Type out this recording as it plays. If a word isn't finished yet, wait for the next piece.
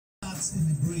starts in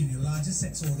the brain. Your largest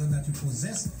sex organ that you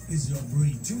possess is your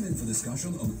brain. Tune in for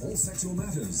discussion on all sexual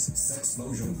matters.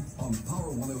 Sexplosion on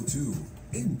Power 102.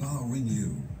 Empowering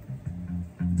you.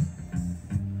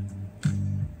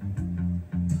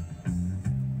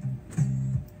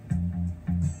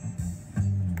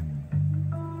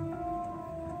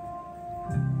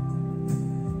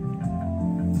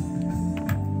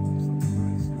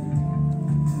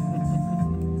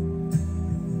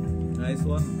 Nice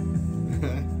one.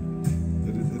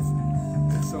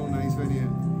 It's so nice when you,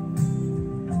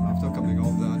 after coming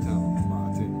off that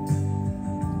Martin.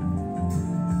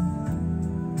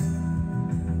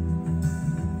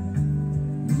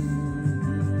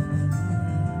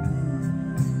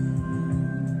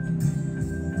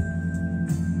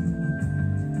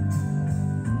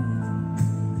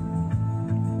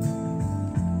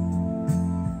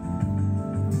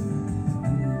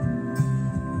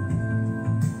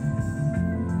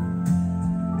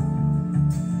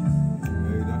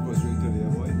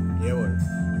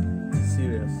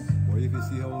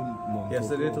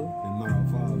 Yesterday too? In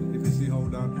Maraval, if you see how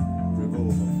that river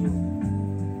overflow.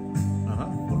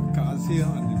 Cars here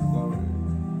and the river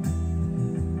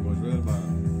was real bad.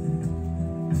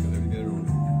 So let me get rolling.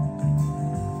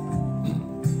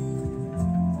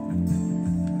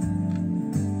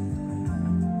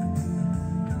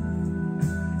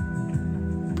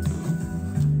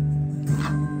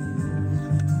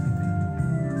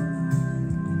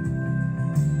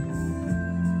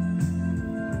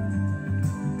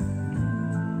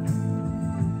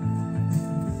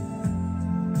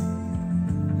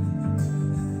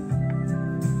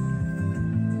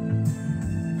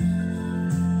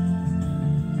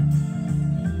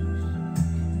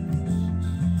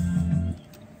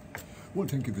 Well,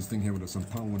 thank you for staying here with us on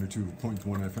Power 102.1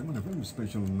 FM and a very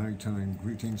special nighttime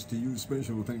greetings to you.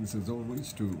 Special thanks as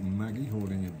always to Maggie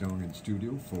holding it down in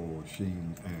studio, for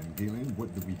Shane and Galen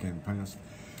with the weekend pass.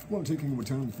 Well, taking our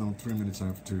time, it's now 3 minutes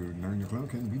after 9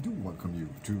 o'clock, and we do welcome you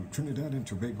to Trinidad and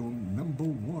Tobago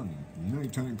 #1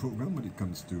 nighttime program when it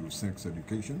comes to sex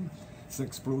education.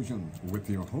 Sexplosion with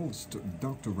your host,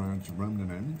 Dr. Raj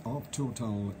of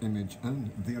Total Image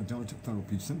and the Adult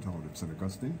Therapy Center out of St.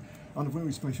 Augustine. And a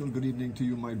very special good evening to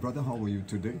you, my brother. How are you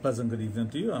today? Pleasant good evening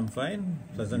to you. I'm fine.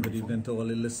 Pleasant good evening to all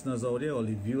the listeners out there, all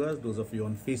the viewers, those of you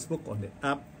on Facebook, on the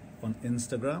app, on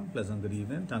Instagram. Pleasant good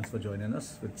evening. Thanks for joining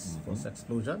us for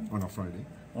Sexplosion. On a Friday.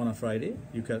 On a Friday.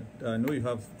 You can, I know you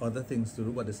have other things to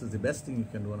do, but this is the best thing you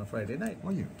can do on a Friday night.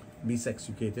 Oh, yeah. Be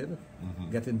sex-educated,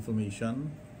 get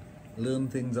information, learn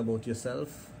things about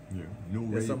yourself. Yeah, no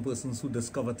way. There's some persons who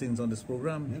discover things on this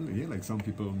program. Yeah, like some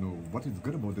people know. What is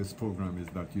good about this program is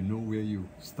that you know where you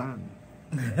stand.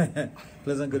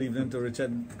 Pleasant good evening to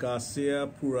Richard Garcia,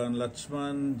 Puran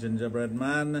Lachman, Gingerbread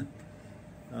Man,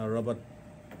 Robert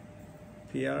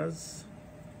Piers,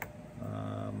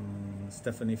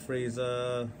 Stephanie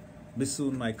Fraser,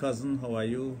 Bisoon, my cousin, how are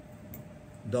you?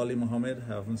 Dolly Mohammed,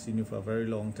 I haven't seen you for a very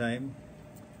long time.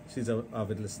 She's an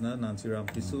avid listener. Nancy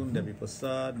Rampisoon, Debbie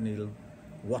Prasad, Neil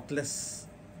Watless,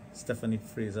 Stephanie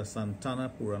Fraser Santana,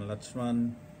 Puran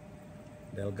Lachman,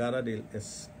 Delgada del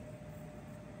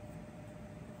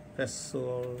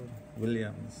Espesol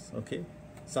Williams, okay,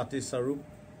 Sati Sarup,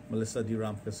 Melissa D.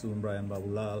 Rampesoon, Brian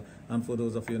Babulal, and for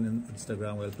those of you on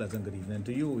Instagram, well, pleasant good evening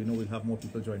to you. We know we'll have more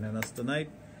people joining us tonight,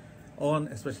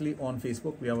 especially on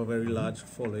Facebook. We have a very large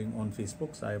following on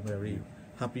Facebook, so I am very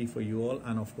happy for you all,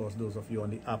 and of course those of you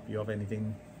on the app. You have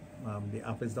anything? The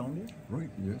app is down there? Right,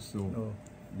 yes. So no.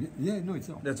 Yeah, no, it's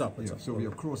up. That's up. It's yeah, up. So we're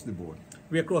across the board.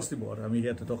 We're across the board, and we're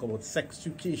here to talk about sex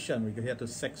education. We're here to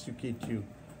sex educate you,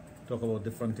 talk about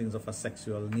different things of a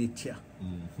sexual nature.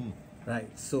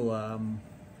 Right. So,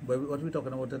 what are we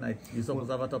talking about tonight? You're supposed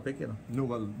to have a topic, you know. No,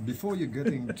 well, before you're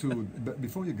getting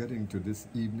to this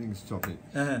evening's topic,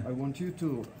 I want you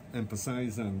to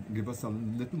emphasize and give us a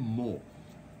little more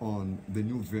on the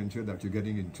new venture that you're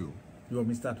getting into. You want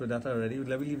me to start with that already?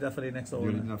 Let me leave that for the next hour.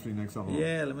 You'll leave that for the next hour?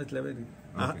 Yeah, let me.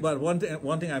 Okay. But one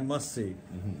thing I must say,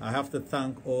 I have to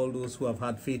thank all those who have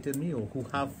had faith in me, or who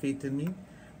have faith in me,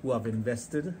 who have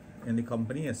invested in the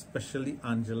company, especially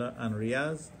Angela and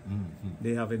Riaz.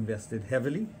 They have invested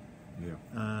heavily. Yeah.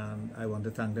 And I want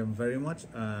to thank them very much.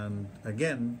 And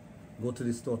again, go to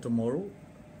the store tomorrow,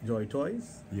 Joy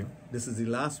Toys. Yeah. This is the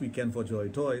last weekend for Joy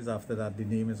Toys. After that, the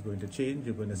name is going to change.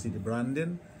 You're going to see the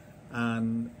branding.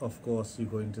 And of course, you're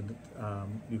going to,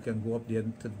 you can go up there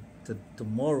to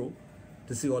tomorrow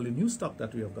to see all the new stock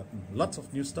that we have gotten. Lots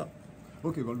of new stock.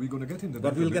 Okay, well, we're going to get into that.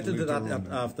 But we'll get into that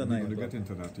after 9 o'clock. We're going to get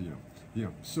into that, yeah.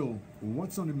 So,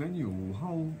 what's on the menu?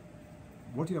 How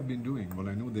what you have been doing? Well,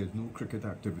 I know there's no cricket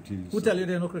activities. Who tell you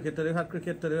there's no cricket today? We had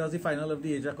cricket today. Was the final of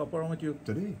the Asia Cup. What's wrong with you?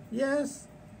 Today? Yes.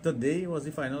 Today was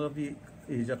the final of the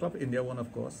Asia Cup. India won,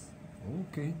 of course.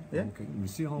 Okay. Yeah. Okay. We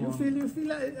see how. You feel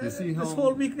like see how, this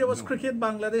whole week there was no. cricket.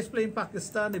 Bangladesh playing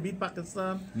Pakistan. They beat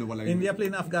Pakistan. No, well, India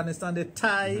playing Afghanistan. They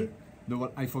tie. No,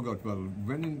 well, I forgot. Well,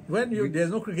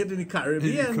 There's no cricket in the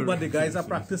Caribbean, but the guys are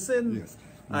practicing. Yes.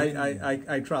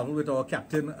 I traveled with our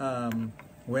captain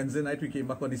Wednesday night. We came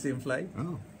back on the same flight.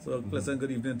 Oh. So pleasant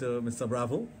good evening to Mr.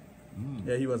 Bravo.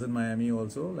 Yeah, he was in Miami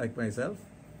also, like myself.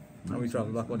 And we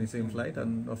traveled back on the same flight.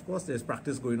 And of course, there's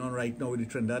practice going on right now with the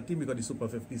Trinidad team because the Super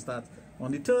 50 starts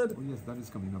on the 3rd. Oh, yes, that is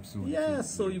coming up soon.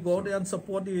 Yes, so you go out there and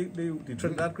support the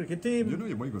Trinidad cricket team. You know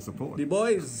your boy will support. The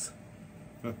boys.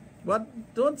 But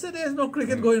don't say there's no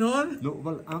cricket going on. No,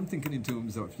 well, I'm thinking in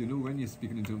terms of, when you're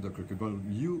speaking in terms of cricket, well,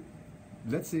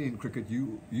 let's say in cricket,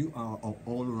 you are an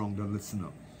all-rounder listener.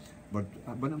 But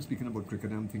when I'm speaking about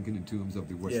cricket, I'm thinking in terms of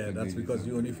the Western Yeah, that's Indies because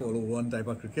you only follow one type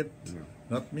of cricket,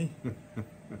 not me.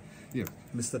 Yeah.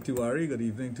 Mr. Tiwari, good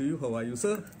evening to you. How are you,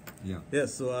 sir? Yeah.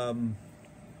 Yes, so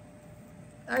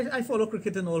I follow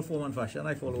cricket in all form and fashion.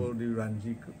 I follow the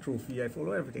Ranji Trophy. I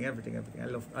follow everything.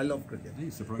 I love cricket.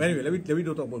 But anyway, let me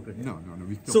don't talk about cricket. No.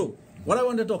 So, what I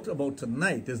want to talk about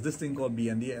tonight is this thing called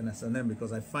BND and SNM,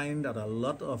 because I find that a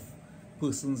lot of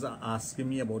persons are asking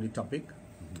me about the topic.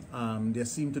 There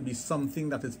seems to be something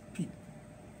that is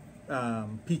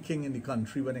peaking in the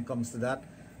country when it comes to that.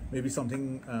 Maybe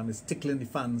something is tickling the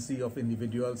fancy of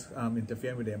individuals,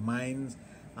 interfering with their minds.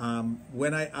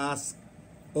 When I ask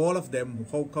all of them,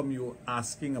 how come you're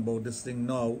asking about this thing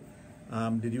now?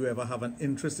 Did you ever have an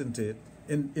interest in it?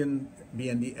 In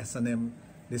BND, SNM,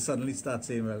 they suddenly start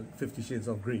saying, well, 50 Shades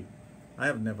of Grey. I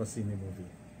have never seen the movie.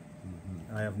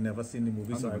 I have never seen the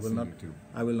movie, so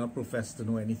I will not profess to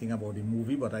know anything about the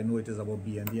movie, but I know it is about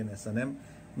BND and SNM.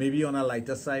 Maybe on a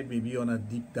lighter side, maybe on a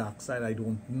deep dark side, I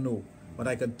don't know. But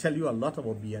I can tell you a lot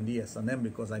about BND, SNM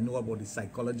because I know about the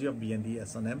psychology of BND,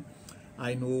 SNM.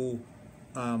 I know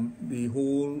the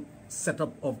whole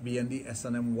setup of BND,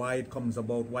 SNM, why it comes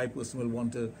about, why a person will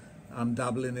want to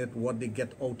dabble in it, what they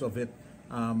get out of it,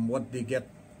 what they get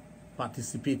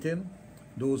participating,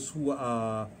 those who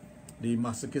are the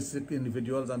masochistic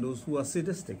individuals and those who are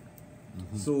sadistic.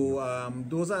 So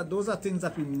those are things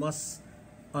that we must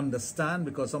understand,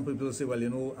 because some people say, well,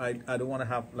 I don't want to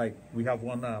have, like, we have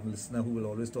one listener who will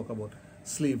always talk about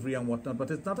slavery and whatnot,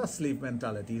 but it's not a slave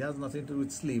mentality. It has nothing to do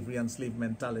with slavery and slave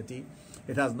mentality.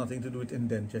 It has nothing to do with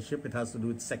indentureship. It has to do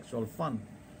with sexual fun.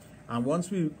 And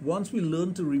once we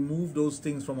learn to remove those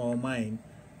things from our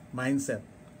mindset,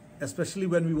 especially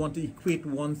when we want to equate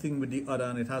one thing with the other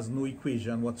and it has no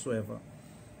equation whatsoever,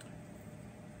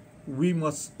 we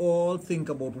must all think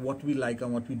about what we like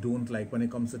and what we don't like when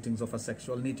it comes to things of a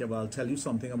sexual nature. But I'll tell you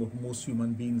something about most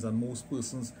human beings and most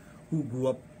persons who grew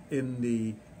up in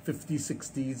the 50s,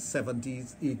 60s,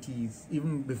 70s, 80s,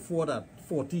 even before that,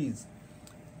 40s.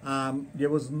 There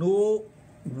was no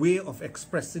way of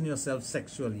expressing yourself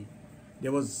sexually.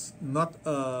 There was not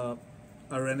a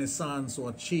renaissance or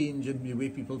a change in the way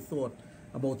people thought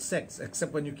about sex,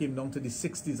 except when you came down to the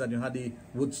 60s and you had the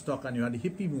Woodstock and you had the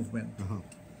hippie movement.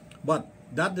 But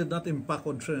that did not impact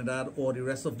on Trinidad or the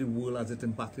rest of the world as it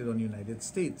impacted on the United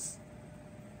States.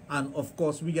 And of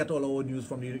course, we get all our news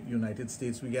from the United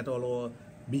States. We get all our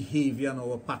behavior and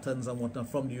our patterns and whatnot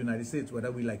from the United States,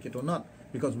 whether we like it or not,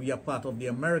 because we are part of the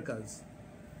Americas.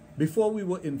 Before, we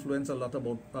were influenced a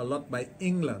lot by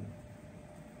England.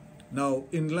 Now,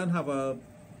 England have a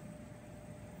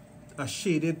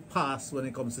shaded past when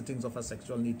it comes to things of a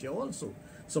sexual nature also.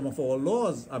 Some of our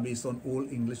laws are based on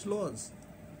old English laws,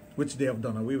 which they have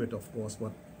done away with, of course,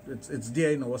 but it's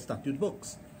there in our statute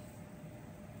books.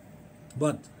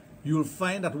 But you'll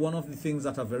find that one of the things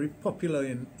that are very popular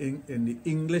in the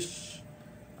English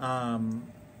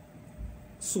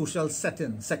social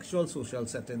settings, sexual social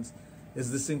settings,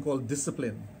 is this thing called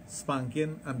discipline,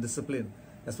 spanking and discipline,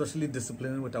 especially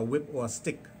disciplining with a whip or a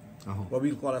stick, what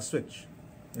we'll call a switch.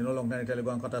 You know, long time I tell you go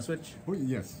and cut a switch? Oh,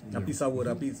 yes. A piece of wood,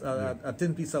 a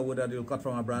thin piece of wood that you'll cut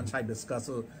from a branch hibiscus.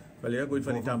 So, well, you're going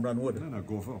for the tambran wood. No,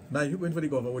 gopher. Now you're going for the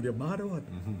gopher wood. You're mad or what?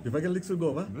 If I get licks with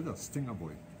gopher? That's a stinger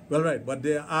boy. Well, right, but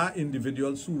there are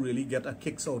individuals who really get a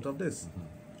kicks out of this.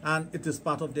 And it is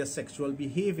part of their sexual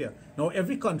behavior. Now,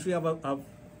 every country have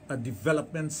a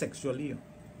development sexually,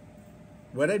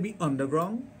 whether it be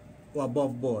underground or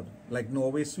above board. Like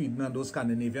Norway, Sweden, and those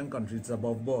Scandinavian countries, it's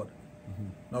above board.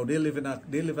 Now they live in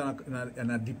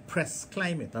a depressed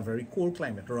climate, a very cold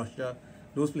climate. Russia,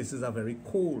 those places are very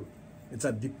cold. It's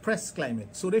a depressed climate.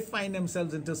 So they find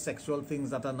themselves into sexual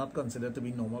things that are not considered to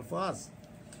be normal for us.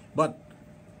 But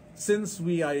since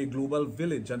we are a global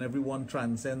village and everyone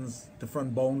transcends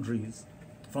different boundaries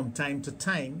from time to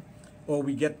time, or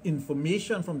we get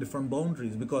information from different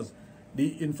boundaries, because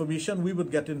the information we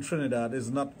would get in Trinidad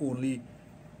is not only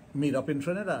made up in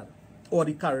Trinidad or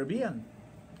the Caribbean.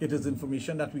 It is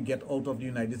information that we get out of the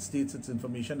United States. It's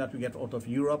information that we get out of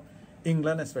Europe,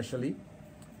 England especially,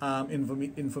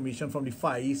 information from the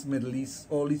Far East, Middle East,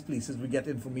 all these places we get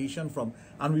information from,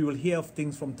 and we will hear of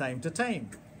things from time to time.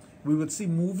 We would see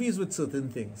movies with certain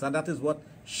things, and that is what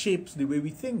shapes the way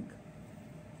we think.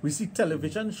 We see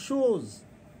television shows.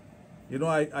 You know,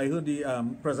 I heard the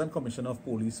President Commissioner of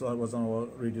Police, so I was on our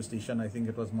radio station, I think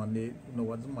it was Monday. No, it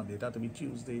wasn't Monday, it had to be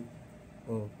Tuesday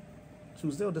or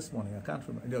this morning, I can't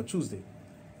remember. No, Tuesday.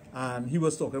 And he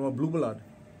was talking about Blue Blood,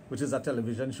 which is a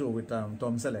television show with Tom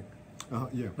Selleck.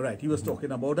 Yeah. Right, he was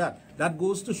talking about that. That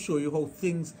goes to show you how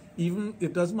things, even,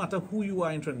 it doesn't matter who you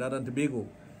are in Trinidad and Tobago,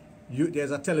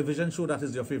 there's a television show that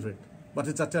is your favorite. But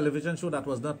it's a television show that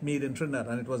was not made in Trinidad,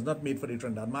 and it was not made for the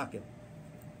Trinidad market.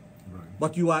 Right.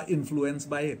 But you are influenced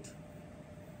by it.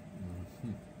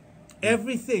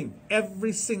 Everything,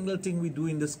 every single thing we do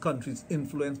in this country is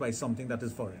influenced by something that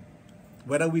is foreign,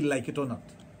 whether we like it or not.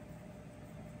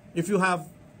 If you have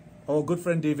our good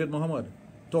friend David Muhammad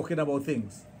talking about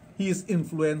things, he is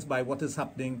influenced by what is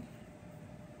happening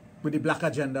with the black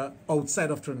agenda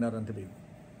outside of Trinidad and Tobago.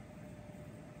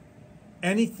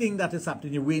 Anything that is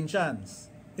happening, Wayne Chance,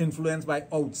 influenced by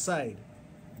outside.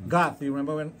 Garth, you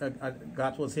remember when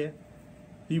Garth was here?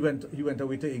 He went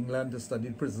away to England to study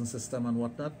the prison system and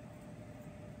whatnot.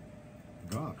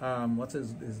 Garth? What's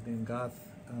his name? Garth?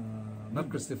 Not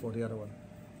Christopher, the other one.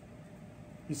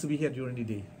 He used to be here during the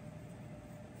day.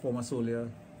 Former soldier.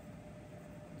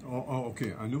 Oh,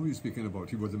 okay. I know who you're speaking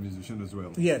about. He was a musician as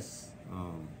well. Yes.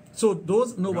 So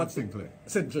those know what Sinclair.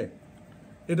 Sinclair.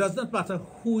 It does not matter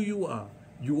who you are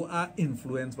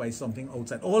influenced by something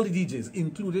outside. All the DJs,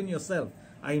 including yourself,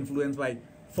 are influenced by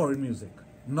foreign music,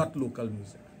 not local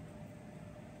music.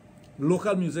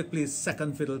 Local music plays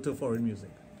second fiddle to foreign music.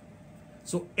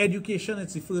 So education,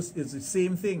 it's the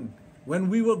same thing. When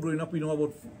we were growing up, we know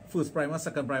about first primer,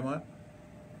 second primer,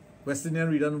 West Indian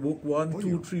Reader, book 1,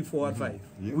 2, 3, 4, and 5.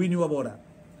 Yeah. We knew about that.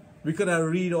 We could have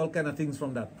read all kind of things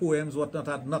from that. Poems, whatnot,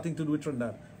 had nothing to do with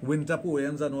Trinidad. Winter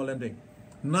poems and all them things.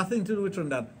 Nothing to do with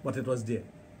Trinidad, but it was there.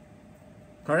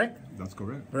 Correct? That's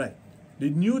correct. Right. The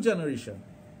new generation,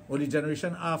 or the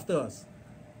generation after us,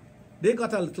 they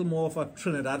got a little more of a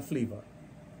Trinidad flavor.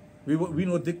 We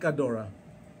know Dick Adora.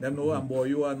 Them know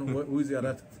Boyo and who's the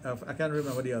other, I can't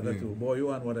remember the other two,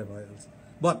 Boyo and whatever else.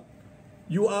 But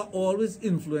you are always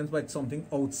influenced by something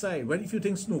outside. Well, if you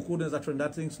think snow cone is a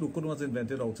Trinidad thing, snow cone was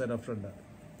invented outside of Trinidad.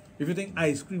 If you think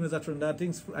ice cream is a Trinidad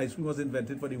thing, ice cream was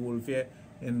invented for the World Fair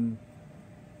in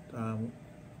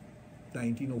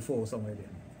 1904 somewhere there.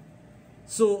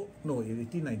 So, no,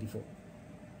 1894.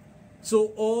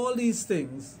 So all these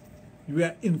things, we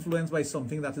are influenced by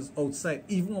something that is outside,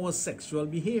 even our sexual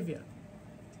behavior.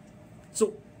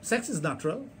 So sex is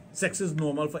natural. Sex is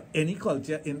normal for any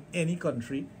culture in any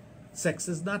country. Sex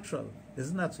is natural.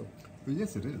 Isn't that so? Well,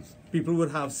 yes, it is. People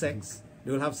would have sex.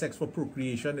 They will have sex for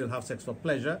procreation. They'll have sex for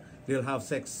pleasure. They'll have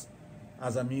sex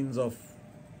as a means of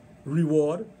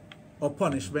reward or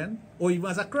punishment or even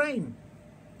as a crime.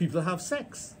 People have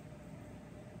sex.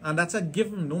 And that's a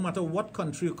given. No matter what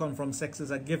country you come from, sex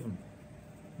is a given.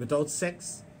 Without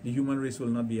sex, the human race will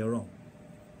not be around.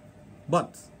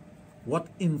 But what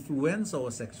influences our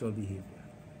sexual behavior?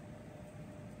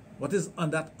 What is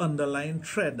on that underlying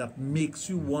thread that makes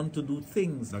you want to do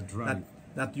things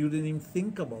that you didn't even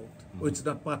think about, or it's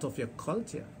not part of your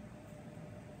culture?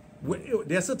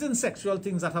 There are certain sexual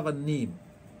things that have a name.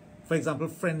 For example,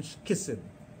 French kissing.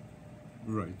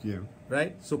 Right, yeah.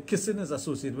 Right? So kissing is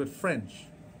associated with French.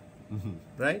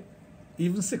 Right?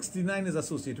 Even 69 is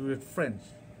associated with French.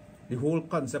 The whole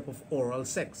concept of oral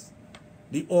sex.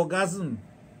 The orgasm,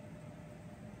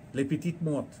 les petites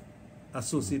mortes,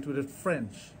 associated with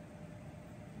French.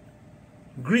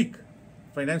 Greek,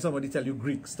 if I somebody tell you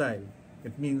Greek style,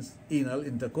 it means anal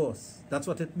intercourse. That's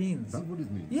what it means. That's what it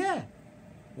means? Yeah.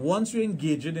 Once you're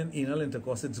engaging in anal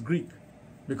intercourse, it's Greek.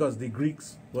 Because the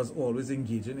Greeks was always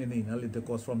engaging in anal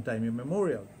intercourse from time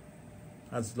immemorial.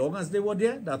 As long as they were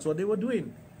there, that's what they were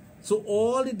doing. So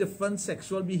all the different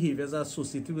sexual behaviors are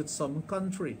associated with some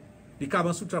country. The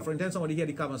Kama Sutra, for instance, somebody hear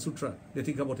the Kama Sutra, they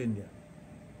think about India.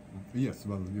 Yes,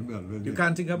 well, you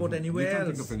can't think about anywhere else. You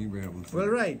can't think of anywhere else. Well,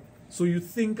 right. So you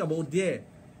think about there.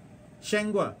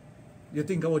 Shengwa, you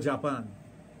think about Japan.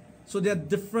 So there are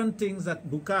different things that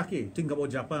Bukake, think about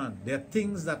Japan. There are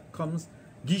things that comes,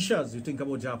 geishas, you think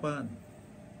about Japan.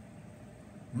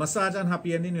 Massage and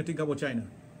happy ending, you think about China.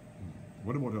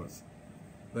 What about us?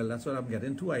 Well, that's what I'm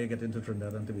getting to. I get into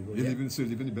Trinidad and Tobago. You're Yeah.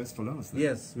 leaving the best for last. Then.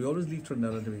 Yes, we always leave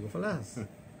Trinidad and Tobago for last.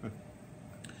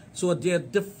 So there are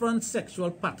different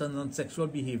sexual patterns and sexual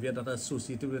behavior that are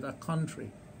associated with a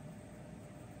country.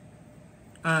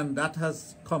 And that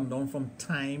has come down from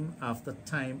time after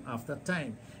time after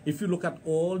time. If you look at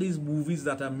all these movies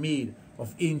that are made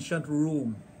of ancient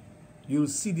Rome, you'll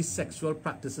see the sexual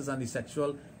practices and the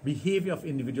sexual behavior of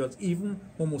individuals, even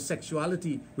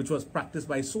homosexuality, which was practiced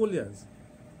by soldiers.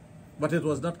 But it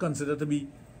was not considered to be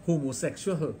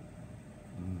homosexual. Okay.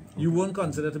 You weren't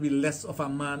considered to be less of a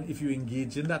man if you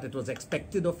engage in that. It was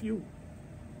expected of you.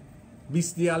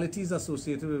 Bestiality is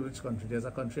associated with which country? There's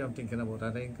a country I'm thinking about.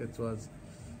 I think it was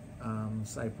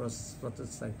Cyprus. What is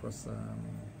Cyprus?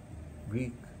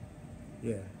 Greek.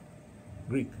 Yeah,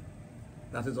 Greek.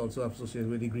 That is also associated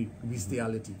with the Greek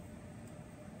bestiality.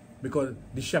 Because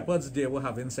the shepherds there were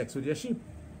having sex with their sheep.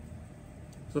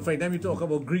 So for them you talk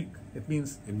about Greek, it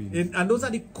means and those are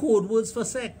the code words for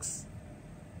sex.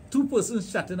 Two persons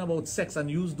chatting about sex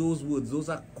and use those words. Those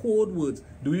are code words.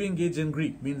 Do you engage in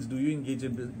Greek? Means do you engage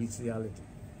in bestiality?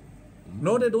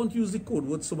 Now they don't use the code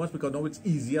words so much because now it's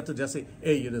easier to just say,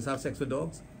 hey, you just have sex with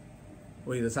dogs,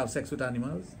 or you just have sex with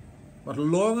animals. But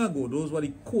long ago, those were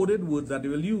the coded words that they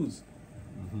will use.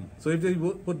 So if they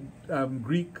put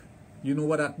Greek, you know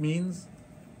what that means,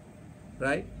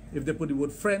 right? If they put the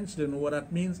word French, they know what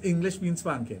that means. English means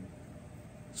spanking.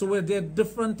 So there are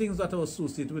different things that are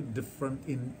associated with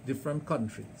different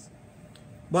countries.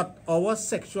 But our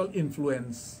sexual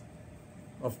influence,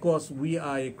 of course, we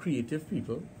are a creative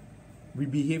people. We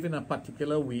behave in a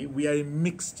particular way. We are a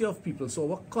mixture of people.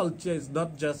 So our culture is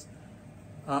not just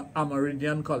a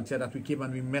Amerindian culture that we came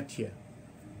and we met here.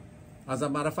 As a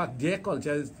matter of fact, their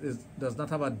culture does not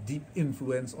have a deep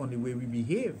influence on the way we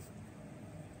behave.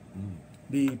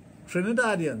 The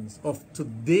Trinidadians of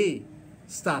today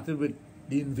started with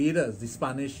the invaders, the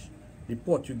Spanish, the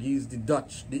Portuguese, the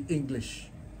Dutch, the English.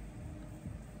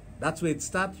 That's where it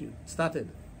started.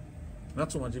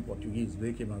 Not so much the Portuguese,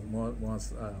 they came as more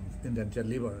indentured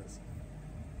laborers.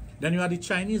 Then you had the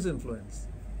Chinese influence.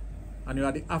 And you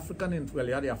had the African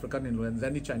influence,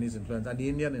 then the Chinese influence, and the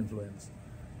Indian influence.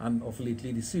 And of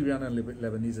lately, the Syrian and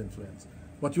Lebanese influence.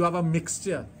 But you have a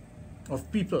mixture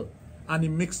of people. And the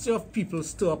mixture of people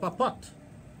stir up a pot.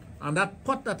 And that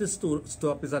pot that is stirred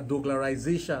up is a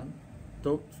Douglarization,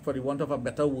 for the want of a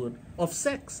better word, of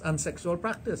sex and sexual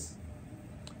practice.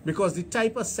 Because the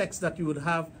type of sex that you would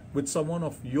have with someone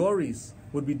of your race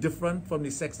would be different from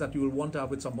the sex that you will want to have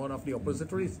with someone of the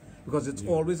opposite race. Because it's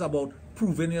always about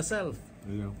proving yourself.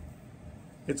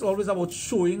 It's always about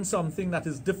showing something that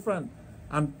is different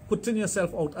and putting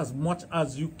yourself out as much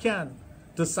as you can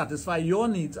to satisfy your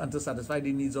needs and to satisfy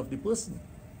the needs of the person.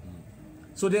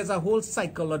 So there's a whole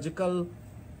psychological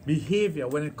behavior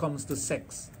when it comes to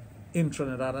sex in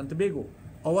Trinidad and Tobago.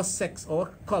 Our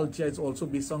culture is also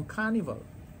based on carnival.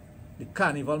 The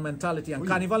carnival mentality. And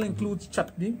carnival includes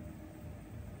chutney.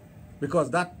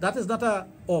 Because that is not an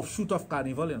offshoot of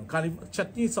carnival. You know.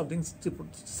 Chutney is something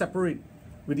separate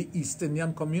with the East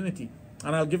Indian community.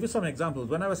 And I'll give you some examples.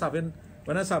 When I was having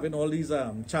all these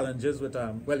challenges with,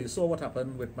 well, you saw what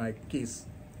happened with my case.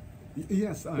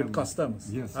 Yes. With customs.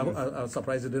 Yes. I was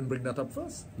surprised you didn't bring that up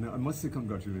first. No, I must say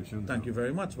congratulations. Thank you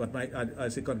very much. But I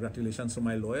say congratulations to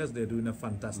my lawyers. They're doing a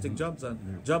fantastic job,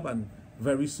 and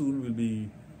very soon we'll be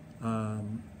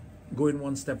going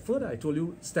one step further. I told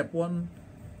you step one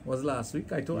was last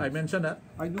week. I mentioned that.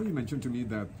 I know you mentioned to me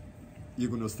that you're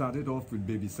going to start it off with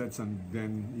baby sets and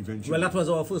then eventually... Well, that was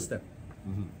our first step.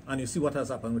 And you see what has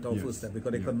happened with our first step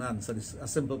because they couldn't answer a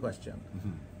simple question.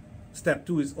 Step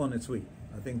 2 is on its way.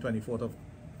 I think 24th of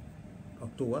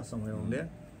October, somewhere around there.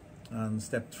 And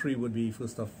step 3 would be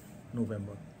 1st of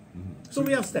November. So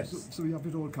we have steps. So we have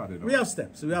it all carried out. We have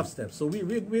steps. So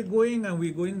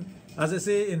we're going, as I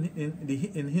say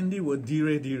in Hindi word,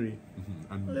 dire.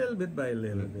 A little bit by a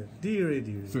little bit.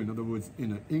 Dire. So in other words,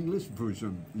 in an English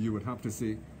version, you would have to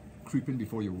say creeping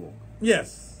before you walk.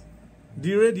 Yes.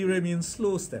 Dire means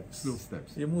slow steps. Slow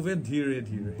steps. You're moving dire.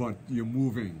 But you're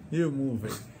moving. You're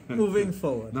moving. Moving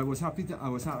forward. And I was happy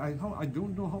I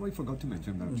don't know how I forgot to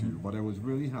mention that to you, but I was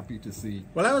really happy to see.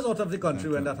 Well, I was out of the country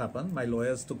when that happened. My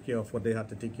lawyers took care of what they had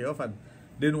to take care of, and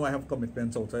they know I have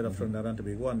commitments outside of Trinidad and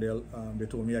Tobago, and they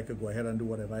told me I could go ahead and do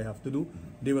whatever I have to do.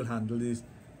 They will handle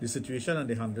the situation, and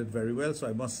they handled it very well. So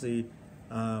I must say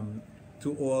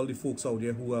to all the folks out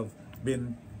there who have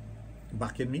been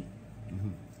backing me,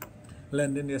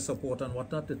 lending their support and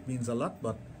whatnot, it means a lot,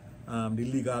 but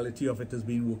the legality of it is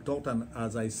being worked out, and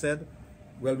as I said,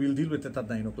 well, we'll deal with it at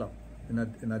 9 o'clock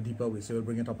in a deeper way, so we'll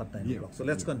bring it up at 9 o'clock. So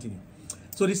let's continue.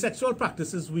 So the sexual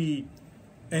practices we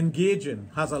engage in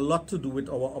has a lot to do with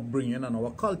our upbringing and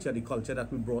our culture, the culture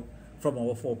that we brought from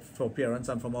our parents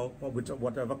and from our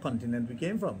whatever continent we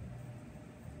came from.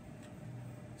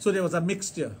 So there was a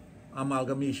mixture,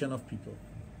 amalgamation of people.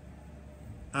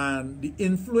 And the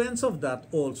influence of that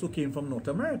also came from North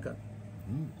America.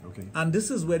 Okay. And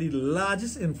this is where the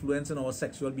largest influence in our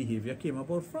sexual behavior came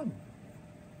about from.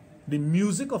 The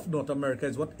music of North America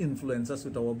is what influences us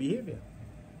with our behavior.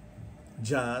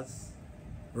 Jazz,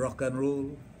 rock and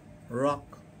roll,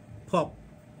 rock, pop,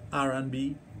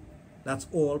 R&B, that's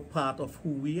all part of who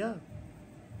we are.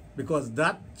 Because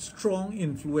that strong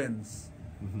influence,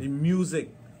 the music,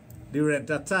 the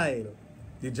retatile,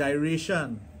 the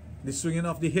gyration, the swinging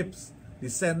of the hips, the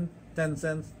cent, 10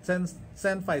 cents,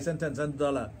 5 cents, 10 cents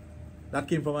dollar, that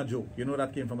came from a joke. You know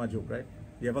that came from a joke, right?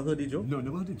 You ever heard the joke? No,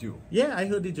 never heard the joke. Yeah, I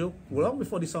heard the joke long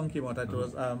before the song came out. It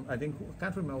was, I think, I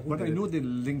can't remember who But did I know it. they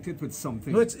linked it with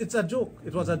something. No, it's a joke.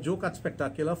 It was a joke at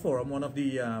Spectacular Forum. One of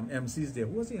the MCs there.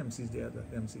 Who was the MCs there? The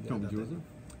MC there Tommy that day? Joseph?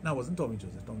 No, it wasn't Tommy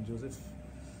Joseph. Tommy Joseph.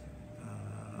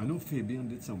 I know Fabian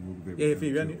did some work there. Yeah, with them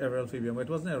Fabian, too. Errol Fabian, but it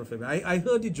wasn't Errol Fabian. I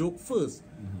heard the joke first,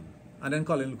 and then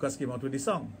Colin Lucas came out with the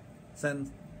song,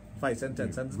 cents, 5 cents,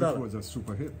 10 cents Which dollar. was a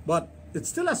super hit. But it's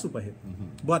still a super hit.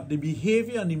 But the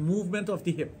behavior and the movement of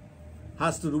the hip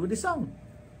has to do with the song.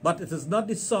 But it is not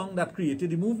the song that created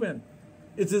the movement.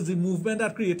 It is the movement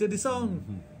that created the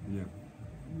song. Yeah.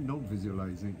 Not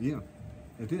visualizing. Yeah.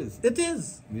 It is. It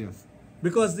is. Yes.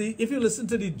 Because if you listen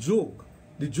to the joke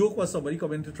was somebody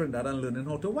coming to Trinidad and learning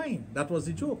how to whine. That was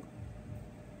the joke.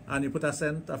 And you put a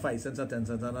cent, a 5 cents, a 10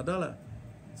 cents, and a dollar.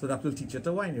 So that will teach you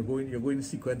to whine. You're going in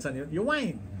sequence and you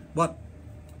whine. But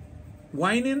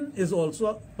whining is also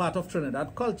a part of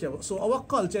Trinidad culture. So our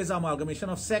culture is an amalgamation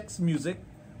of sex, music,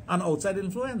 and outside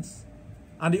influence.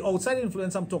 And the outside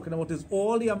influence I'm talking about is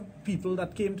all the people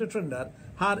that came to Trinidad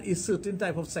had a certain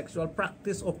type of sexual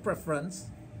practice or preference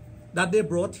that they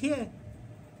brought here.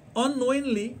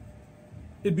 Unknowingly,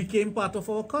 it became part of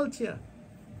our culture.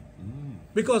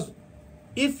 Because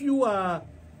if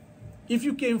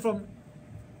you came from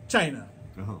China,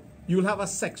 you'll have a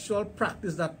sexual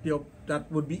practice that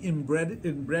would be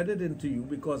embedded into you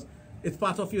because it's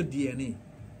part of your DNA.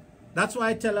 That's why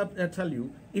I tell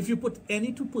you, if you put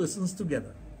any two persons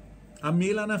together, a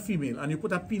male and a female, and you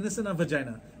put a penis in a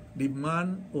vagina, the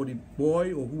man or the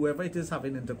boy or whoever it is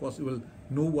having intercourse will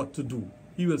know what to do.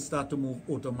 He will start to move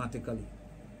automatically.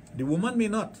 The woman may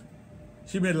not.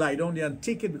 She may lie down there and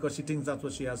take it because she thinks that's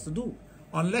what she has to do.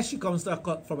 Unless she comes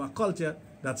to from a culture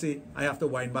that say, I have to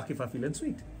wind back if I'm feeling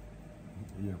sweet.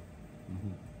 Yeah.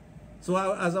 So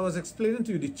as I was explaining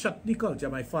to you, the chutney culture,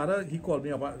 my father, he called me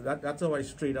about that. That's how I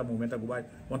strayed a moment ago. I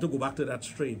want to go back to that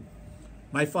strain.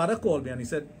 My father called me and he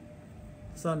said,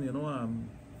 son, you know,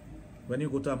 when you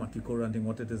go to a matikora and think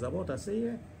what it is about, I say,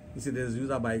 yeah. He said, there's use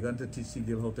a bygone to teach the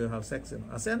girl how to have sex. You know?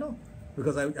 I said, no.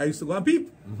 Because I used to go and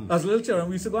peep. As little children,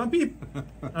 we used to go and peep.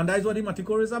 And that's what the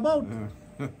matikora is about.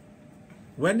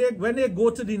 When they go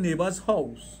to the neighbor's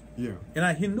house, in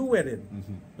a Hindu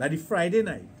wedding, like the Friday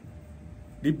night,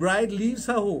 the bride leaves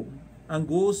her home and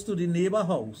goes to the neighbor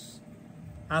house.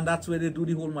 And that's where they do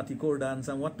the whole matikor dance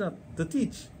and whatnot to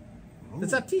teach.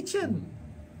 It's a teaching.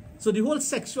 So the whole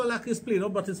sexual act is played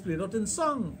out, but it's played out in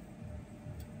song.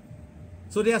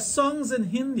 So there are songs in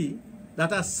Hindi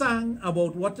that are sung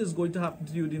about what is going to happen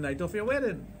to you the night of your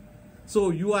wedding. So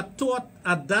you are taught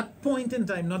at that point in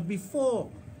time, not before.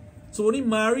 So only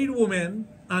married woman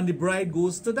and the bride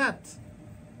goes to that.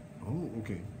 Oh,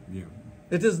 okay. Yeah.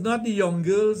 It is not the young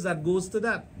girls that goes to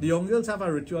that. The young girls have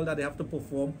a ritual that they have to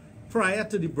perform prior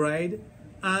to the bride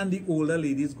and the older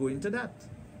ladies going to that.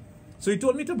 So he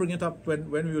told me to bring it up when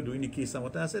we were doing the case and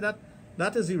what. I said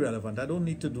that is irrelevant. I don't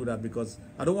need to do that because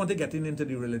I don't want to get into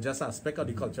the religious aspect or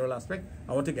the cultural aspect.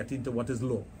 I want to get into what is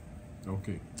law.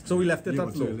 Okay. So we left it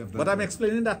at so law. left that But I'm there.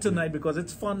 explaining that tonight because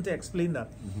it's fun to explain that.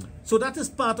 So that is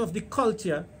part of the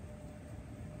culture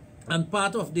and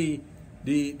part of the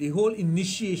whole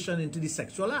initiation into the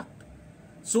sexual act.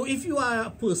 So if you are a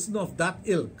person of that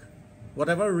ilk,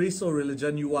 whatever race or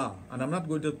religion you are, and I'm not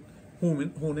going to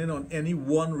hone in on any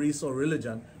one race or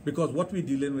religion because what we're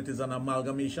dealing with is an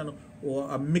amalgamation or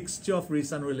a mixture of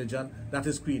race and religion that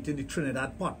is creating the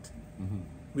Trinidad pot.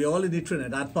 We're all in the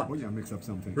Trinidad pot. Oh, yeah, mix up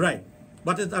something. Right.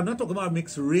 But I'm not talking about a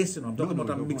mixed race, you know. I'm talking No,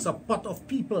 about a don't mixed want- up pot of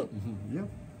people. Yeah.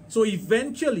 So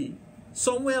eventually,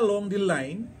 somewhere along the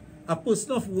line, a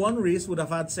person of one race would have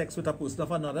had sex with a person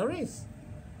of another race.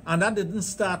 And that didn't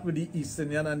start with the East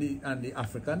Indian and the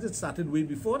Africans. It started way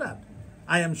before that.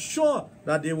 I am sure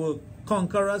that there were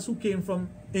conquerors who came from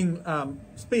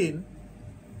Spain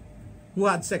who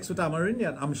had sex with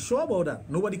Amerindian. I'm sure about that.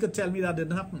 Nobody could tell me that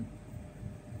didn't happen.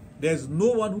 There's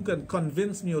no one who can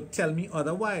convince me or tell me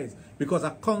otherwise, because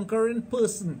a conquering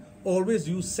person always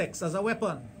used sex as a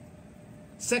weapon.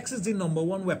 Sex is the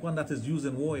 #1 weapon that is used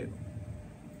in war. You know?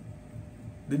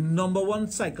 The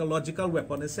 #1 psychological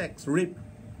weapon is sex, rape.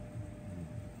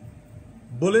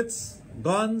 Bullets,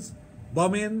 guns,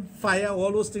 bombing, fire,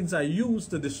 all those things are used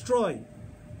to destroy.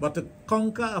 But to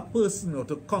conquer a person or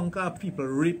to conquer a people,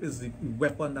 rape is the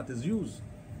weapon that is used.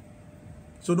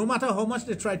 So no matter how much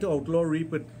they try to outlaw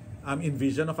rape with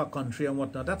invasion of a country and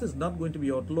whatnot, that is not going to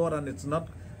be outlawed, and it's not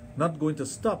going to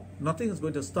stop. Nothing is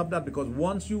going to stop that, because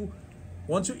once you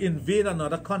invade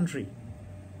another country,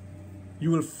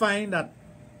 you will find that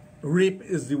rape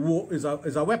is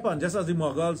a weapon, just as the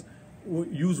Mughals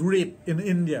used rape in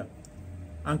India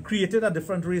and created a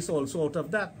different race also out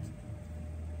of that.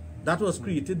 That was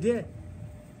created there.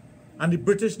 And the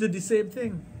British did the same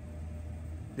thing.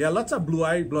 There are lots of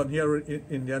blue-eyed, blonde-haired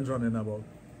Indians running about.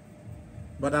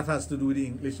 But that has to do with the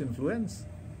English influence.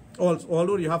 Also,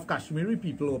 although you have Kashmiri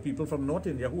people or people from North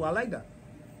India who are like that.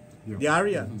 Yeah. The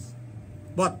Aryans.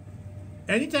 But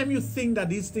anytime you think that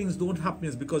these things don't happen,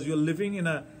 it's because you're living in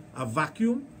a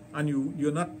vacuum and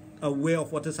you're not aware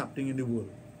of what is happening in the world.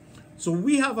 So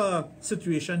we have a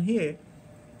situation here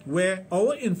where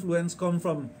our influence comes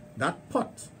from that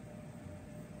pot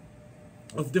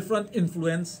of different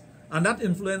influence, and that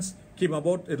influence came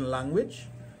about in language,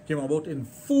 came about in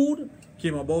food,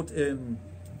 came about in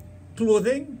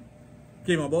clothing,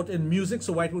 came about in music.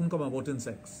 So why it wouldn't come about in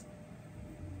sex?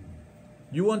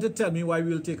 You want to tell me why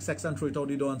we will take sex and throw it out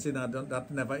the door and say that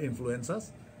never influenced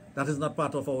us? That is not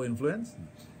part of our influence?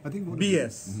 I think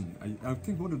BS. I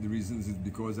think one of the reasons is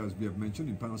because, as we have mentioned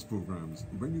in past programs,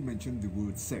 when you mention the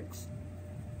word sex,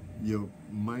 your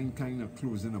mind kind of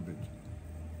closing a bit.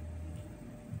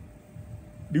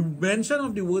 The mention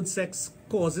of the word sex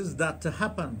causes that to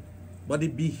happen, but the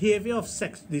behavior of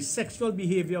sex, the sexual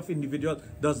behavior of individual,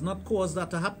 does not cause that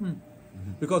to happen.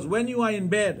 Because when you are in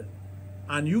bed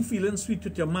and you feeling sweet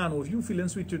with your man, or if you feeling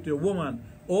sweet with your woman,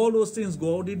 all those things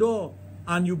go out the door,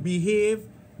 and you behave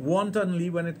wantonly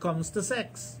when it comes to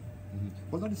sex.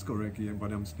 Well, that is correct, yeah,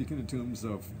 but I'm speaking in terms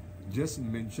of just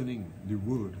mentioning the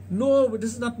word. No, but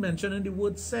this is not mentioning the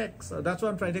word sex. That's what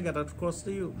I'm trying to get across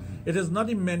to you. It is not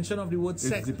the mention of the word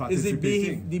sex. It's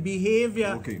the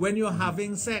behavior when you're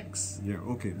having sex. Yeah,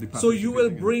 okay. So you will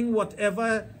bring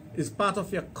whatever is part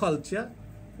of your culture,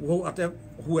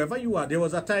 whoever you are. There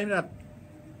was a time that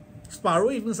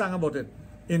Sparrow even sang about it.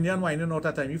 Indian whining out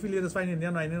of time. You feel it is fine,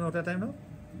 Indian whining out of time now?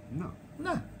 No.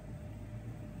 Nah.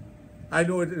 I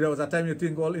know there was a time you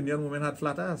think all Indian women had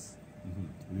flat ass.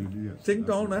 Yes, think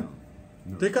down, no.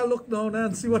 Take a look down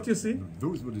and see what you see. No,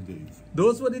 those were the days.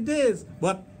 Those were the days.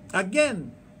 But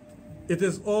again, it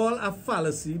is all a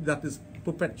fallacy that is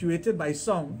perpetuated by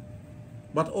song,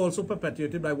 but also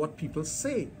perpetuated by what people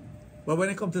say. But when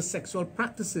it comes to sexual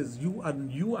practices, you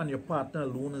and your partner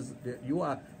alone, you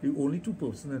are the only two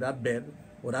persons in that bed,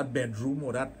 or that bedroom,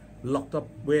 or that locked up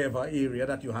wherever area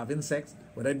that you're having sex,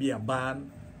 whether it be a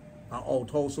barn, an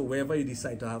outhouse, or wherever you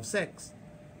decide to have sex.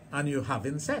 And you're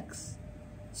having sex.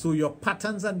 So your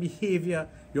patterns and behavior,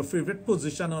 your favorite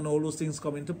position, and all those things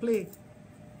come into play.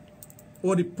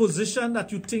 Or the position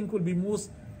that you think will be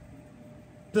most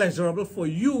pleasurable for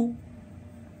you,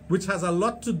 which has a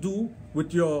lot to do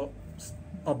with your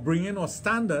upbringing or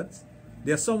standards.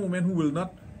 There are some women who will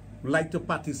not like to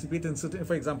participate in certain,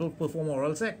 for example, perform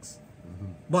oral sex.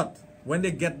 But when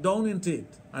they get down into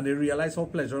it and they realize how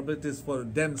pleasurable it is for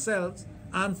themselves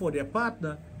and for their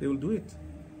partner, they will do it.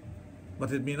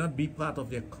 But it may not be part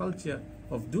of their culture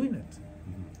of doing it.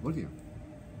 Well, yeah.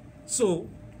 So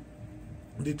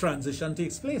the transition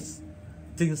takes place.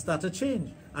 Things start to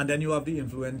change. And then you have the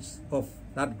influence of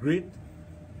that great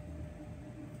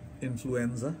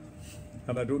influenza.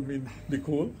 And I don't mean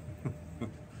Nicole,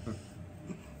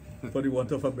 for the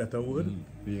want of a better word,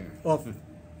 of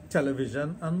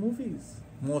television and movies.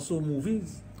 More so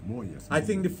movies. More, yes. I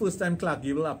think the first time Clark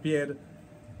Gable appeared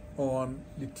on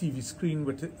the TV screen,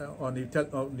 on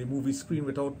the movie screen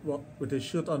with a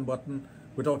shirt unbuttoned,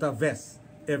 without a vest,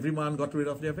 every man got rid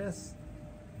of their vest.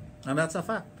 And that's a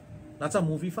fact. That's a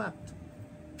movie fact.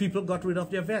 People got rid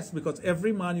of their vest because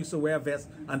every man used to wear a vest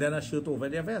and then a shirt over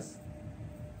their vest.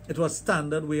 It was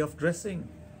standard way of dressing.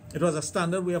 It was a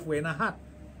standard way of wearing a hat.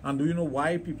 And do you know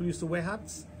why people used to wear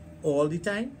hats all the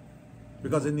time?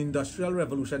 Because in the Industrial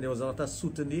Revolution, there was a lot of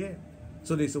soot in the air.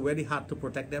 So they used to wear the hat to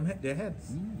protect their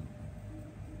heads.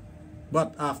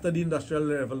 But after the Industrial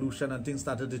Revolution and things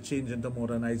started to change into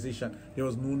modernization, there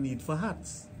was no need for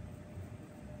hats.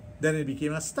 Then it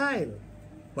became a style.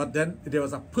 But then there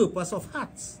was a purpose of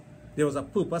hats. There was a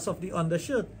purpose of the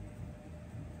undershirt.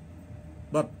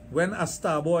 But when a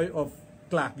star boy of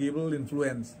Clark Gable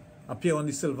influence appear on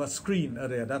the silver screen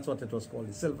there, that's what it was called,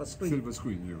 the silver screen. Silver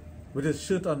screen, yeah. With his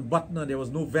shirt unbuttoned and there was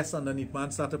no vest underneath,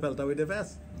 man started to pelt away the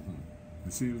vest.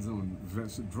 The sales on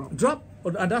vest dropped. Drop,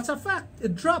 and that's a fact,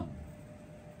 it dropped.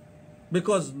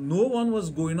 Because no one was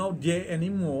going out there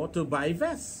anymore to buy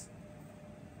vests.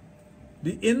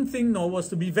 The in thing now was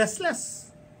to be vestless.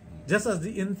 Just as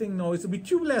the in thing now is to be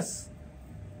tubeless.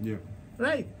 Yeah.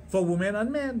 Right, for women and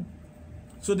men.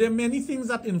 So there are many things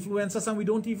that influence us and we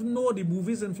don't even know the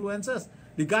movies influence us.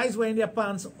 The guys wearing their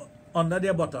pants under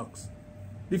their buttocks.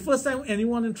 The first time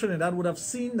anyone in Trinidad would have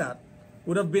seen that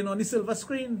would have been on the silver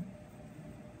screen.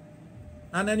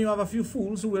 And then you have a few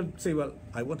fools who will say, well,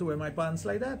 I want to wear my pants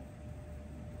like that.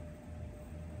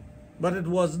 But it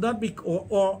was not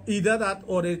or either that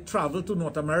or they traveled to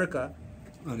North America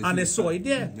and they saw it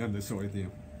there. And they saw it there.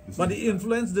 But the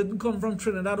influence didn't come from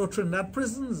Trinidad or Trinidad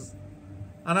prisons.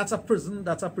 And that's a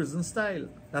prison style.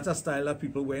 That's a style that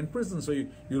people wear in prison. So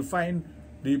you'll find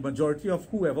the majority of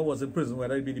whoever was in prison,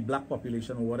 whether it be the black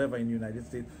population or whatever in the United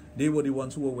States, they were the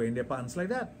ones who were wearing their pants like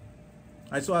that.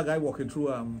 I saw a guy walking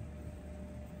through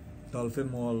Dolphin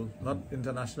Mall, not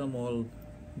International Mall,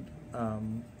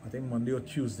 I think Monday or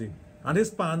Tuesday. And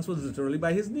his pants was literally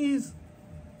by his knees.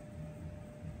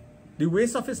 The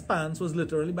waist of his pants was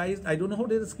literally by his... I don't know how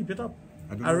they just keep it up.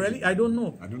 I don't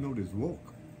know. I don't know this walk.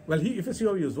 Well, if you see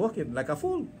how he was walking, like a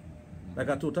fool. Like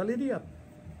a total idiot.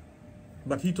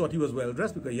 But he thought he was well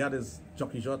dressed because he had his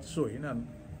jockey shorts showing and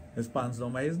his pants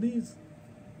down by his knees.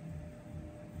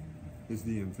 It's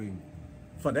the end thing.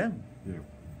 For them. Yeah.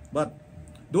 But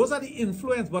those are the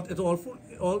influence, but it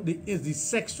is the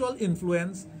sexual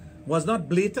influence was not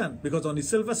blatant, because on the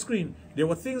silver screen, there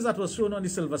were things that were shown on the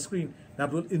silver screen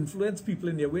that will influence people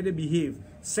in their way they behave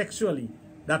sexually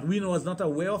that we know is not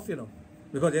aware of,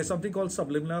 because there's something called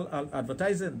subliminal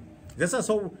advertising. Just as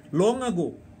how long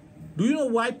ago, do you know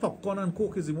why popcorn and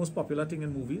Coke is the most popular thing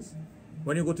in movies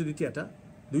when you go to the theater?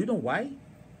 Do you know why?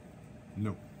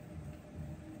 No.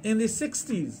 In the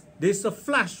 60s, they used to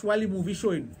flash while the movie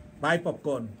showing, buy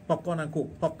popcorn and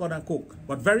Coke,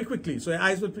 but very quickly, so your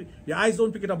eyes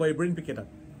don't pick it up, but your brain pick it up.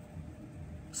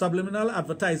 Subliminal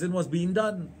advertising was being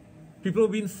done. People were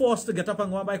being forced to get up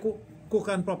and go and buy Coke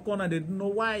and popcorn, and they didn't know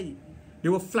why. They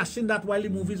were flashing that while the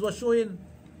movies were showing.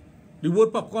 The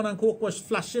word popcorn and Coke was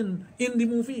flashing in the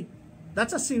movie.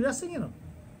 That's a serious thing,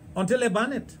 until they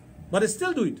ban it. But they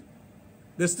still do it.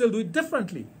 They still do it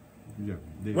differently. Yeah.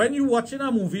 When you watching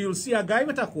a movie, you'll see a guy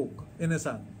with a Coke in his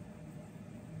hand.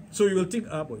 So you will think,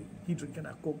 oh boy, he drinking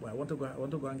a Coke, boy. I want to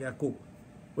go and get a Coke.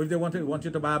 Or if they want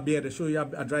you to buy a beer, they show you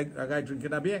a guy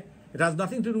drinking a beer. It has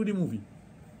nothing to do with the movie.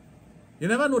 You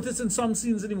never notice in some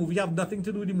scenes in the movie have nothing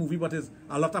to do with the movie, but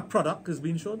a lot of product is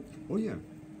being shown? Oh yeah,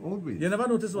 always. You never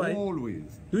notice why? Always.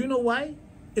 Do you know why?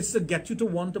 It's to get you to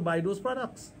want to buy those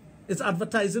products. It's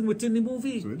advertising within the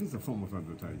movie. So it is a form of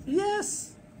advertising.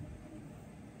 Yes.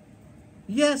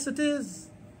 Yes, it is.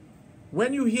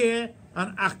 When you hear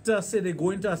an actor say they go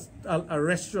into a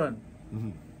restaurant,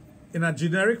 in a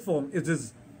generic form,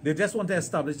 they just want to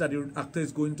establish that the actor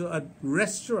is going to a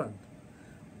restaurant.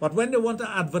 But when they want to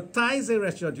advertise a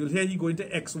restaurant, you'll hear he going to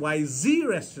XYZ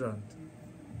restaurant.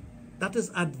 That is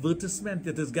advertisement.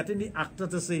 It is getting the actor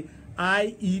to say,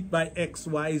 I eat by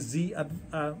XYZ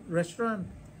restaurant.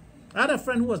 I had a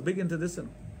friend who was big into this.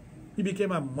 He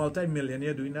became a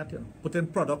multi-millionaire doing that, putting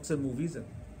products in movies.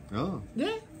 Oh.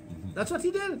 Yeah, that's what he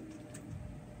did.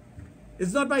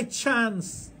 It's not by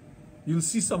chance you'll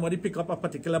see somebody pick up a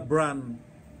particular brand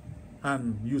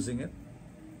and using it.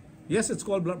 Yes, it's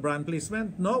called brand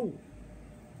placement. No.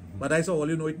 But I saw all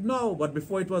you know it. No. But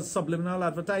before it was subliminal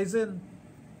advertising.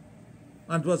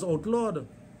 And it was outlawed.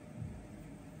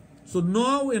 So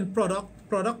now in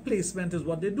product placement is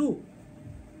what they do.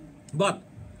 But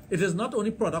it is not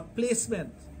only product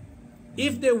placement.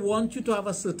 If they want you to have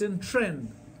a certain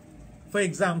trend, for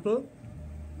example,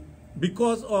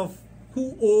 because of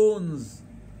who owns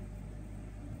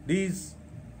these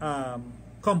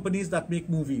companies that make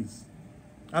movies,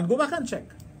 and go back and check.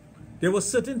 There were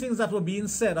certain things that were being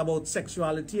said about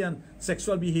sexuality and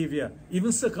sexual behavior,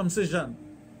 even circumcision,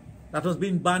 that was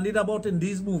being bandied about in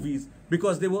these movies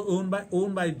because they were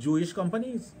owned by Jewish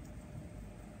companies.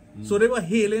 So they were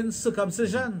hailing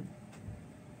circumcision.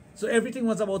 So everything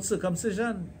was about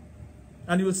circumcision.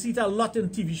 And you will see it a lot in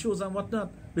TV shows and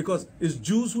whatnot, because it's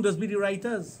Jews who does be the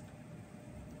writers.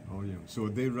 Oh yeah. So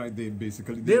they write they write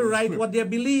script. What they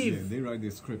believe. Yeah, they write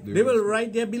their script. They will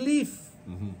write their belief.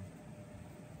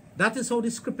 That is how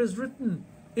the script is written.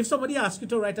 If somebody asks you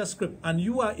to write a script and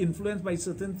you are influenced by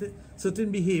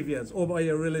certain behaviors or by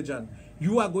your religion,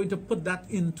 you are going to put that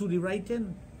into the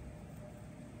writing.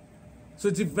 So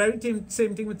it's the very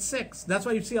same thing with sex. That's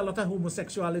why you see a lot of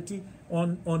homosexuality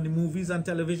on the movies and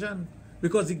television.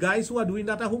 Because the guys who are doing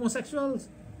that are homosexuals.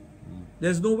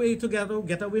 There's no way to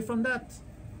get away from that.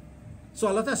 So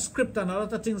a lot of script and a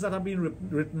lot of things that have been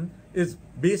written is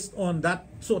based on that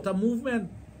sort of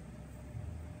movement.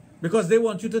 Because they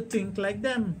want you to think like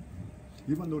them.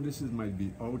 Even though might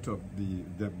be out of the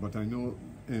depth, but I know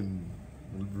in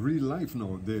real life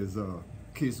now there's a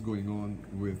case going on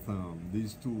with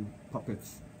these two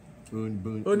puppets,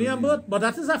 Ernie and Bert, but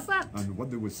that is a fact. And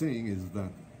what they were saying is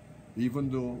that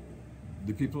even though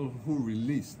the people who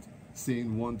released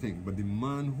saying one thing, but the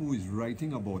man who is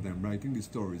writing about them, writing the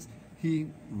stories, he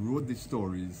wrote the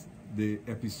stories, the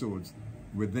episodes,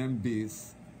 with them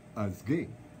based as gay.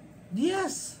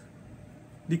 Yes.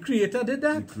 The creator did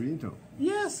that. The creator.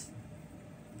 Yes.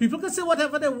 People can say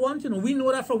whatever they want, you know. We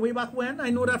know that from way back when. I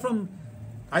know that from...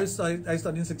 I studied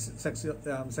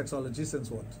sexology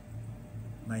since what?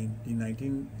 The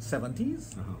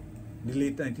 1970s? The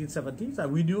late 1970s.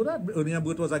 And we knew that Ernie and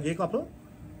Bert was a gay couple.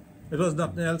 It was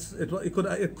nothing else. It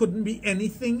couldn't be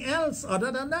anything else other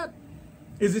than that.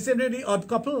 It's the same way the Odd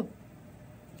Couple,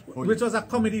 which was a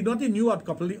comedy, not the new Odd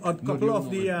Couple, the Odd Couple of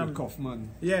the Kaufman.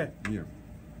 Yeah. Yeah.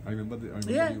 I remember the old...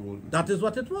 That is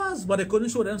what it was. But they couldn't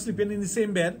show them sleeping in the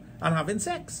same bed and having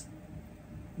sex.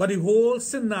 But the whole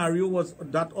scenario was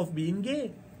that of being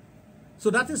gay. So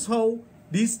that is how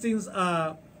these things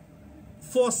are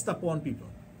forced upon people.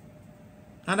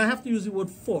 And I have to use the word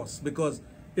force because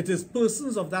it is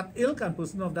persons of that ilk and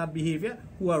persons of that behavior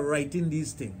who are writing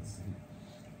these things.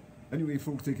 Anyway,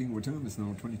 folks, taking our time, it's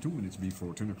now 22 minutes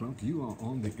before 10 o'clock. You are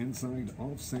on the inside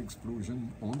of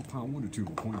Sexplosion on Power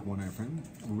 2.1 FM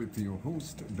with your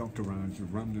host, Dr. Raj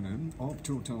Ramdanan of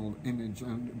Total Image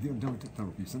and the Adult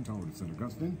Therapy Center out of St.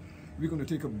 Augustine. We're going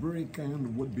to take a break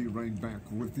and we'll be right back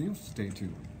with you. Stay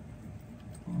tuned.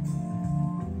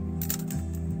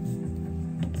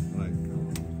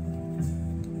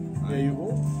 There you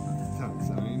go. Thanks.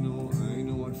 I know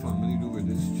what family do with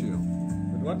this chair.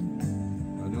 With what?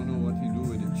 I don't know what he do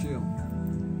with the chair.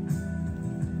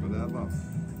 Whatever.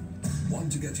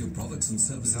 Want to get your products and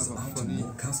services out to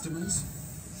more customers?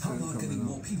 How about getting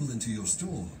more people into your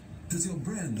store? Does your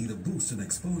brand need a boost in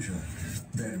exposure?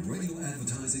 Then radio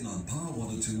advertising on Power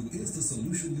 102 is the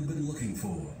solution you've been looking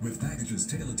for. With packages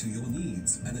tailored to your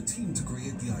needs and a team to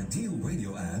create the ideal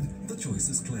radio ad, the choice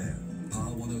is clear.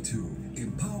 Power 102,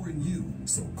 empowering you.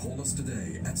 So call us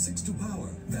today at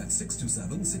 62-POWER, that's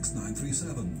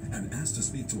 627-6937, and ask to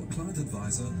speak to a client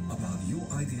advisor about your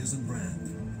ideas and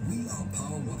brand. We are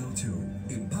Power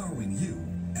 102, empowering you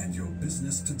and your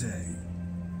business today.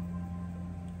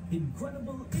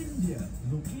 Incredible India,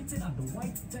 located at the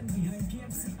White Tent behind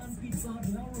KFC and Pizza Hut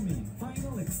Laramie.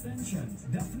 Final extension,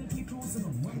 definitely closing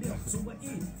on Monday, October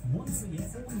 8th. Once a year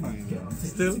only, get up to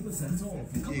 50% off.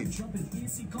 Come and shop in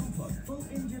AC Comfort, full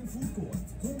Indian food court,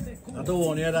 home decor. I don't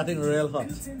want to hear that thing real hot.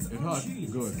 It's hot,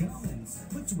 good. Garments,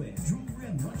 footwear, jewelry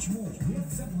and much more. We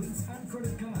accept links and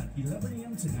credit card, 11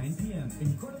 a.m. to 9 p.m.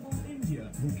 Incredible India,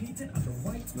 located at the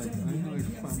White Tent behind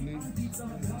KFC and Pizza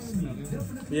Hut Laramie.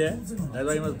 Definitely Yeah, closing on that's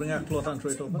why you must bring a cloth and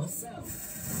throw it over. Are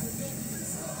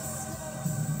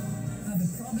the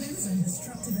problems and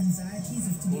destructive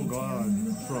anxieties of today tearing you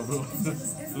apart? It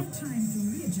is every time to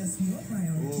readjust your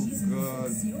priorities and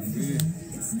focus your vision.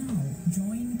 It's now.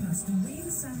 Join Pastor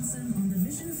Wayne Sampson on the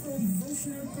Vision for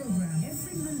Devotional program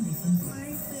every Monday from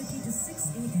 5:30 to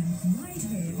 6 a.m. right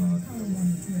here on Power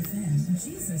 102 FM.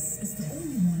 Jesus is the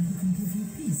only one who can give you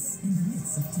peace in the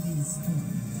midst of today's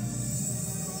storm.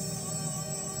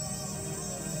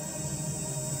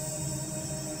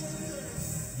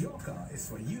 Your car is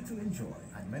for you to enjoy,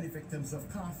 and many victims of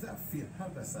car theft feel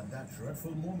helpless at that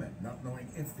dreadful moment, not knowing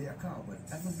if their car will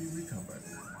ever be recovered.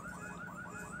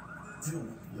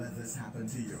 Don't let this happen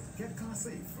to you. Get car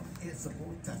safe from Air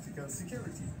Support Tactical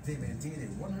Security. They maintain a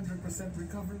 100%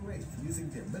 recovery rate using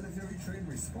their military-trained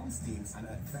response teams and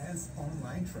advanced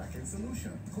online tracking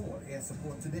solution. Call Air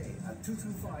Support today at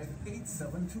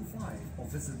 225-8725 or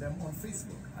visit them on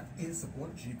Facebook at Air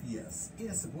Support GPS.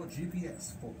 Air Support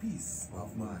GPS for peace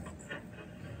of mind.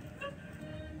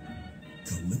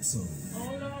 Calypso.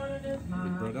 The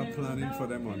brother planning for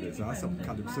them on this. I have some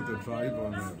Calypso to drive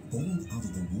on. Born out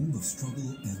of the womb of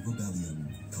struggle and rebellion,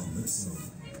 Calypso,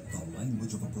 the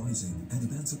language of uprising and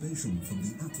emancipation from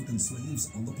the African slaves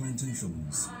on the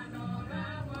plantations.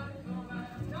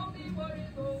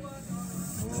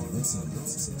 Calypso,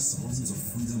 songs of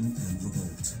freedom and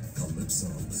revolt. Calypso,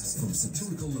 from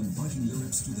satirical and biting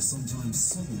lyrics to the sometimes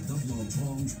subtle double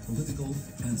entendre, political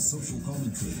and social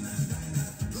commentary.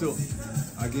 So,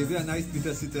 I gave you a nice bit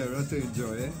of citera to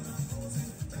enjoy.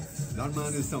 That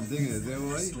man is something, is there,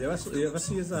 boy? You ever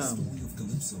see his Story of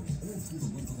Calypso all through the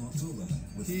month of October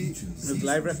with features, his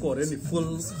live recording, the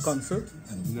full concert?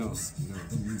 and of No, course, no.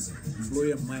 the music. Blow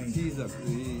your mind. He's a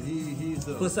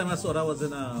First time I saw that was in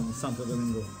Santo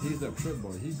Domingo. he's a trip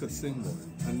boy. He could sing boy.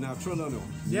 And natural or no?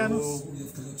 Yeah, no. Story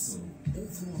of Calypso all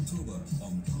through October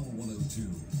on Power 102,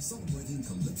 celebrating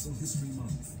Calypso History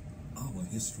Month. Our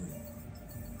history.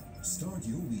 Start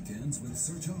your weekends with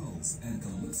Sir Charles and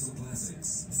Calypso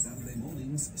Classics. Saturday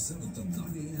mornings, 7 to 9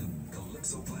 a.m.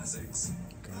 Calypso Classics.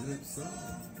 Calypso.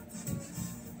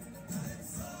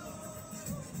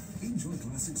 Enjoy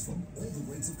classics from all the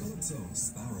greats of Calypso: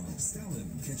 Sparrow, Stalin,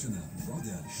 Kitchener,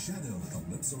 Roger, Shadow,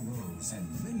 Calypso Rose, and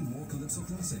many more Calypso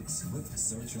classics with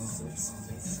Sir Charles.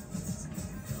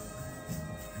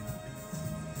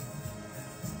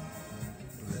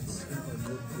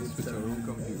 Switch our own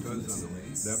computers and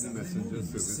they have the messenger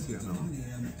service here now. 9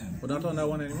 a.m. and But not on that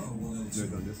one anymore.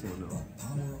 They're on this one the now.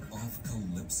 power of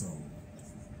Calypso.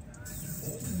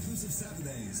 All inclusive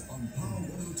Saturdays on Power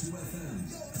 102 FM.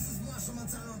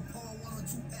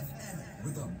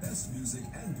 With the best music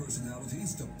and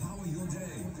personalities to power your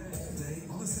day. All day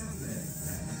on a Saturday.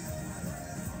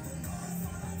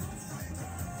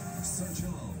 Sir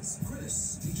Charles,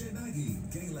 Chris, DJ Maggie,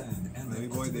 Gayland, and Hey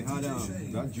boy, they had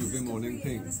that Juve morning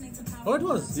thing. Oh, it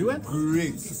was. You went?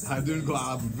 Great. I didn't go.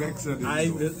 I'm vexed at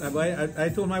it. I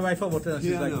told my wife about it and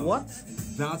she's Yeah, like, no. what?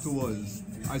 That was.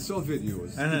 I saw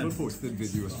videos. Uh-huh. People posted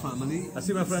videos. Family. I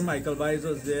see my friend Michael Bies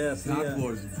was there. I see, That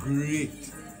was great.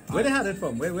 where they had it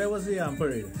from? Where was the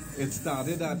parade? It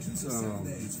started at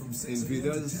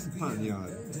Invaders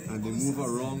Panyard and they move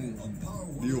around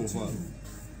the oval.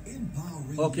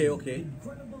 Okay.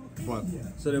 But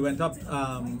So they went up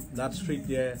that street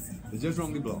there. it's just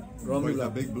round the block. Round the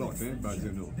But it's a block. big block, but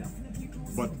you know.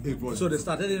 But it was. So they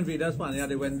started in Vedas Panya,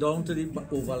 they went down to the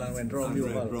oval and went around the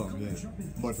and red oval. brown, yeah.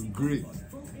 But great.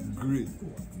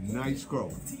 Nice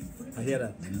crowd. I hear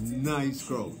that. Nice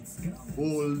crowd.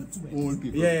 Old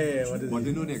people. Yeah. What is But it?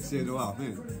 you know next year, though,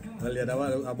 man. Well, yeah, that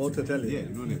was about to tell you. Yeah,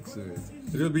 you know next year.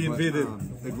 It will be But, invaded.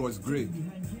 it was great.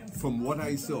 From what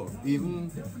I saw,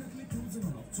 even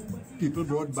people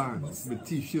brought bands with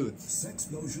t-shirts.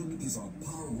 Sexplosion is on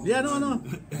Power 102. Yeah, no.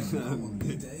 And now on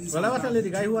middays Well, I was on telling the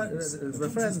guy who my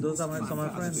friends, those are some of my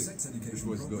friends. Sex It education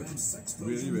was good. program, Sexplosion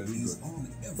Really, really is good. on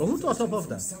every But who thought up of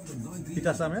that? 7 to 9 p.m.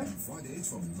 Peter Samuel? Fridays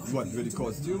from 9 What, with the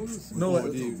costumes? No, Or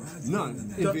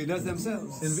none. Invaders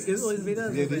themselves.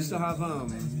 Invaders?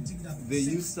 They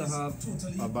used to have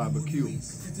a barbecue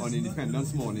on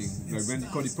Independence morning, like when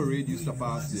the parade used to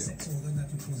pass there. Sex organ that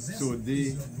you possess So they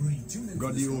is your brain. Tune in got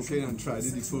for the this okay and tried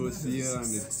it the first year,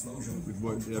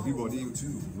 and everybody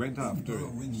went after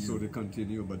it. So they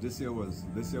continue. But this year was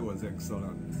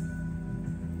excellent.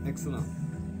 Excellent.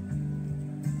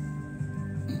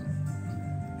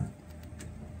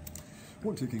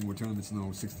 Well, taking what time it's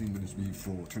now 16 minutes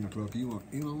before 10 o'clock. You are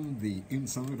in on the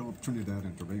Inside of Trinidad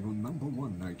and Tobago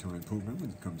 #1 nighttime program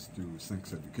when it comes to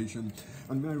sex education.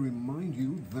 And may I remind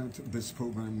you that this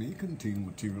program may contain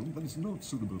material that is not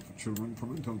suitable for children.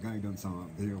 Parental guidance are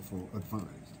therefore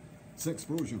advised.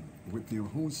 Sexplosion with your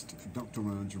host, Dr.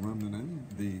 Raj,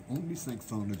 the only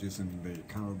sexologist in the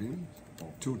Caribbean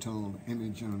of Total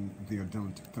Image and the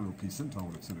Adult Therapy Center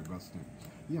out of St. Augustine.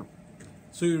 Yeah.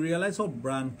 So you realize how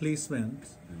brand placement,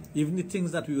 even the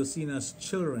things that we were seeing as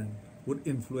children, would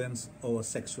influence our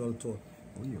sexual thought.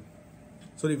 Oh, yeah.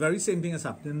 So the very same thing is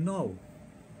happening now.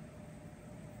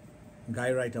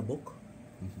 Guy write a book.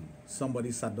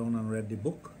 Somebody sat down and read the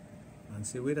book and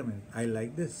say, wait a minute, I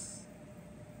like this.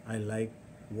 I like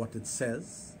what it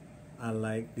says. I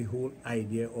like the whole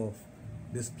idea of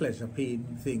this pleasure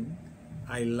pain thing.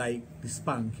 I like the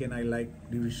spanking. I like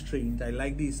the restraint. I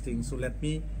like these things. So let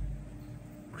me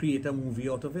create a movie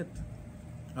out of it.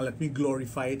 And let me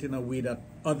glorify it in a way that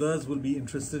others will be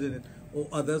interested in it, or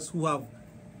others who have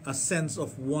a sense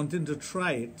of wanting to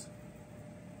try it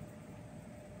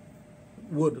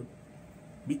would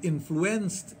be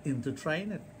influenced into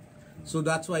trying it. So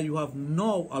that's why you have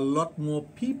now a lot more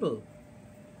people,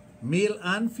 male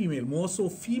and female, more so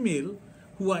female,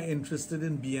 who are interested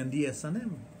in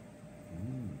BDSM.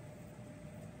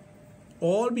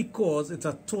 All because it's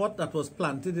a thought that was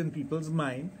planted in people's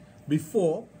mind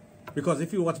before, because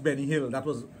if you watch Benny Hill, that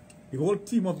was, the whole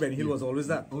theme of Benny Hill was always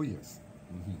that. Oh, yes.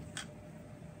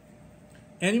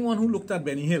 Anyone who looked at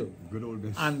Benny Hill Good old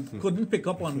days. and couldn't pick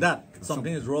up on that,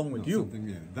 something is wrong with you.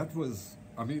 Yeah. That was,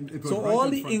 I mean, it was So right all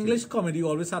in the front of English you. comedy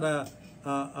always had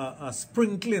a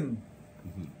sprinkling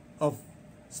of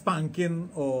spanking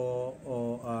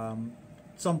or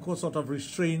some sort of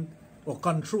restraint or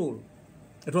control.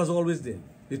 It was always there.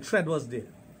 The thread was there.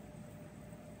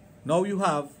 Now you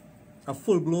have a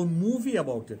full-blown movie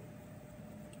about it.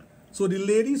 So the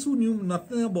ladies who knew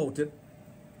nothing about it,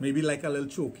 maybe like a little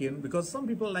choking, because some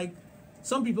people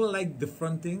like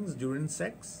different things during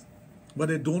sex, but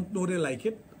they don't know they like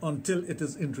it until it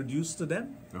is introduced to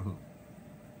them.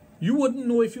 You wouldn't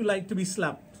know if you like to be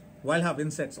slapped while having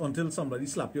sex until somebody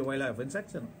slapped you while having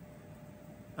sex, you know?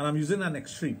 And I'm using an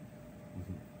extreme.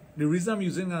 The reason I'm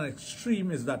using an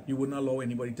extreme is that you wouldn't allow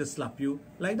anybody to slap you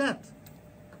like that.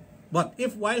 But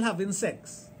if while having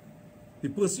sex, the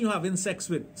person you're having sex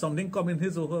with, something come in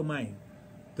his or her mind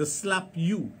to slap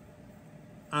you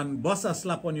and bust a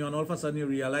slap on you, and all of a sudden you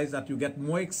realize that you get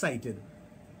more excited,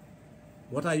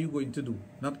 what are you going to do?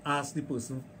 Not ask the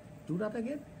person to do that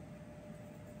again?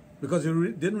 Because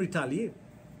you didn't retaliate.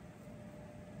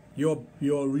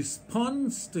 Your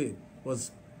response to it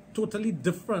was totally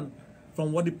different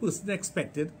from what the person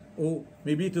expected, or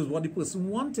maybe it is what the person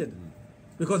wanted.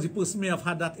 Because the person may have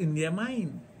had that in their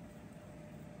mind.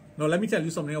 Now let me tell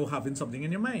you something about having something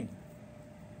in your mind.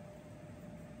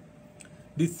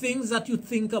 The things that you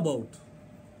think about,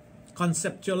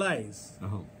 conceptualize,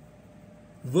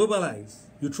 verbalize,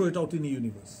 you throw it out in the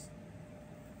universe.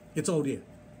 It's out there.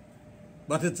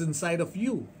 But it's inside of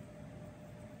you.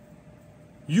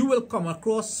 You will come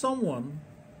across someone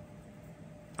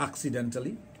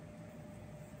accidentally,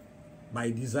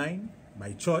 by design,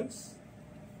 by choice,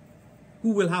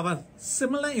 who will have a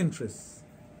similar interest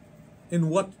in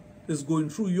what is going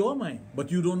through your mind.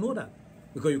 But you don't know that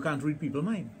because you can't read people's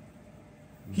mind.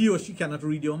 He or she cannot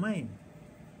read your mind.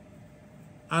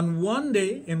 And one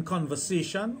day in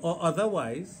conversation or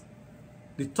otherwise,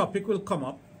 the topic will come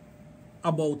up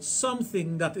about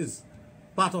something that is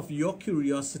part of your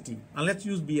curiosity. And let's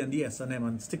use B and the S&M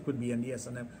and stick with B and the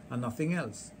S&M and nothing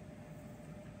else.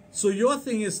 So your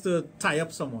thing is to tie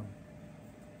up someone.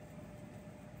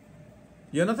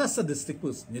 You're not a sadistic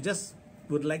person. You just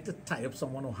would like to tie up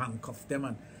someone or handcuff them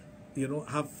and, you know,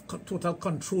 have total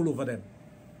control over them.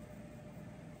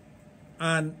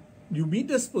 And you meet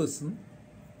this person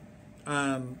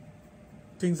and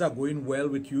things are going well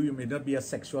with you. You may not be a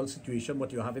sexual situation,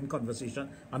 but you're having conversation.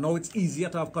 And now it's easier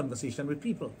to have conversation with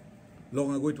people.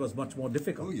 Long ago, it was much more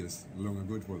difficult. Oh, yes. Long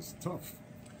ago, it was tough.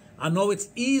 And now it's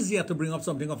easier to bring up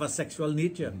something of a sexual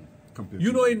nature.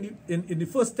 You know, in the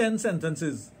first 10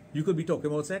 sentences, you could be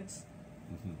talking about sex.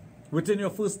 Within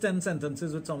your first 10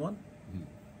 sentences with someone.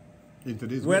 In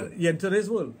today's world. Yeah, in today's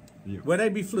world. Yeah. Whether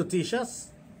it be flirtatious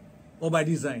or by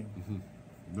design.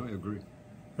 No, I agree.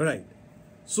 Right.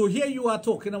 So here you are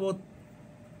talking about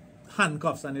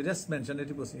handcuffs, and you just mentioned it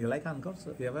to person. You like handcuffs?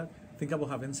 If you ever think about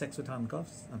having sex with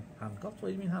handcuffs? Handcuffs? What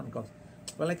do you mean handcuffs?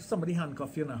 Well, like somebody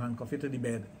handcuff you and handcuff you to the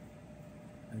bed.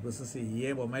 And the person say,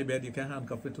 yeah, but my bed, you can't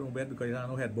handcuff it to no bed because you don't have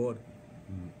no headboard.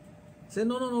 Say,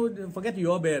 no, forget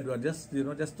your bed. We're just, you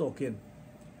know, just talking.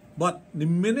 But the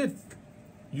minute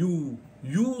you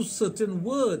use certain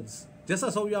words, just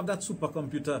as how you have that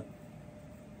supercomputer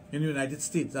in the United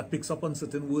States that picks up on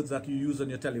certain words that you use on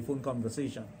your telephone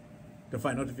conversation to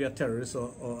find out if you're a terrorist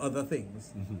or other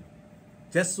things.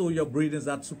 Just so your brain is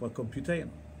that supercomputer, you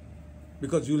know.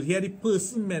 Because you'll hear the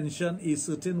person mention a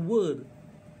certain word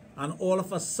and all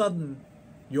of a sudden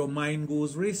your mind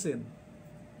goes racing.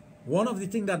 One of the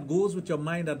things that goes with your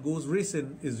mind that goes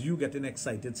racing is you getting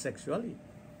excited sexually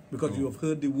because you have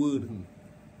heard the word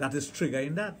that is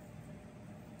triggering that.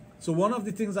 So one of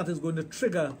the things that is going to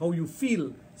trigger how you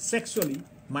feel sexually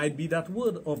might be that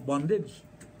word of bondage,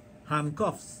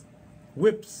 handcuffs,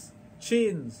 whips,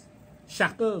 chains,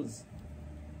 shackles,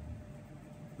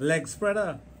 leg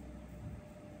spreader,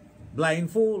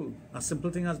 blindfold, a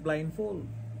simple thing as blindfold,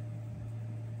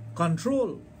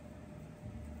 control,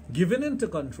 giving into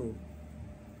control.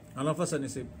 And all of a sudden you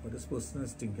say, but this person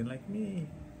is thinking like me.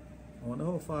 I wonder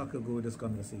how far I could go with this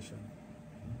conversation.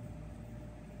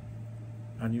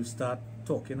 And you start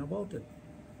talking about it.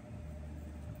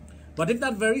 But if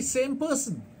that very same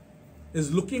person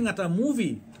is looking at a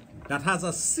movie that has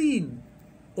a scene,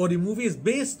 or the movie is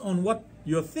based on what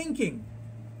you're thinking,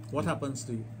 what happens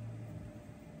to you?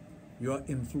 You are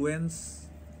influenced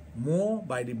more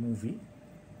by the movie.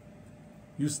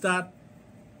 You start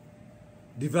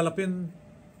developing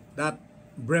that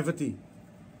brevity.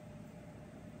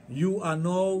 You are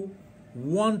now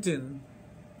wanting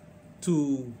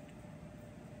to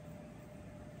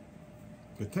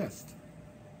The test.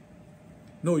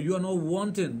 No, you are now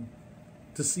wanting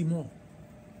to see more.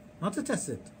 Not to test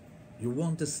it. You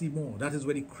want to see more. That is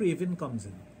where the craving comes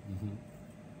in.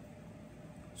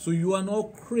 So you are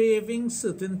now craving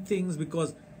certain things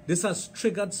because this has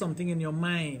triggered something in your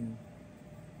mind.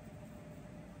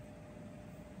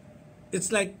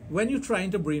 It's like when you're trying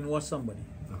to brainwash somebody.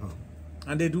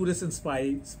 And they do this in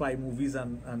spy movies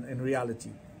and in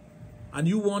reality. And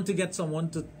you want to get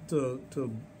someone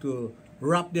to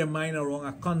wrap their mind around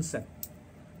a concept.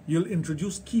 You'll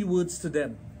introduce keywords to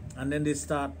them, and then they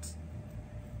start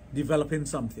developing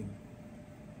something.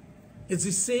 It's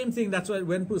the same thing. That's why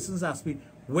when persons ask me,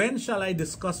 when shall I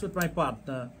discuss with my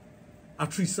partner a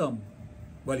threesome?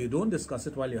 Well, you don't discuss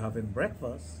it while you're having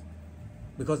breakfast,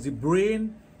 because the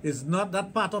brain is not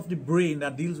that part of the brain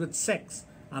that deals with sex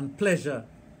and pleasure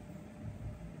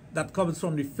that comes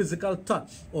from the physical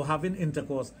touch or having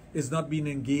intercourse is not being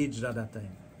engaged at that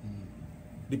time.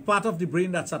 The part of the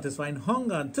brain that's satisfying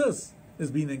hunger and thirst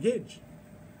is being engaged.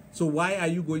 So why are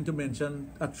you going to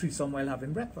mention a threesome while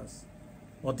having breakfast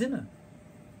or dinner?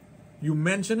 You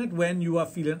mention it when you are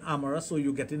feeling amorous or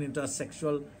you're getting into a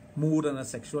sexual mood and a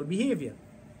sexual behavior.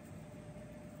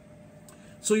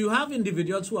 So you have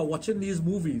individuals who are watching these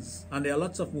movies, and there are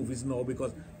lots of movies now,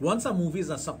 because once a movie is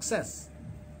a success,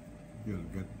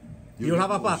 you'll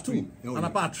have a part 2, and a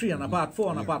part 3, and a part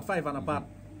 4, and a part 5, and a part...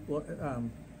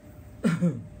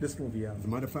 this movie, yeah. As a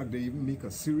matter of fact, they even make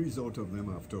a series out of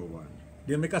them after a while.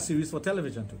 They'll make a series for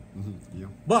television too. Yeah.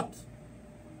 But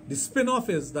the spin-off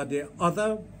is that there are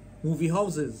other movie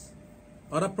houses,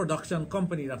 other production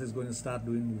company that is going to start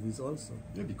doing movies also.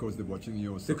 Yeah, because they're watching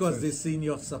your success. Because they've seen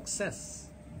your success.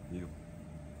 Yeah.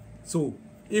 So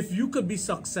if you could be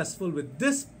successful with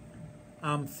this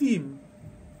theme,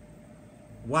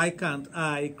 why can't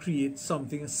I create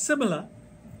something similar,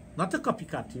 not to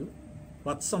copycat you,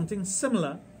 but something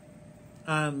similar,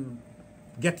 and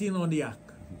get in on the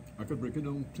act? I could break it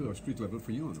down to a street level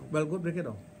for you, no? Well, go break it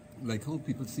down. Like how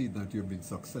people see that you've been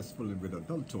successful with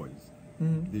adult toys.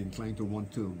 They're inclined to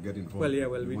want to get involved. Well, yeah,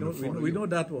 well, we know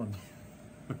that one.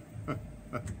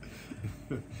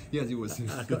 Yes, you were saying.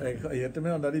 You had to me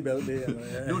under the belt there.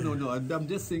 No. I'm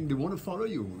just saying they want to follow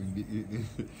you.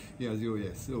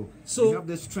 Yes. So we have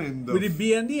this trend of... With the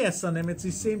B and the S&M, it's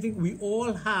the same thing. We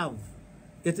all have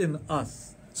it in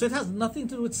us. So it has nothing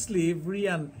to do with slavery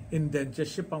and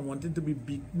indentureship and wanting to be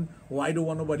beaten, or I don't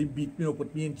want nobody beat me or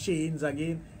put me in chains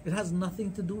again. It has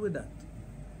nothing to do with that.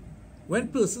 When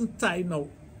persons tie now,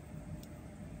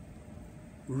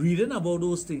 reading about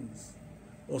those things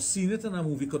or seeing it in a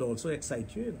movie could also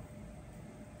excite you, you know.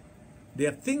 There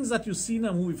are things that you see in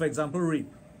a movie, for example,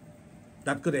 rape,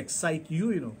 that could excite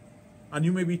you, you know, and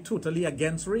you may be totally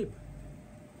against rape.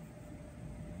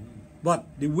 But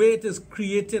the way it is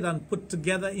created and put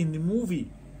together in the movie,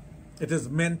 it is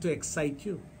meant to excite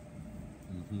you.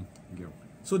 Yeah.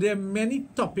 So there are many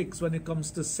topics when it comes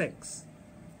to sex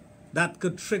that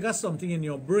could trigger something in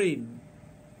your brain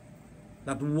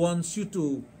that wants you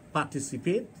to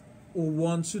participate or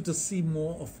wants you to see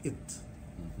more of it.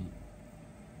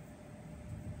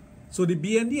 So the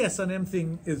B and the S&M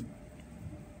thing is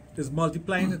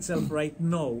multiplying itself right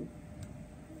now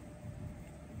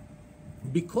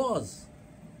because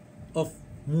of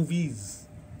movies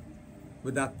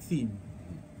with that theme.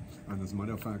 And as a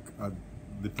matter of fact, at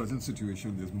the present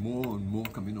situation, there's more and more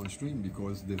coming on stream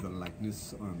because there's a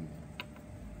likeness on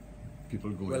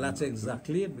people going. Well, that's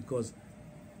exactly it, because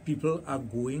people are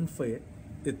going for it.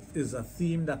 It is a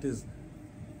theme that is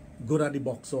good at the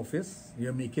box office.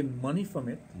 You're making money from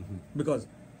it, because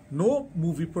no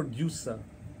movie producer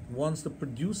wants to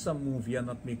produce a movie and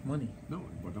not make money. No,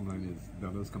 bottom line is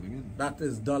dollars coming in. That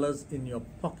is dollars in your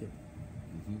pocket.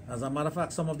 As a matter of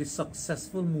fact, some of the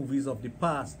successful movies of the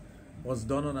past was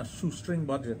done on a shoestring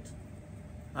budget,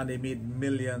 and they made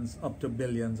millions up to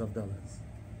billions of dollars.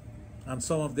 And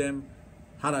some of them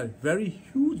had a very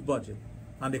huge budget,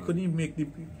 and they couldn't even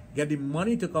get the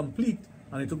money to complete,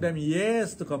 and it took them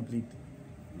years to complete.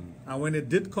 And when it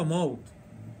did come out,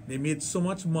 they made so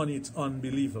much money, it's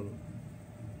unbelievable.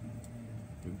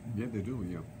 Yeah, they do,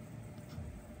 yeah.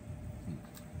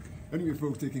 Anyway,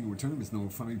 folks, taking our time, it's now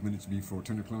 5 minutes before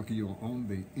 10 o'clock. You're on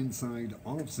the inside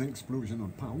of Sexplosion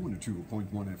on Power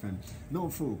 102.1 FM. Now,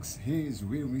 folks, here's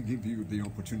where we give you the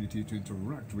opportunity to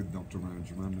interact with Dr.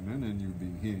 Raj Ramanan, and you've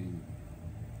been hearing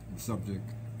the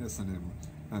subject S&M,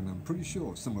 and I'm pretty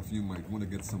sure some of you might want to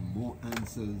get some more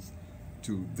answers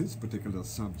to this particular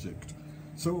subject.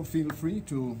 So feel free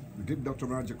to give Dr.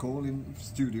 Raj a call in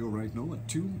studio right now at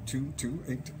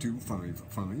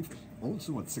 222-8255,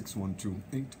 also at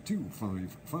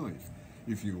 612-8255.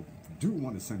 If you do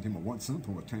want to send him a WhatsApp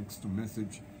or a text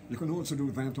message, you can also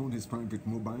do that on his private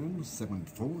mobile,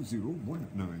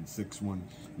 740-1961.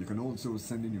 You can also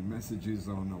send in your messages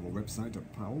on our website at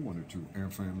Power 102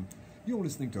 FM. You're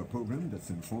listening to a program that's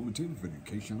informative,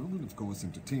 educational, and of course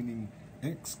entertaining,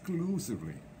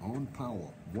 exclusively on Power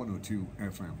 102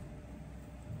 FM.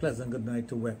 Pleasant good night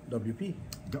to WP.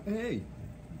 Hey,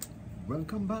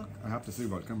 welcome back. I have to say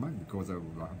welcome back because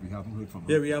we haven't heard from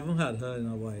her. Yeah, we haven't had her in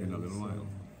a while. In a little so while.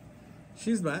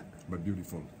 She's back. But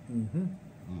beautiful.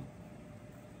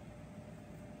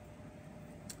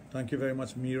 Thank you very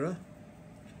much, Mira.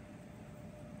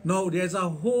 Now, there's a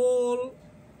whole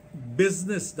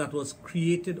business that was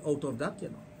created out of that, you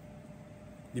know.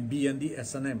 The B&D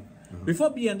S&M. Before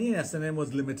B&D and S&M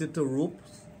was limited to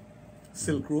ropes,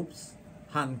 silk ropes,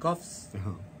 handcuffs,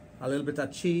 a little bit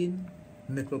of chain,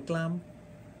 nipple clamp.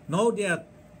 Now there are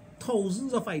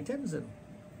thousands of items, you know.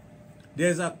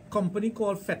 There's a company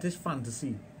called Fetish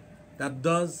Fantasy that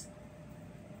does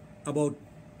about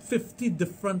 50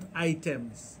 different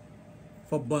items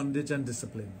for bondage and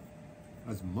discipline.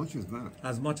 As much as that?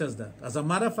 As much as that. As a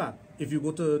matter of fact, if you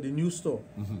go to the new store,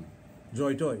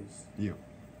 Joy Toys,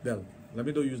 well, let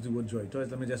me don't use the word Joy Toys,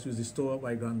 let me just use the store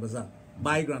by Grand Bazaar.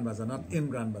 By Grand Bazaar, not in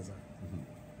Grand Bazaar.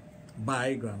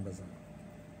 By Grand Bazaar.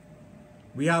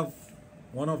 We have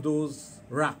one of those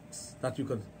racks that you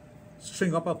could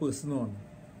string up a person on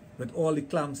with all the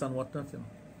clamps and whatnot, you know.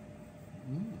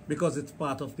 Because it's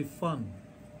part of the fun.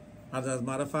 As a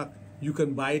matter of fact, you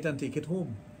can buy it and take it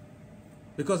home.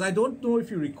 Because I don't know if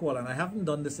you recall, and I haven't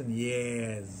done this in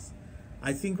years.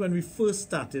 I think when we first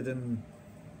started in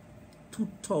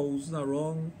 2000,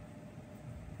 around,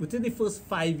 within the first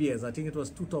 5 years, I think it was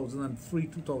 2003,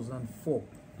 2004,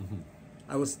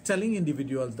 I was telling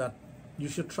individuals that you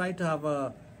should try to have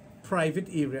a private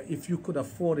area if you could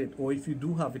afford it, or if you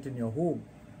do have it in your home,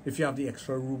 if you have the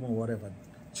extra room or whatever.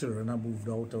 Children are moved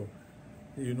out, or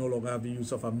you no longer have the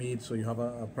use of a maid, so you have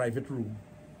a private room,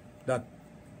 that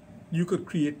you could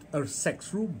create a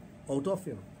sex room out of,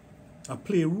 you know, a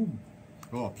playroom.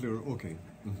 Oh, a playroom, okay.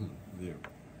 Yeah.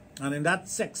 And in that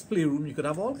sex playroom, you could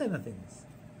have all kind of things.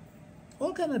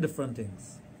 All kind of different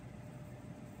things.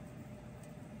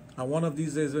 And one of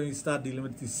these days when you start dealing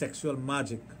with the sexual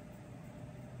magic,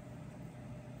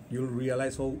 you'll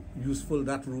realize how useful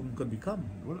that room could become.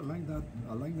 Well,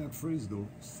 I like that phrase though,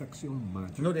 sexual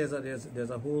magic. No, there's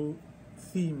a whole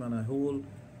theme and a whole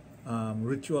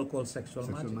ritual called sexual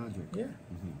magic. Yeah.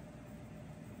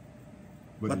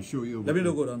 But they show you. Let me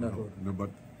not go down that road. No, but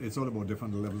it's all about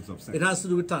different levels of sex. It has to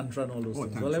do with tantra and all those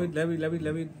things. Well, let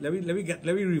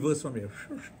me reverse from here.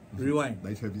 Rewind.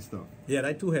 That's heavy stuff. Yeah,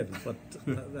 that's too heavy. But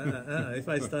if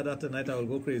I start that tonight, I will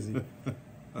go crazy.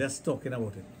 Just talking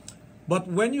about it. But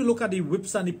when you look at the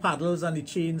whips and the paddles and the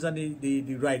chains and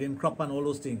the riding crop and all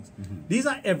those things, these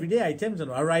are everyday items. You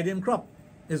know, a riding crop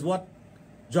is what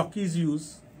jockeys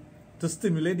use to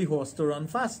stimulate the horse to run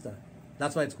faster.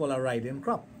 That's why it's called a riding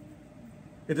crop.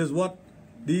 It is what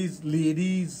these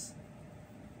ladies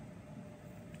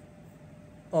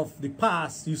of the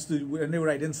past used to, when they were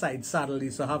riding side saddle, they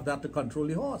used to have that to control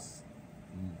the horse.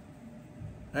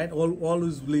 Right? All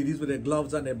those ladies with their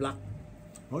gloves and their black.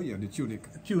 Oh yeah, the tunic.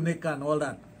 Tunic and all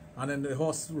that. And then the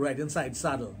horse riding side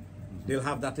saddle. They'll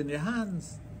have that in their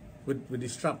hands with the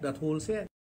strap that holds here.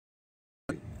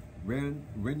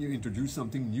 When you introduce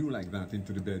something new like that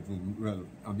into the bedroom, well,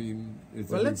 I mean, it's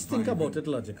well, let's think about it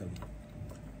logically.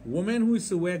 Women who used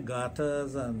to wear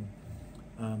garters and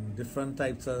different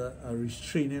types of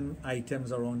restraining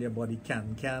items around their body,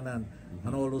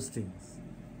 and all those things.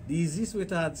 The easiest way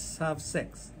to have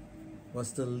sex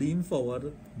was to lean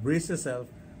forward, brace yourself,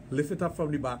 lift it up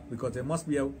from the back, because there must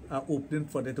be an opening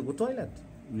for them to go toilet.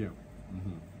 Yeah.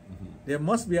 There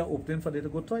must be an opening for them to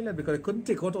go toilet, because they couldn't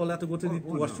take out all that to go to the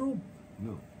washroom.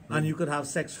 No. And you could have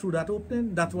sex through that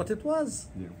opening. That's what it was.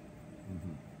 Yeah.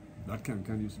 That can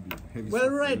used to be heavy. Well,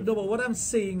 right, no, but what I'm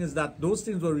saying is that those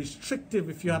things were restrictive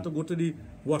if you had to go to the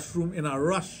washroom in a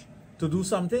rush to do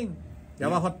something. You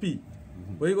have a hot pee.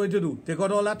 What are you going to do? Take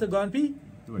out all that to go and pee?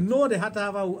 Right. No, they had to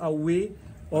have a way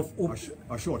of...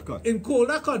 A shortcut. In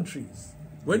colder countries,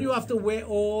 when you have to wear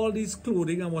all these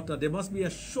clothing and whatnot, there must be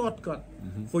a shortcut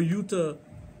for you to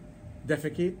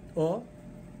defecate or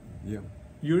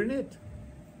urinate.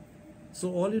 So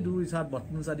all you do is have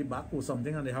buttons at the back or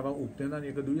something, and they have an opening, and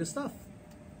you can do your stuff.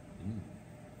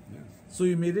 Yes. So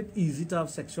you made it easy to have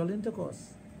sexual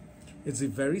intercourse. It's the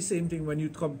very same thing when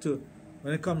it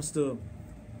comes to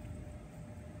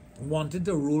wanting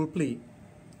to role play.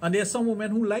 And there are some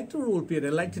women who like to role play. They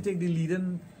like to take the lead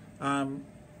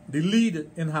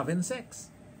in having sex.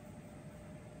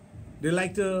 They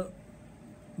like to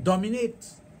dominate.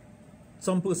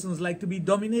 Some persons like to be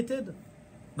dominated.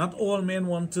 Not all men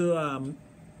want to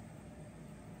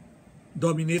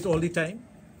dominate all the time.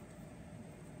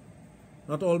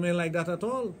 Not all men like that at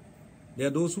all. There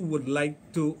are those who would like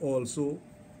to also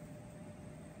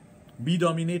be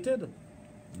dominated,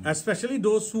 especially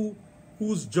those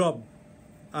whose job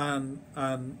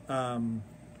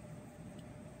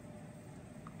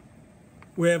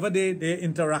wherever they're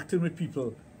interacting with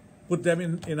people, put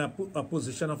them in a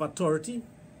position of authority,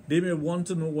 they may want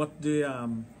to know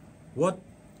what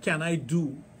can I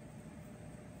do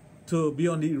to be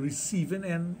on the receiving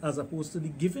end as opposed to the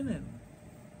giving end.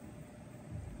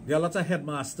 There are lots of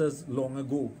headmasters long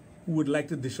ago who would like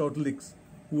to dish out licks,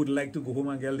 who would like to go home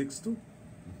and get licks too.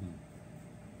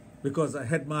 Because a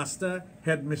headmaster,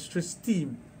 headmistress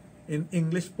team in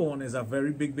English porn is a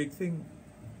very big thing.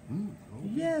 Okay.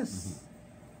 Yes.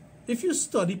 If you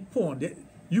study porn,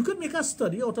 you could make a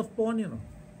study out of porn, you know.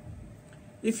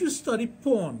 If you study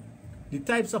porn, the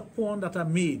types of porn that are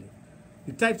made,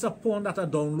 the types of porn that are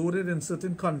downloaded in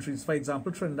certain countries, for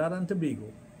example, Trinidad and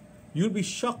Tobago, you'll be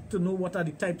shocked to know what are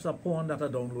the types of porn that are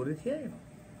downloaded here, you know.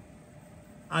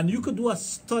 And you could do a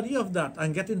study of that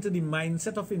and get into the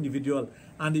mindset of individual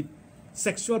and the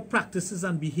sexual practices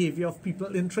and behavior of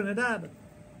people in Trinidad.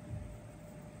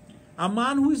 A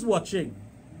man who is watching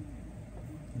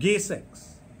gay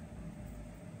sex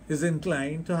is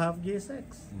inclined to have gay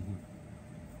sex.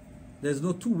 There's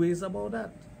no two ways about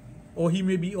that. Or he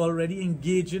may be already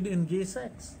engaging in gay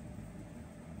sex,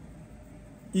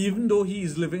 even though he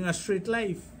is living a straight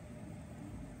life.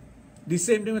 The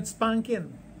same thing with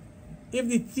spanking. If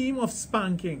the theme of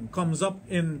spanking comes up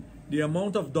in the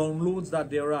amount of downloads that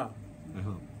there are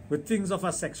with things of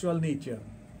a sexual nature,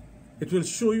 it will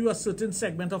show you a certain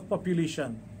segment of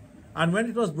population. And when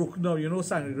it was broken down, you know,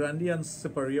 Sangre Grande and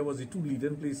Siparia was the two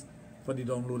leading places for the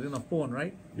downloading of porn,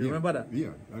 right? You remember that? Yeah,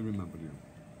 I remember, yeah.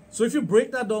 So if you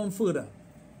break that down further,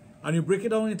 and you break it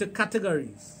down into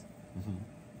categories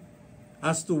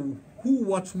as to who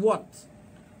watch what,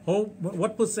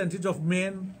 what percentage of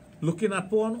men looking at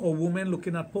porn or women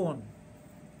looking at porn,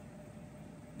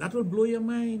 that will blow your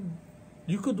mind.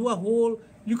 You could do a whole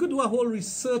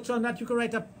research on that. You could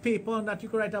write a paper on that. You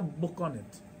could write a book on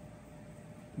it.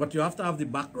 But you have to have the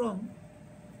background.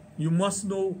 You must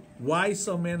know why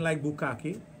some men like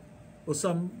bukkake, or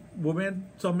some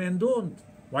men don't.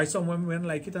 Why some women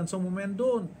like it and some women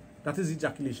don't. That is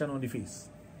ejaculation on the face.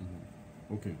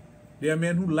 Okay. There are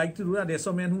men who like to do that. There are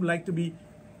some men who like to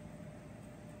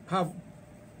have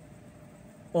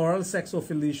oral sex or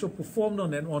fellatio performed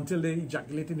on them until they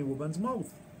ejaculate in the woman's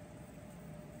mouth.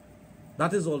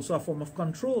 That is also a form of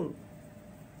control.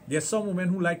 There are some women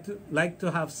who like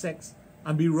to have sex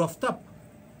and be roughed up.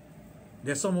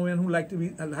 There are some women who like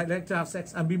to have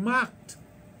sex and be marked.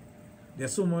 There are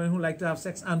some women who like to have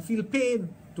sex and feel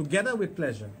pain together with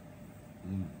pleasure.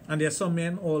 And there are some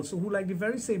men also who like the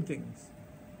very same things.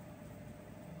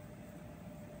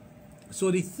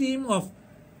 So the theme of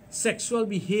sexual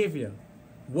behavior,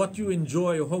 what you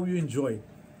enjoy or how you enjoy it,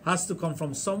 has to come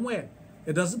from somewhere.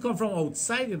 It doesn't come from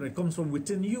outside, you know, it comes from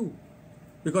within you.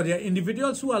 Because there are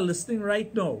individuals who are listening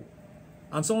right now,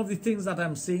 and some of the things that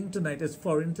I'm saying tonight is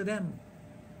foreign to them,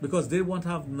 because they won't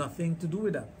have nothing to do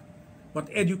with that. But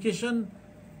education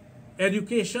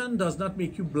does not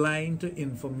make you blind to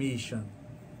information.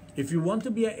 If you want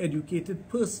to be an educated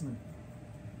person,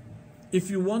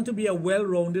 if you want to be a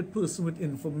well-rounded person with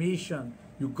information,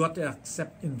 you got to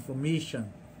accept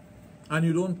information. And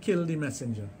you don't kill the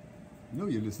messenger. No,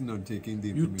 you listen and taking the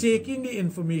information. You're taking the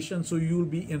information so you'll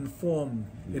be informed.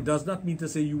 Yeah. It does not mean to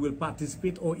say you will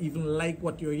participate or even like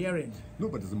what you're hearing. No,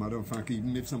 but as a matter of fact,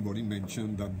 even if somebody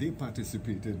mentioned that they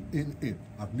participated in it,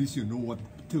 at least you know what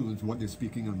terms, what they're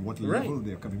speaking and what level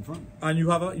they're coming from. And you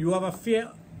have a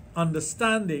fair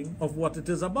understanding of what it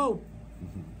is about.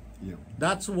 Yeah.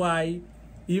 That's why,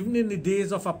 even in the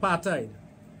days of apartheid,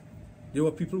 there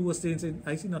were people who were saying,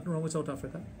 I see nothing wrong with South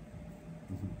Africa.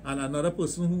 And another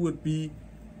person who would be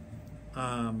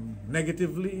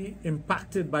negatively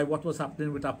impacted by what was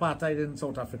happening with apartheid in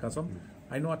South Africa.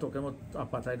 I know I'm talking about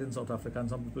apartheid in South Africa, and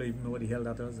some people even know what the hell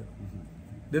that is.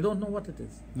 They don't know what it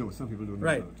is. No, some people don't know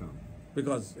right. that.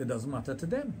 Because it doesn't matter to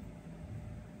them.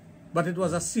 But it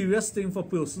was a serious thing for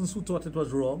persons who thought it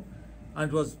was wrong, and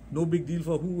it was no big deal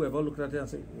for whoever looked at it and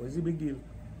said, what is the big deal?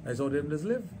 I saw them just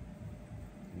live.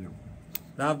 Yeah.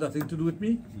 That have nothing to do with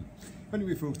me.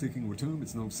 Anyway, folks, taking our time,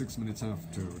 it's now 6 minutes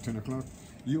after 10 o'clock.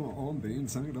 You are on the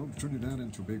inside of Trinidad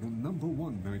and Tobago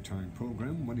 #1 nighttime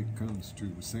program when it comes to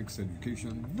sex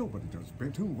education. Nobody does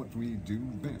better what we do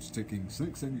best, taking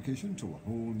sex education to a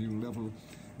whole new level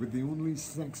with the only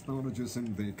sexologist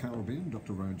in the Caribbean,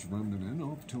 Dr. Raj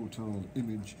of Total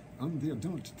Image and the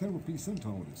Adult Therapy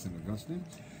Sexologist in Augusta.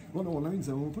 Well, our lines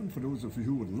are open for those of you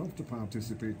who would love to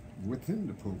participate within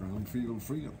the program. Feel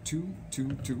free at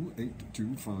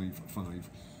 222-8255.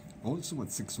 Also at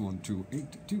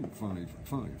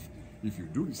 612-8255. If you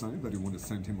do decide that you want to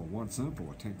send him a WhatsApp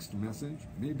or a text message,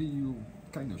 maybe you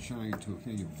kind of shy to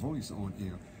hear your voice on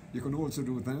air, you can also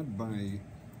do that by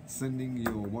sending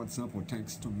your WhatsApp or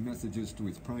text messages to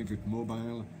its private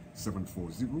mobile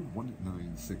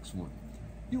 740-1961.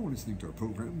 You're listening to a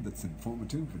program that's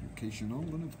informative, educational,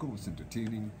 and of course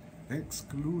entertaining,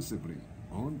 exclusively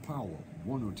on Power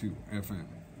 102 FM.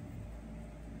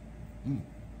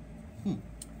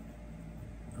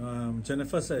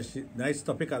 Jennifer says, nice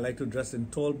topic. I like to dress in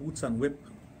tall boots and whip.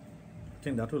 I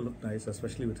think that will look nice,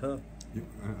 especially with her. Yeah,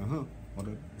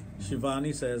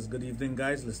 Shivani says, good evening,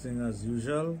 guys. Listening as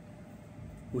usual.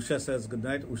 Usha says, good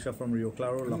night. Usha from Rio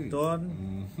Claro, locked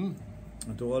on.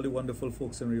 And to all the wonderful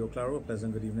folks in Rio Claro,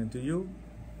 pleasant good evening to you.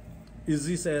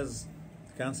 Izzy says,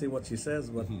 can't say what she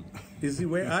says, but Izzy,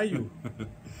 where are you?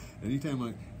 Anytime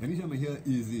I hear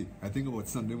easy, I think about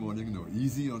Sunday morning. No,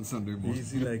 easy on Sunday morning.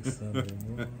 Easy like Sunday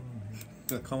morning.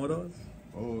 Commodores?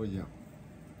 Oh yeah.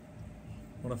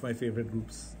 One of my favorite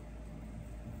groups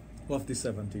of the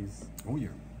 70s. Oh yeah.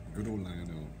 Good old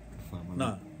Lionel family.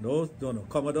 No.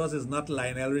 Commodores is not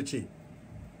Lionel Richie.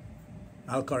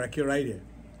 I'll correct you right here.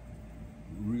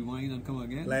 Rewind and come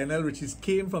again. Lionel Richie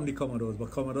came from the Commodores, but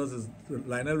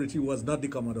Lionel Richie was not the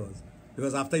Commodores,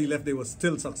 because after he left, they were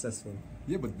still successful.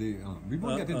 Yeah, but we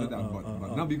won't get into that. But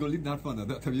now we're gonna leave that for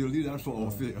another time. You'll leave that for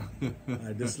off here.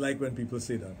 I dislike when people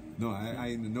say that. No,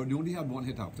 I know. They only had one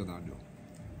hit after that, though.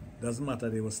 Doesn't matter.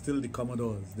 They were still the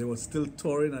Commodores. They were still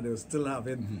touring, and they were still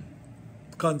having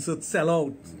concerts sell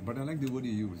out. But I like the word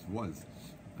you used was.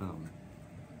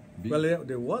 Well,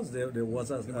 there was a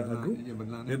group. Yeah, but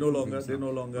they no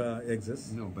longer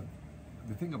exist. No, but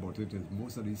the thing about it is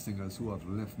most of these singers who have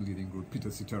left leading group, Peter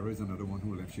Cetera is another one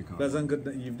who left Chicago. Pleasant good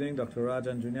evening, Dr. Raj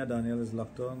and Junior. Daniel is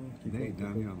locked on. Hey,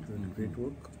 Daniel. Great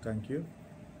work. Thank you.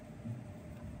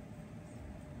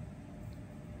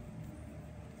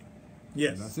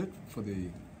 Yes.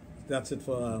 That's it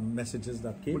for messages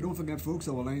that came. But don't forget, folks,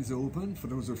 our lines are open for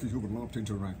those of you who would love to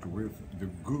interact with the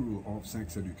guru of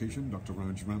sex education, Dr.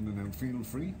 Raj Ramdan, and feel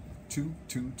free.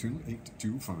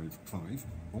 222-8255.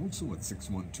 Also at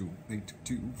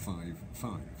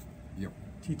 612-8255. Yep.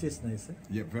 Teeth is nice, eh?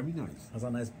 Yeah, very nice. Has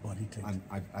a nice body type. And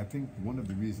I think one of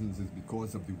the reasons is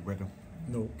because of the weather.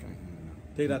 No. Okay.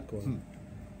 Take that call.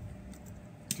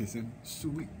 Jason,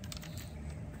 sweet.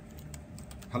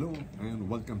 Hello and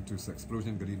welcome to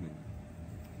Sexplosion. Good evening.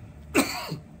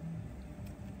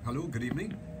 Hello, good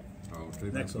evening. Okay,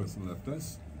 that person left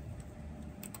us.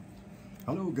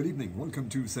 Hello, good evening. Welcome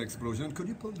to Sexplosion. Could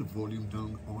you pull the volume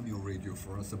down on your radio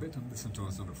for us a bit and listen to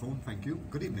us on the phone? Thank you.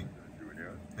 Good evening.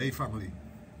 Junior. Hey, family.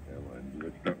 Yeah, man.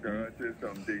 Let's Dr. Raj say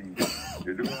something.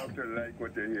 You don't have to like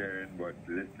what you're hearing, but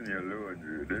listening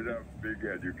alone. There's a big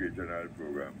educational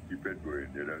program. Keep it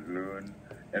going. You just learn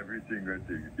every single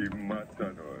thing, even maths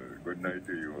and all. Good night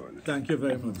to you all. Thank you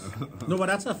very much. No, but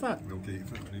that's a fact. Okay.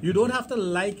 You don't have to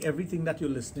like everything that you're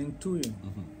listening to. You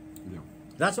know? Yeah.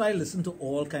 That's why I listen to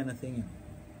all kind of things.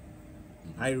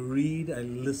 You know? I read, I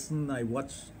listen, I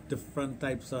watch different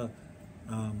types of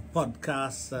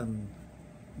podcasts and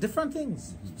different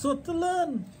things. So to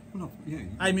learn. Well, yeah.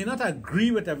 I may not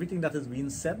agree with everything that is being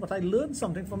said, but I learn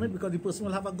something from it because the person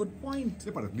will have a good point.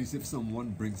 Yeah, but at least if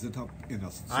someone brings it up in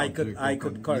a subject, I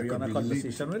could carry on a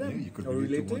conversation with them. Yeah, you could or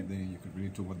relate to you could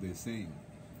relate to what they're saying.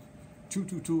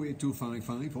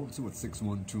 222-8255, also at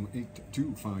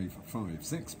 612-8255.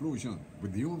 Sexplosion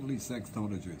with the only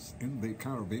sexologist in the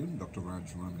Caribbean, Dr.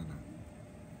 Raj Ramdan.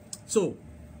 So,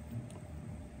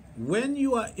 when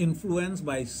you are influenced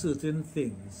by certain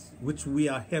things, which we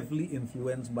are heavily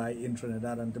influenced by in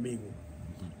Trinidad and Tobago,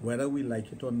 whether we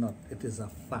like it or not, it is a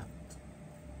fact.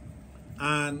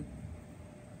 And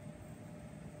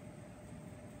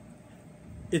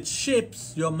it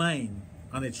shapes your mind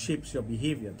and it shapes your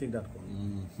behavior. Take that call.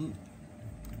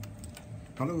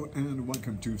 Hello and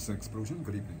welcome to Sexplosion.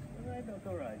 Good evening. All right,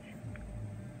 Dr. Raj.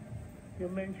 You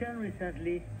mentioned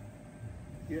recently,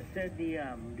 you said the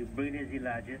brain is the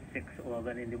largest sex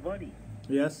organ in the body.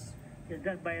 Yes. Is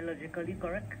that biologically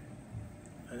correct?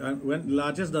 When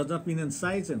largest does not mean in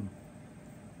size.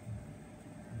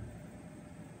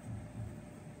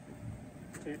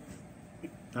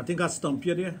 I think I stumped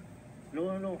you there.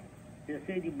 No. You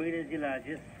say the brain is the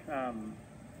largest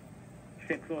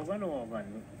sex organ or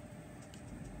organ?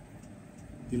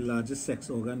 The largest sex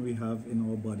organ we have in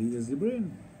our body is the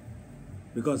brain.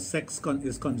 Because sex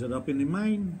is conjured up in the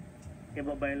mind. Yeah,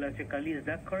 but biologically, is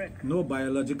that correct? No,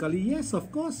 biologically, yes,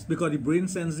 of course. Because the brain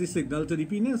sends the signal to the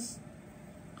penis.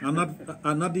 And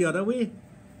not the other way.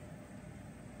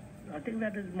 I think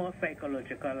that is more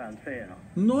psychological answer,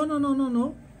 you know.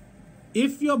 No.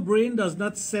 If your brain does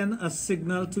not send a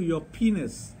signal to your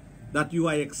penis that you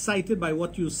are excited by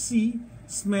what you see,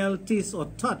 smell, taste, or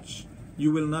touch,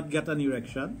 you will not get an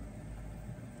erection.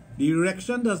 The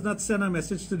erection does not send a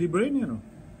message to the brain, you know.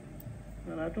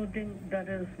 Well, I don't think that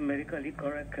is medically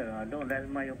correct. No, that's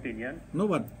my opinion. No,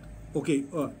 but okay,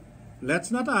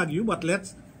 let's not argue, but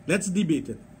let's debate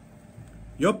it.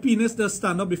 Your penis does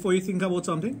stand up before you think about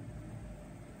something?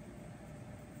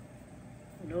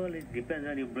 No, it depends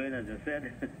on your brain, as I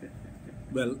said.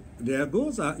 Well, there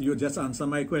goes. You just answer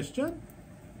my question.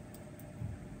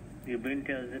 Your brain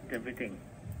tells it everything.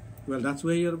 Well, that's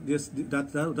where you're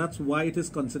that's why it is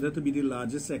considered to be the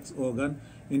largest sex organ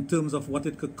in terms of what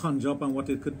it could conjure up and what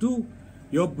it could do.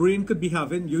 Your brain could be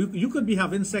having you could be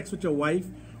having sex with your wife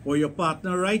or your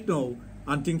partner right now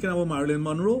and thinking about Marilyn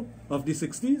Monroe of the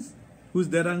 60s, who's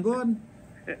dead and gone.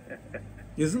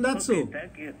 Isn't that so?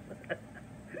 Thank you.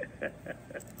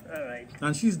 All right.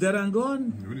 And she's dead and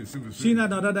gone. She in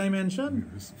another dimension.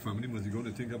 This family must go to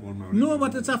think about Marilyn. No,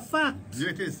 but it's a fact.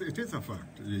 Yeah, it is a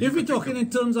fact. If we're talking in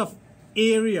terms of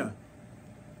area,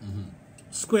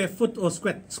 square foot or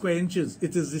square inches,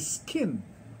 it is the skin.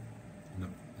 No.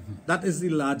 That is the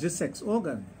largest sex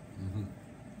organ.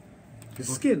 The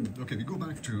skin. Okay, we go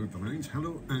back to the lines.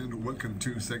 Hello and welcome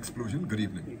to Sexplosion. Good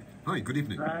evening. Hi, good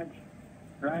evening.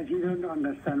 Raj, you don't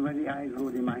understand where the eyes go,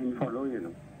 the mind follow, you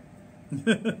know.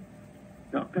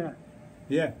 Doctor?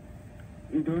 Yeah.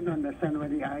 You don't understand where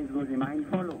the eyes go, the mind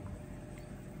follow.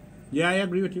 Yeah, I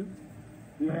agree with you.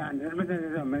 Yeah, and that's what it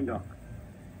is, my doc.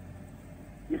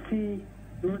 You see,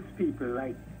 those people,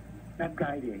 like that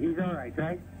guy there, he's all right,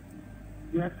 right?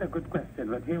 You asked a good question,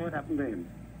 but hear what happened to him.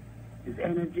 His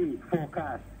energy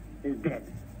forecast is dead,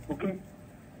 okay?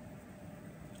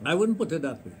 I wouldn't put it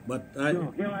that way, but I...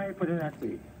 No, here I put it that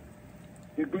way.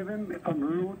 You give him from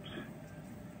roots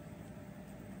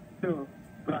to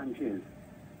branches,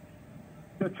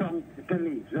 to trunk, to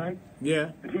leaves, right?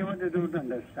 Yeah. But here what they don't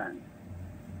understand.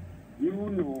 You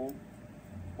know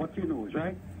what he knows,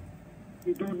 right?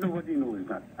 You don't know what he knows,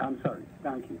 not. I'm sorry.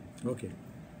 Thank you. Okay.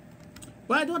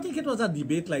 But I don't think it was a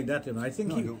debate like that, you know. I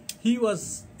think he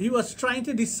was trying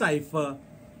to decipher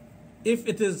if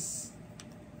it is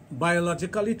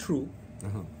biologically true,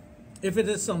 if it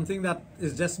is something that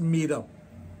is just made up.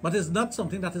 But it's not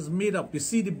something that is made up. You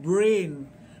see, the brain,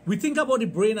 we think about the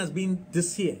brain as being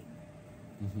this here,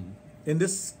 in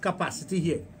this capacity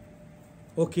here.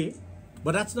 Okay?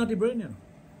 But that's not the brain, you know.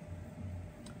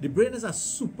 The brain is a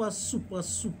super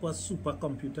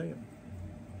computer, you know.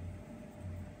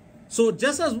 So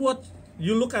just as what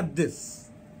you look at this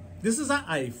is an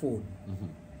iPhone.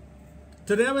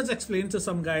 Today I was explaining to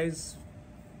some guys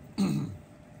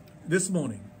this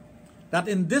morning that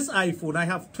in this iPhone I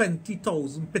have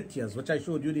 20,000 pictures, which I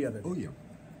showed you the other day. Oh yeah.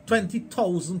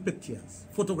 20,000 pictures,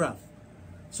 photograph.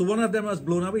 So one of them was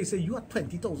blown away. He said, you have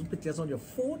 20,000 pictures on your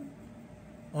phone?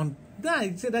 On that,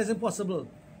 he said, that's impossible.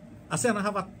 I said, I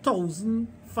have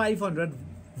 1,500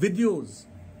 videos,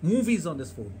 movies on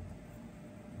this phone.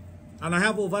 And I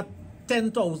have over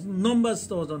 10,000 numbers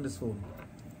stored on this phone.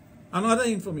 And other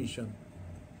information.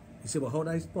 He said, well, how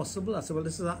that is possible? I said, well,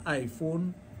 this is an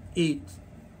iPhone 8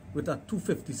 with a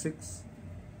 256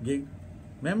 gig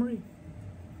memory.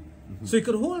 So you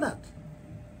could hold that.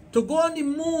 To go on the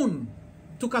moon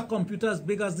took a computer as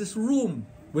big as this room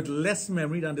with less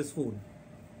memory than this phone.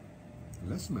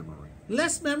 Less memory?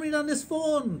 Less memory than this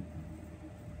phone.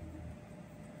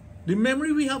 The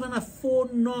memory we have on a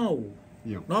phone now.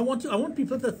 Yeah. Now I want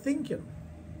people to think, you know.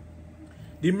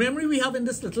 The memory we have in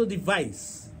this little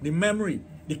device, the memory,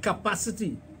 the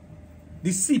capacity,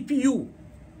 the CPU.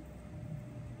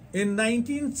 In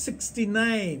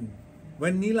 1969,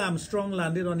 when Neil Armstrong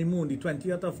landed on the moon, the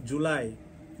 20th of July,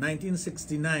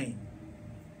 1969,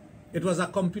 it was a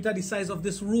computer the size of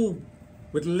this room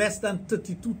with less than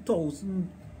 32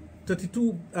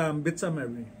 bits of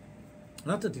memory.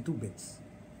 Not 32 bits.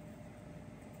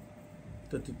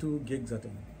 32 gigs, I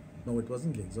think. No, it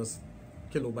wasn't gigs. It was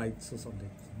kilobytes or something.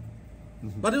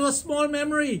 But it was small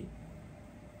memory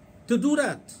to do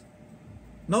that.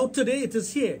 Now today it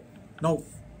is here. Now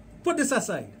put this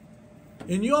aside.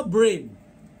 In your brain,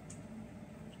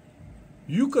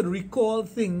 you could recall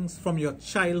things from your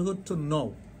childhood to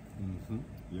now.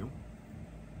 Yeah.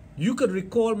 You could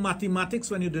recall mathematics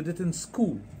when you did it in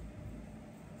school.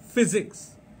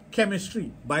 Physics,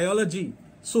 chemistry, biology,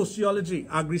 sociology,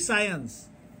 agri-science,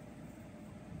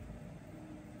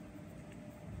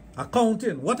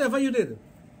 accounting, whatever you did.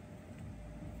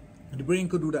 The brain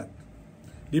could do that.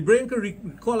 The brain could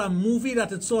recall a movie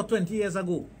that it saw 20 years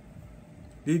ago.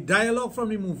 The dialogue from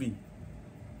the movie.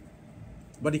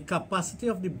 But the capacity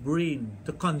of the brain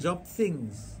to conjure up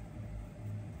things,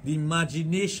 the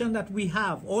imagination that we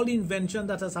have, all the invention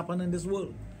that has happened in this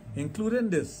world,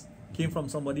 including this, came from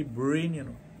somebody's brain, you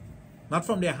know. Not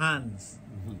from their hands.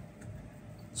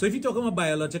 So if you're talking about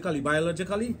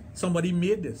biologically, somebody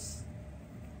made this.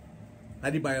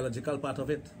 Like the biological part of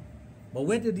it. But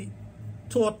where did the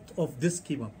thought of this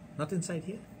came up? Not inside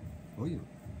here. Oh, yeah.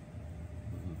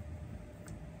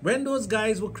 When those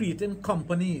guys were creating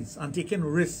companies and taking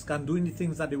risks and doing the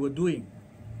things that they were doing,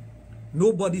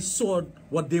 nobody saw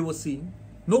what they were seeing.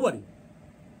 Nobody.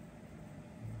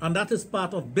 And that is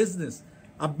part of business.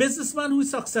 A businessman who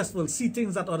is successful sees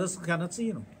things that others cannot see,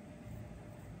 you know.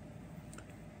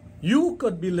 You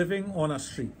could be living on a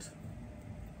street,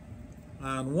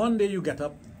 and one day you get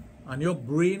up and your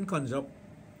brain comes up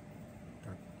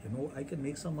that, you know, I can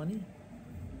make some money.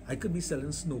 I could be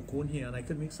selling snow cone here and I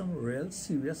could make some real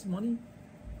serious money.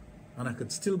 And I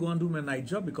could still go and do my night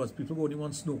job because people only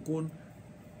want snow cone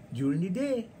during the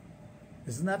day.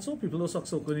 Isn't that so? People don't suck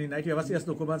snow cone in the night. You ever see a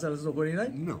snow cone man selling snow cone in the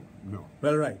night? No, no.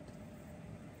 Well, right.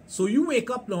 So you wake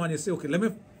up now and you say, okay,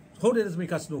 how did this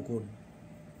make a snow cone?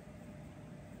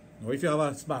 Now, if you have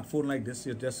a smartphone like this,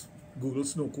 you just Google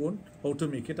snow cone, how to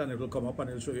make it, and it will come up and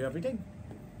it will show you everything.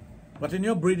 But in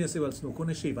your brain, you say, well, snow cone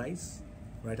is shave ice.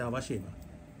 Right, I have a shaver.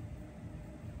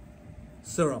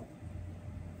 Syrup.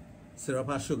 Syrup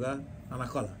has sugar and a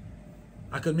color.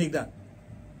 I can make that.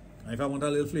 And if I want a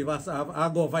little flavor, I'll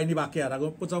go find the backyard. I'll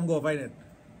go put some guava in it.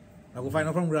 I'll go find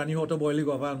out from granny how to boil the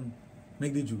guava and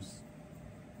make the juice.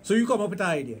 So you come up with an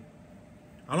idea.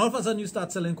 And all of a sudden you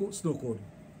start selling snow cone.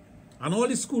 And all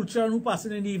the school children who pass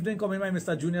in the evening come in by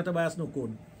Mr. Junior to buy a snow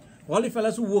cone. All the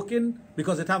fellas who work in,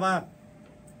 because it have a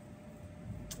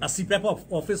CPEP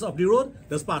office up the road,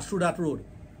 just pass through that road.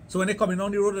 So when they coming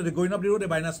down the road or they're going up the road, they're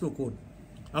buying a snow cone.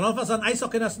 And all of a sudden, I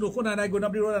suck in a snow cone and I go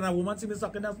up the road and a woman see me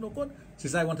sucking a snow cone. She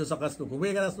says, I want to suck a snow cone. Where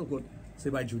you get a snow cone? Say,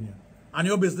 by Junior. And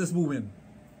your business booming.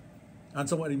 And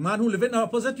somebody, man who live in the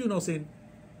opposite, you know, saying,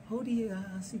 how do you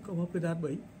he come up with that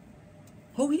boy?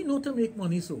 How he know to make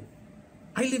money so?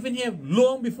 I live in here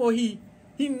long before he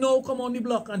now come on the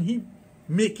block and he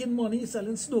making money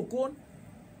selling snow cone.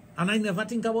 And I never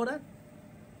think about that.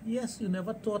 Yes, you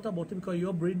never thought about it because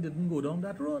your brain didn't go down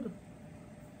that road.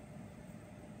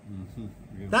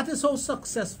 Yeah. That is how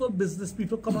successful business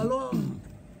people come along.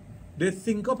 They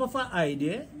think up of an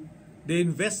idea, they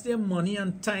invest their money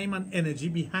and time and energy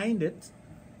behind it,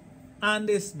 and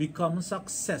they become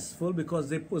successful because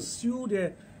they pursue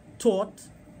their thought,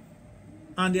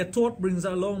 and their thought brings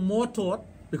along more thought,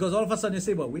 because all of a sudden you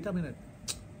say, well, wait a minute,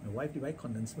 my wife buy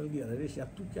condensed milk the other day, she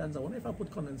had 2 cans. I wonder if I put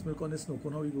condensed milk on the snow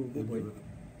cone, how you go boy?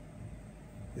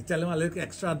 You tell him a little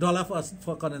extra $1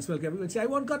 for condensed milk. Everybody say, I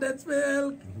want condensed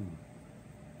milk.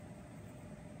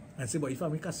 I say, but if I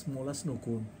make a smaller snow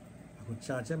cone, I could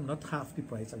charge them not half the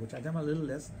price. I could charge them a little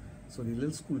less, so the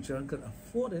little school children could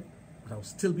afford it, but I'll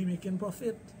still be making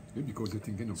profit. Yeah, because you're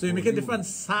thinking of so you make a different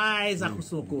size of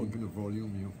snow cone. Thinking of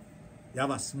volume, You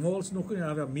have a small snow cone, you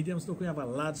have a medium snow cone, you have a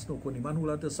large snow cone. The man who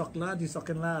wants to suck large, he's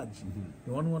sucking large.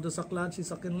 The one who wants to suck large, he's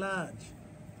sucking large.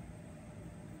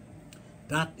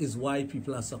 That is why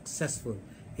people are successful.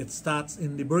 It starts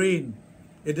in the brain.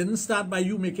 It didn't start by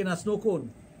you making a snow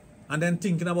cone and then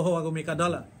thinking about how I go make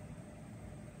 $1.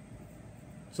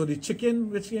 So the chicken,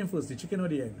 which came first, the chicken or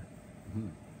the egg?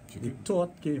 The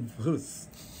thought came first.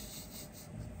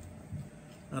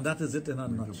 And that is it in a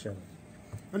nutshell.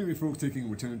 Anyway, folks, taking a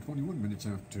return 21 minutes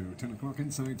after 10 o'clock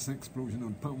inside Sexplosion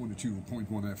on Power 102.1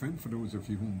 FM. For those of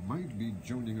you who might be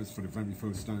joining us for the very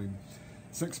first time,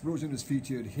 Sexplosion is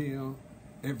featured here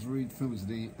every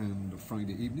Thursday and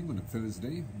Friday evening. On a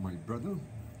Thursday, my brother,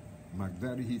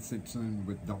 Magdaddy, he sits in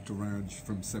with Dr. Raj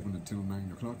from 7 until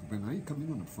 9 o'clock. Then I come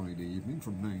in on a Friday evening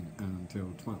from 9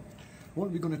 until 12. Well,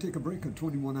 we're going to take a break at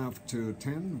 21 after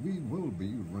 10. We will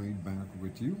be right back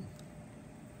with you.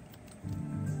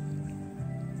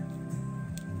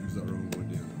 Use our own one,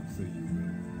 yeah. So you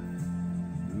will.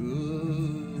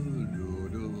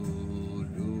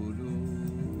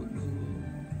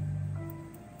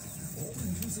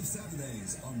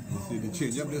 See, they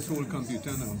change up this whole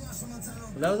computer now.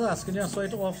 Well, I was asking you, I saw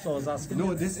it off, so I was asking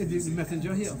no, you. this is the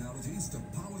messenger here.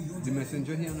 The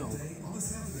messenger here now.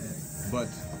 But,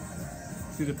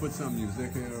 see, they put some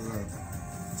music here.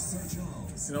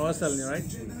 You know what I was telling you, right?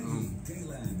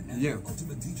 Yeah.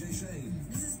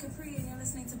 This is Capri, and you're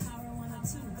listening to Power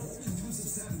 102. All-inclusive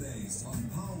Saturdays on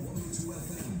Power 102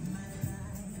 FM.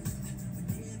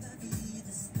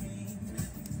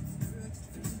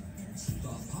 The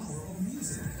power of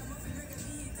music.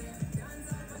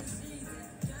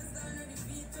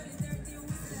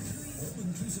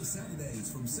 All-inclusive Saturdays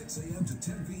from 6 a.m. to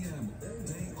 10 p.m. all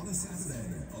day on a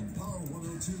Saturday on Power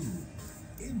 102.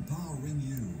 Empowering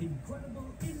you.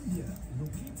 Incredible India,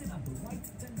 located at the right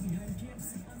 10 behind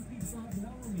KFC and Pizza Hut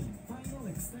Laramie. Final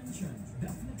extension,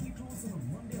 definitely closing on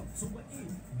Monday, October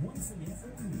 8th.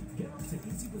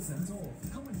 60% off.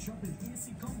 Come and shop in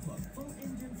AC Comfort, full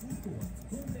Indian food court,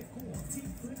 home decor, teak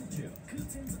furniture,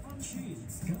 curtains and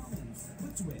shades, garments,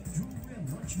 footwear, jewelry and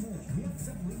much more. We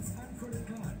accept links and credit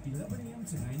card, 11 a.m.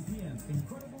 to 9 p.m.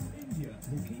 Incredible India,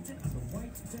 located at the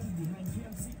White Tent behind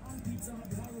KFC and Pizza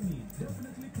Hut Laramie.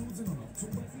 Definitely closing on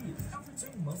October 8th.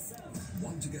 Everything must sell.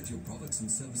 Want to get your products and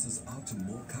services out to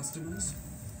more customers?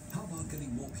 How about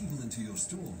getting more people into your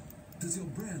store? Does your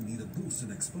brand need a boost in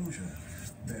exposure?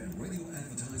 Then radio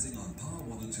advertising on Power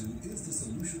 102 is the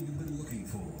solution you've been looking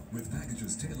for. With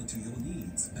packages tailored to your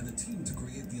needs and a team to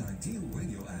create the ideal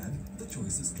radio ad, the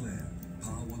choice is clear.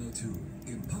 Power 102,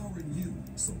 empowering you.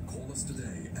 So call us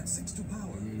today at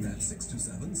 62-POWER, that's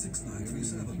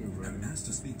 627-6937, and ask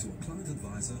to speak to a client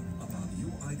advisor about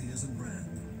your ideas and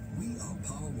brand. We are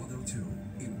Power 102,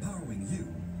 empowering you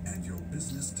and your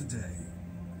business today.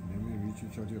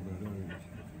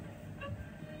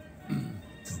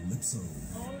 Calypso.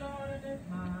 Born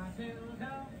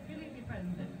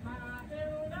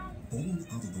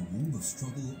out of the womb of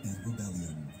struggle and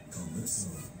rebellion, Calypso,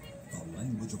 a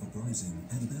language of uprising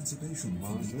and emancipation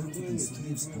from the African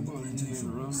slaves on the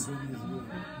plantations.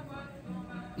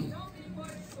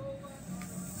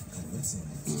 Calypso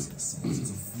songs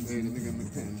of freedom and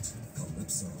revolt.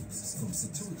 Calypso, from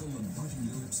satirical and biting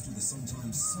lyrics to the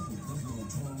sometimes subtle double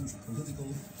entendre, political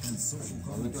and social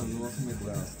commentary.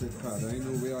 I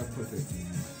know where I put it.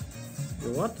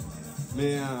 Your what?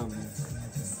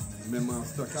 My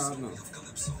MasterCard now.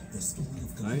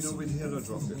 I know where the hell I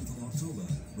dropped it.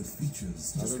 With features,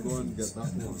 I will go and get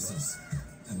that one.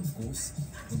 And of course,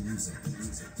 the music.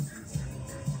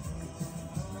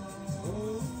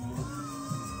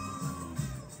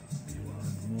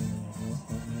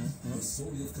 The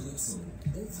story of Calypso,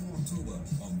 all through October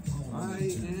on Power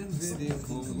 102. Celebrating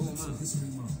Calypso History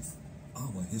Month.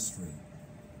 Our history.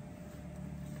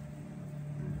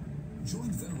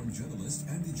 Join veteran journalist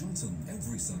Andy Johnson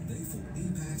every Sunday for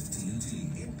Impact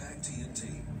TNT,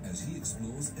 as he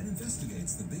explores and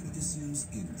investigates the big issues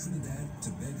in Trinidad,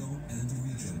 Tobago, and the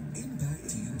region. Impact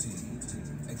TNT,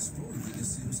 exploring the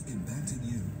issues impacting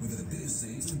you, whether the biggest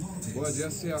things in politics. Well,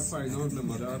 just see I find out the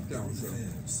mother of cancer.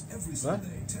 Every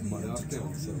Sunday, 10 Mother a.m. of to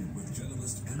 12 cancer. noon with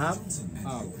journalist Andy Johnson and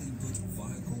your input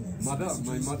via calls. Mother,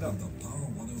 my mother. On the Power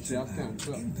 102 She has app.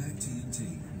 cancer. Impact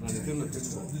TNT. And still looking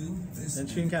for. And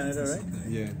she in Canada, right?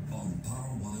 Yeah. On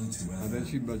Power 102 app. And then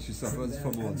she suffers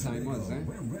from Alzheimer's, eh?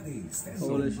 How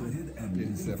old is she?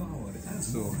 87.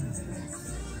 So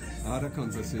I had a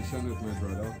conversation with my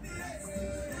brother.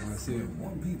 And I said,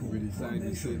 we decided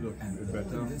to say, look, it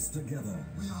better.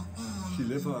 She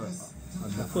lived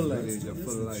a full life,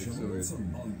 so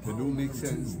it don't make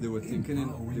sense. They were thinking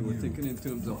in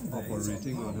terms of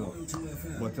operating on her,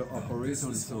 but to operate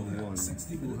on someone who has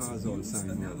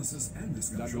Alzheimer's,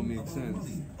 that don't make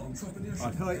sense.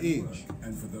 At her age,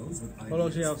 How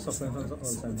long she have suffering from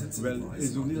Alzheimer's? well,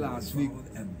 it's only last week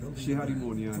she had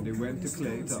pneumonia and they went to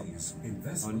clear it up.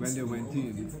 And when they went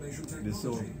in, they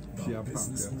saw she had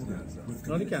pancreas cancer.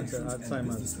 Not the cancer,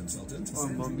 Alzheimer's. Oh,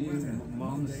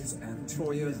 mom's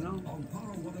 4 years now.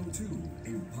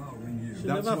 She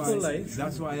lived a full life.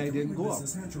 That's why I didn't go up.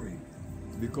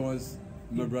 Because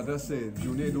my brother said,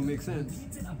 Junior, it don't make sense.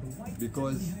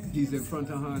 Because he's in front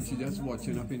of her and she just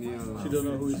watching up in the air. She don't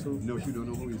know who is who. No, she don't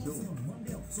know who is who.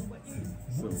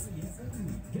 So,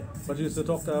 But you used to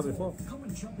talk to her before.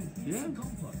 yeah.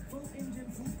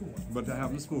 But I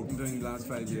haven't spoken to her in the last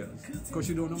 5 years. Because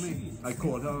she don't know me. I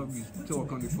called her, we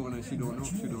talk on the phone and she don't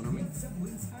know me.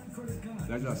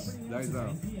 That is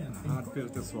a hard pill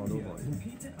to swallow, boy.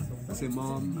 I say,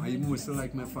 Mom, I mostly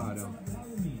like my father.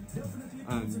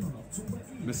 And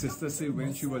my sister said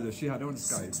when she was she had on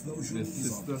Skype, my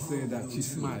sister said that she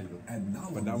smiled.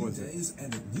 But that was it.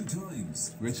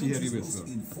 When she heard the whistle,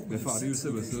 my father used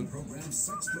to whistle.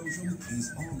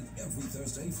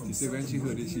 She said when she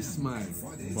heard it, she smiled.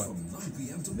 But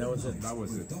that was it. That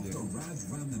was it. Dr. Raj,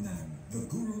 the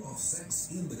guru of sex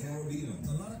in the Caribbean.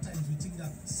 A lot of times we think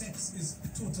that sex is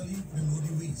totally below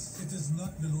the waist. It is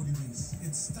not below the waist.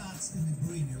 It starts in the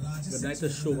brain. Your largest Good night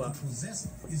sex to organ Shoba. that you possess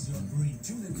is your brain.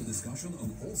 Tune in for discussion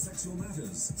on all sexual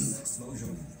matters.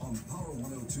 Sexplosion on Power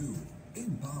 102,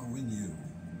 empowering you.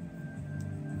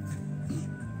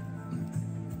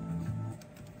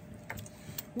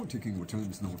 We're taking our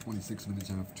times now, 26 minutes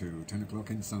after 10 o'clock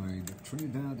inside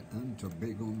Trinidad and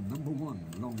Tobago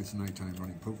 #1 longest nighttime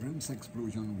running program,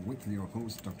 Sexplosion, with your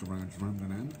host, Dr. Raj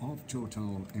of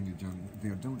Total Energy,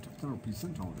 the Adult Therapy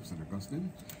Center of St. Augustine,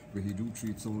 where he do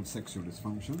treats all sexual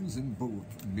dysfunctions in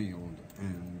both male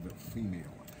and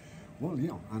female. Well,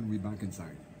 yeah, and we're back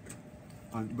inside.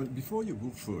 But before you go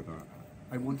further,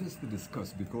 I want us to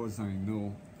discuss, because I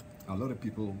know a lot of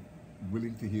people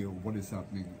willing to hear what is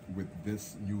happening with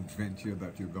this new venture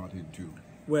that you got into.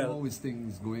 Well, how is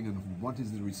things going, and what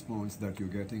is the response that you're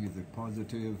getting? Is it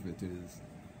positive? It is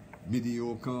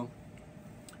mediocre?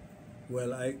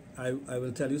 Well, I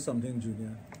will tell you something,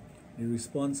 Junior. The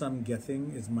response I'm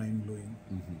getting is mind-blowing.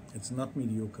 It's not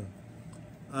mediocre.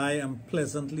 I am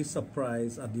pleasantly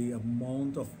surprised at the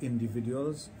amount of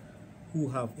individuals who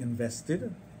have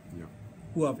invested,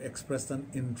 who have expressed an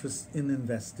interest in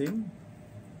investing,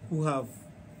 who have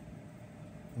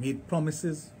made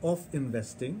promises of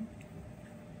investing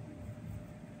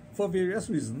for various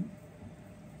reasons,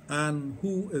 and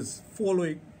who is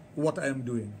following what I am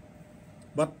doing.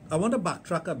 But I want to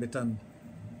backtrack a bit and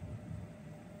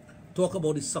talk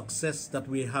about the success that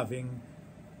we're having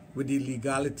with the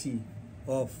legality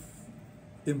of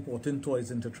importing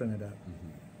toys into Trinidad.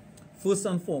 First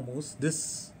and foremost,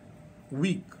 this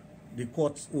week, the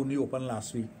courts only opened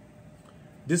last week.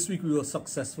 This week we were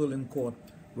successful in court,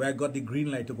 where I got the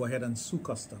green light to go ahead and sue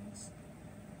customs,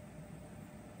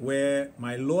 where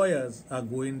my lawyers are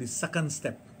going the second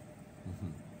step.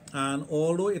 And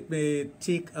although it may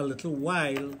take a little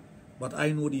while, but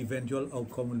I know the eventual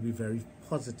outcome will be very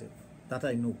positive. That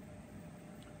I know.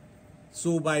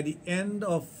 So by the end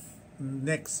of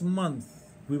next month,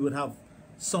 we would have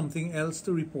something else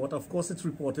to report. Of course, it's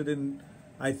reported in,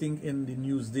 I think, in the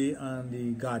Newsday and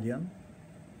the Guardian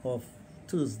of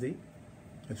Thursday.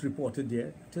 It's reported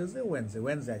there. Thursday or Wednesday?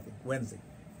 Wednesday, I think. Wednesday.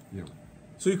 Yeah.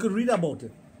 So you could read about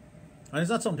it. And it's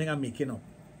not something I'm making up,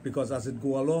 because as it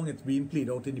go along, it's being played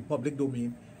out in the public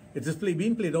domain. It is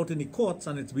being played out in the courts,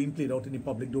 and it's being played out in the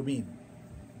public domain.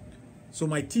 So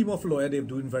my team of lawyers, they're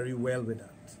doing very well with that.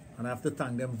 And I have to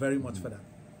thank them very much for that.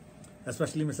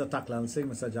 Especially Mr. Taklal Singh,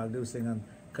 Mr. Jagdev Singh, and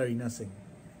Karina Singh.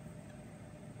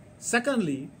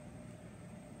 Secondly,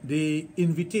 the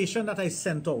invitation that I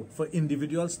sent out for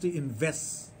individuals to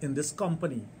invest in this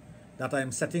company that I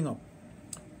am setting up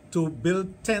to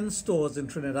build 10 stores in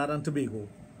Trinidad and Tobago,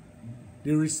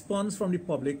 the response from the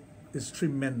public is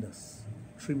tremendous.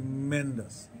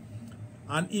 Tremendous.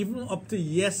 And even up to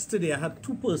yesterday, I had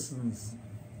two persons,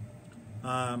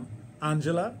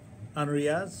 Angela and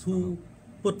Riaz, who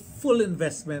put full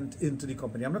investment into the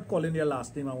company. I'm not calling their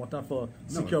last name, I want that for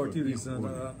security reasons,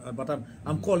 but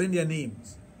I'm calling their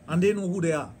names. And they know who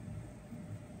they are.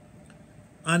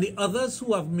 And the others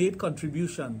who have made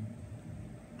contribution.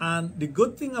 And the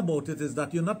good thing about it is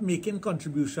that you're not making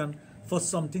contribution for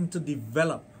something to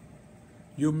develop.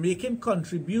 You're making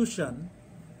contribution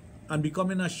and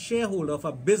becoming a shareholder of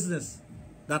a business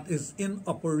that is in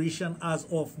operation as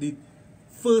of the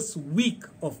first week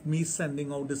of me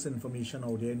sending out this information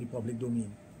out there in the public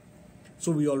domain.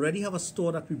 So we already have a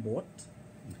store that we bought.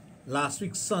 Last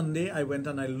week, Sunday, I went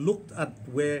and I looked at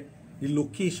where the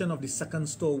location of the second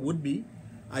store would be.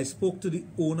 I spoke to the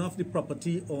owner of the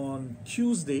property on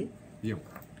Tuesday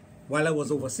while I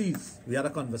was overseas. We had a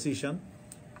conversation,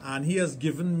 and he has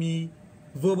given me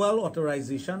verbal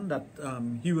authorization that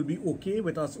he will be okay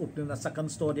with us opening a second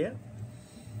store there.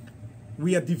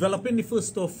 We are developing the first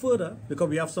store further because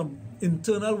we have some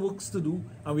internal works to do,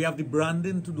 and we have the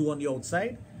branding to do on the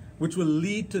outside, which will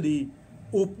lead to the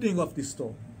opening of the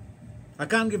store. I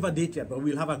can't give a date yet, but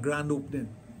we'll have a grand opening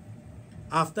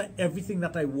after everything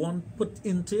that I want put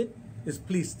into it is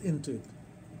placed into it.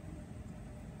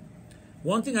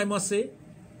 One thing I must say,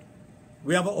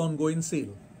 we have an ongoing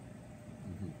sale.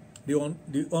 The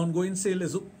ongoing sale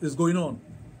is going on,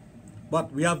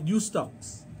 but we have new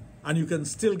stocks, and you can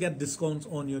still get discounts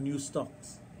on your new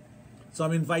stocks. So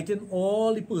I'm inviting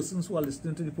all the persons who are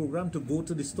listening to the program to go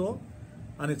to the store,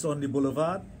 and it's on the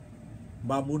Boulevard,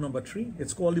 Bamboo number 3.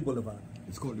 It's called the Boulevard.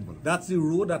 It's called the Boulevard. That's the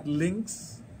road that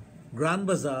links Grand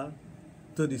Bazaar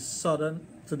to the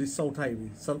South Highway,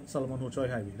 Solomon Hochoy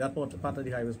Highway. That part of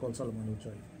the highway is called Solomon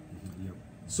Hochoy.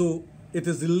 So it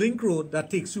is the link road that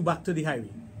takes you back to the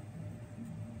highway.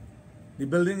 The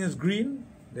building is green.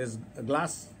 There's a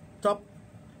glass top.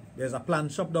 There's a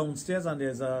plant shop downstairs, and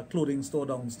there's a clothing store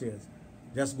downstairs.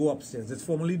 Just go upstairs. It's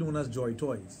formerly known as Joy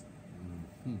Toys.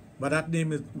 But that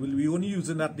name is, we'll be only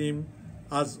using that name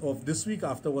as of this week.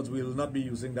 Afterwards, we will not be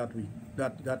using that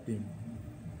name.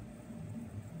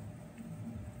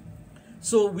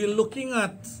 So we're looking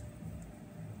at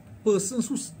persons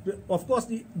who, of course,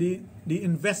 the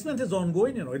investment is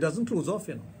ongoing, it doesn't close off,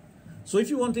 So if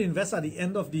you want to invest at the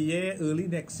end of the year, early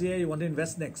next year, you want to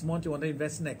invest next month, you want to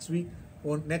invest next week,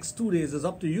 or next 2 days, is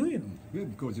up to you, Yeah,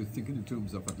 because you're thinking in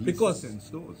terms of at least because 10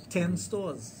 stores. 10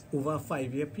 stores over a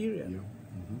 5-year period.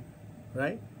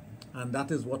 Right? And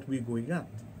that is what we're going at.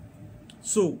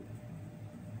 So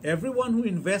everyone who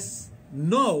invests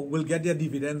now will get their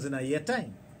dividends in a year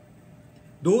time.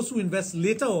 Those who invest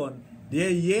later on, their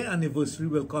year anniversary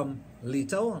will come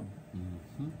later on.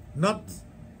 Not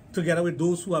together with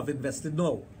those who have invested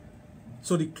now.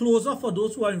 So the closer for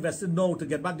those who are invested now to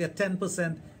get back their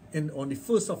 10% on the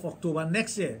 1st of October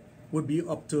next year would be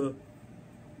up to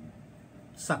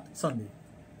Sunday.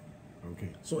 Okay.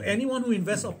 So anyone who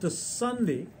invests up to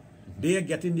Sunday, they are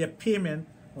getting their payment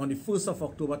on the 1st of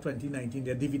October 2019,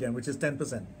 their dividend, which is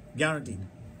 10%, guaranteed.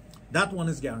 That one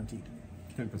is guaranteed.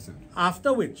 10%.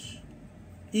 After which,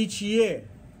 each year,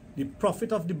 the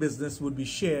profit of the business would be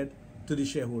shared to the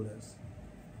shareholders.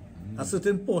 A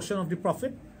certain portion of the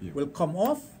profit will come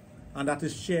off, and that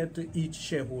is shared to each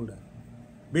shareholder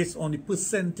based on the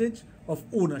percentage of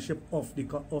ownership of the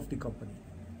company,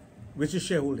 which is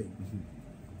shareholding.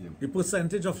 The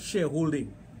percentage of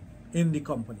shareholding in the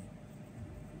company.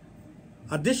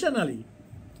 Additionally,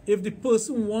 if the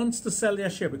person wants to sell their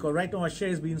share, because right now a share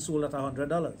is being sold at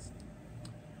 $100,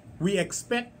 we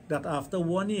expect that after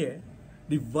 1 year,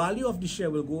 the value of the share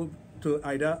will go to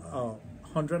either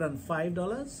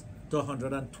 $105 to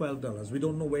 $112. We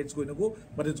don't know where it's going to go,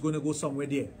 but it's going to go somewhere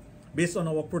there, based on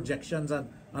our projections and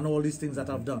all these things that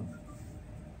I've done.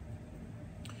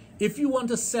 If you want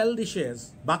to sell the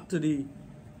shares back to the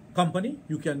company,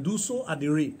 you can do so at the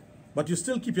rate, but you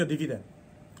still keep your dividend.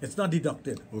 It's not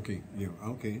deducted. Okay, yeah,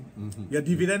 okay. Your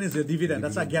dividend is your dividend.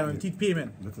 That's a guaranteed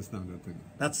payment. That's a standard thing.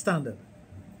 That's standard.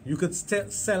 You could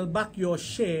sell back your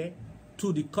share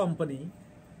to the company.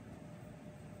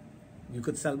 You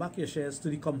could sell back your shares to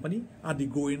the company at the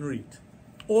going rate.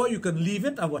 Or you can leave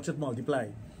it and watch it multiply.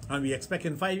 And we expect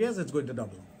in 5 years it's going to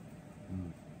double.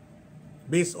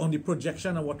 Based on the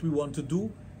projection of what we want to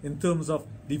do in terms of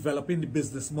developing the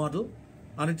business model.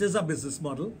 And it is a business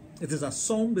model. It is a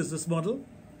sound business model.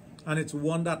 And it's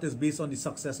one that is based on the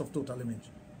success of Total Image.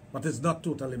 But it's not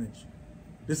Total Image.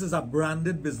 This is a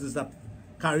branded business that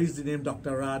carries the name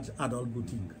Dr. Raj Adult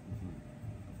Boutique.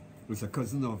 It's a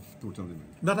cousin of Total Image.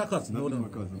 Not a cousin. Not No. a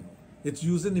cousin. It's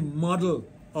using the model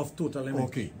of Total Image.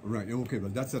 Okay, right. Okay,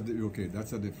 but that's a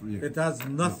different. Yeah. It has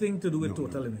nothing to do with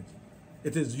Total Image.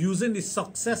 It is using the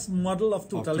success model of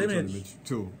Total Image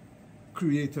to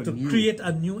create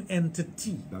a new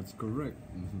entity. That's correct.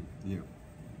 Yeah.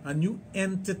 A new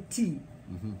entity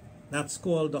that's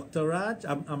called Dr. Raj.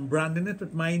 I'm branding it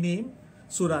with my name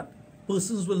so that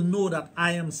persons will know that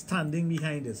I am standing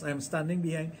behind this. I am standing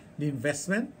behind the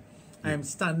investment. I am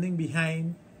standing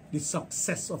behind the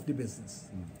success of the business.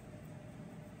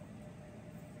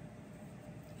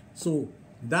 So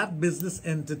that business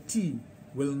entity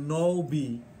will now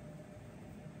be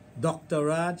Dr.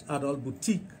 Raj Adult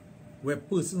Boutique, where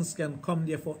persons can come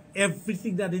there for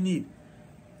everything that they need.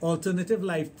 Alternative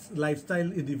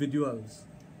lifestyle individuals,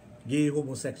 gay,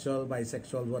 homosexual,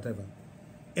 bisexual, whatever.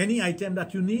 Any item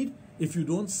that you need, if you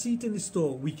don't see it in the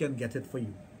store, we can get it for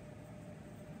you.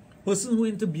 Persons who are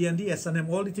into B&D, S&M,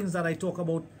 all the things that I talk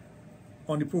about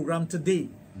on the program today,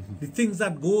 the things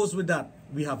that goes with that,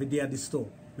 we have it there at the store.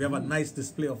 We have a nice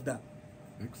display of that.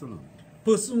 Excellent.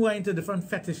 Persons who are into different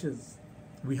fetishes,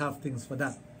 we have things for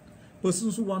that.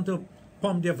 Persons who want to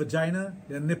pump their vagina,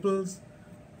 their nipples,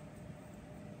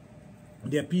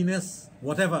 their penis,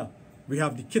 whatever, we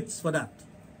have the kits for that.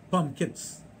 Pump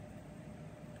kits.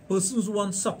 Persons who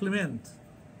want supplement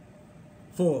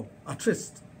for a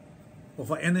tryst or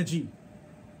for energy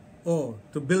or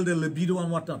to build a libido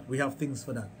and whatnot, we have things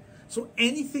for that. So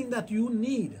anything that you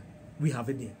need, we have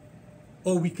it there.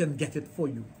 Or we can get it for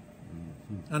you.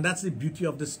 And that's the beauty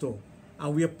of the store.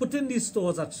 And we are putting these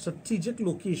stores at strategic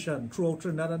location throughout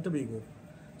Trinidad and Tobago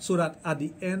so that at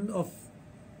the end of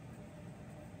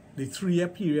the 3-year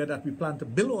period that we plan to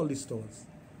build all these stores,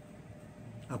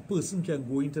 a person can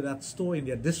go into that store in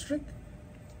their district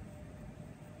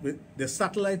with the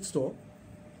satellite store.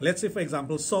 Let's say, for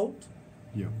example, South,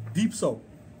 Deep South,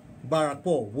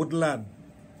 Barrackpore, Woodland,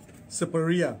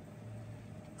 Siparia,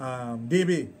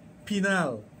 Debe,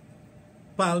 Pinal,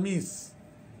 Palmis,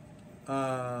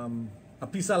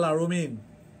 Apisa La Romaine,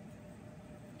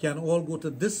 can all go to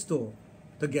this store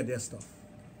to get their stuff.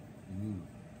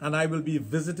 And I will be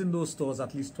visiting those stores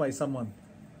at least twice a month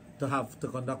to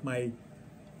conduct my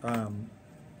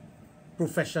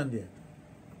profession there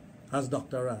as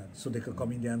Dr. Raj, so they could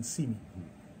come in there and see me.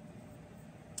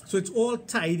 So it's all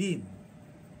tied in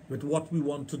with what we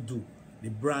want to do, the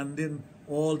branding,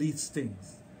 all these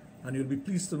things. And you'll be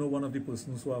pleased to know one of the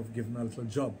persons who have given a little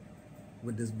job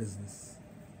with this business.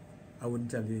 I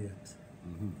wouldn't tell you yet.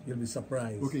 You'll be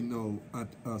surprised. Okay, now,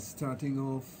 at starting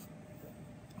off,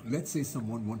 let's say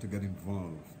someone want to get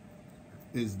involved.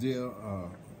 Is there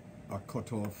a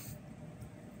cutoff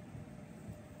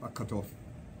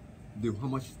how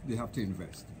much they have to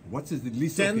invest? What is the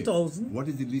least? 10,000. What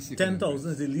is the least?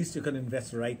 10,000 is the least you can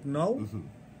invest right now,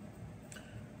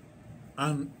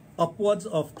 and upwards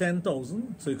of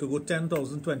 10,000. So you could go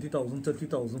 10,000, 20,000,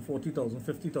 30,000, 40,000,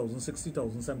 50,000,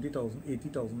 60,000, 70,000,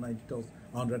 80,000, 90,000,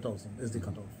 100,000 is the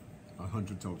cutoff.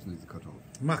 100,000 is the cutoff.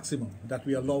 Maximum that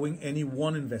we are allowing any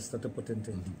one investor to put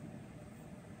into it.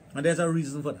 And there's a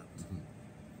reason for that.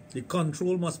 The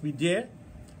control must be there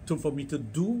for me to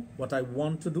do what I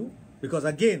want to do. Because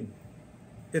again,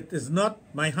 it is not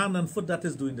my hand and foot that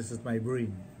is doing this, it's my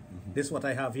brain. This is what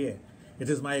I have here. It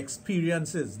is my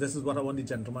experiences. This is what I want the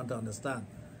gentleman to understand.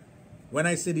 When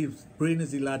I say the brain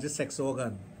is the largest sex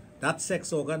organ, that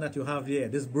sex organ that you have here,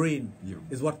 this brain,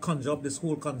 is what conjures up this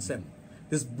whole concept.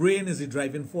 This brain is the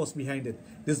driving force behind it.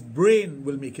 This brain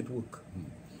will make it work.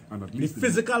 And at the least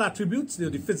physical attributes,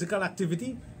 the physical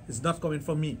activity is not coming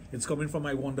from me. It's coming from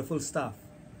my wonderful staff.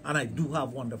 And I do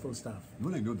have wonderful staff.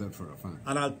 Well, I know that for a fact.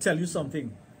 And I'll tell you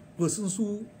something. Persons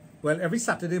who, well, every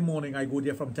Saturday morning I go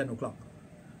there from 10 o'clock.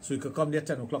 So you could come there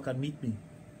 10 o'clock and meet me.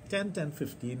 10, 10,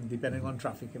 15, depending on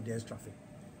traffic, if there's traffic.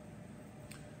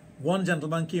 One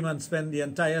gentleman came and spent the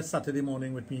entire Saturday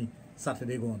morning with me,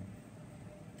 Saturday gone.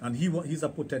 And he's a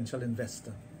potential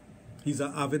investor. He's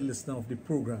an avid listener of the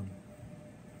program.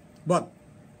 But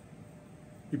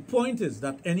the point is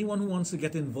that anyone who wants to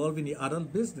get involved in the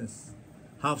adult business,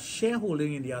 have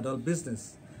shareholding in the adult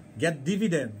business, get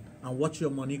dividend, and watch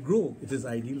your money grow, it is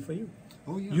ideal for you.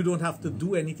 Oh, yeah. You don't have to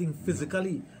do anything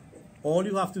physically. All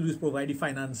you have to do is provide the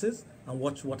finances and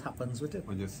watch what happens with it.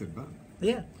 And just sit back.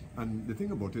 Yeah. And the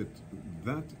thing about it,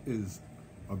 that is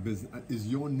a business, is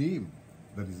your name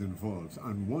that is involved.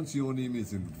 And once your name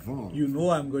is involved, you know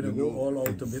I'm going to go all out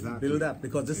exactly, to build that,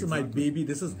 because this is my baby.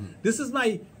 This is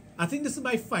my, I think this is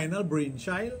my final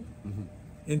brainchild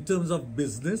in terms of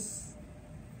business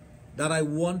that I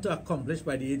want to accomplish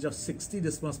by the age of 60.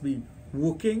 This must be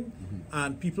working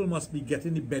and people must be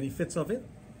getting the benefits of it.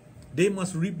 They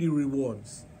must reap the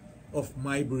rewards of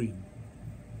my brain.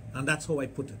 And that's how I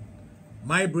put it.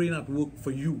 My brain at work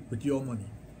for you with your money.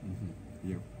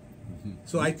 Yeah.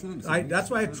 So that's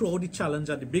why I throw out the challenge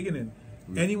at the beginning.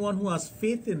 Anyone who has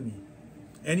faith in me,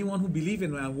 anyone who believes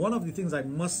in me, and one of the things I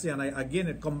must say, and again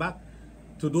it come back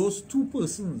to those two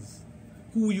persons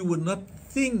who you would not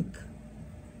think,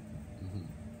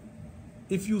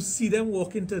 if you see them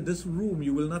walk into this room,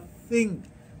 you will not think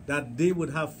that they would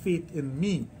have faith in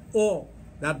me or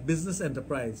that business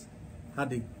enterprise had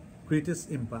the greatest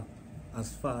impact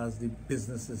as far as the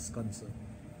business is concerned.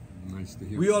 Nice to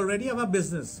hear. We already have a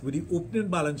business with the opening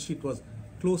balance sheet was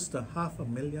close to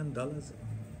 $500,000.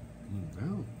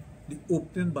 Wow. The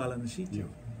opening balance sheet. Yeah.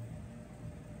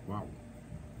 Wow.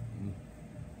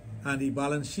 And the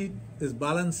balance sheet is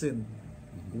balancing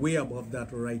way above that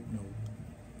right now.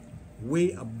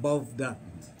 Way above that.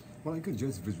 Well, I could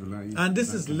just visualize. And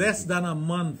this is less than a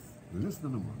month. Less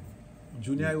than a month.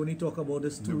 Junior, I only talk about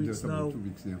this 2 weeks now. 2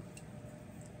 weeks, yeah.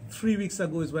 3 weeks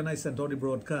ago is when I sent out the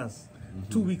broadcast.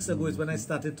 2 weeks ago is when I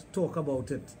started to talk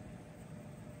about it.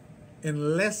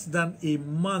 In less than a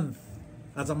month,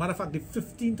 as a matter of fact, the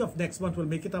 15th of next month will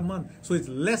make it a month. So it's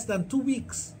less than 2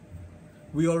 weeks.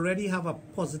 We already have a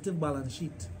positive balance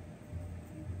sheet.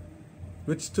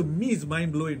 Which to me is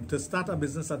mind-blowing, to start a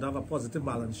business and have a positive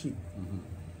balance sheet.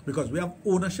 Because we have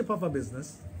ownership of a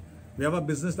business. We have a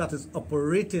business that is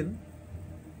operating.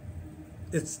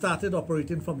 It started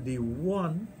operating from day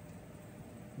one.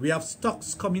 We have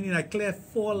stocks coming in. I cleared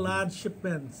 4 large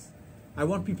shipments. I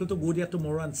want people to go there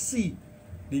tomorrow and see.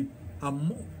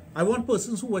 I want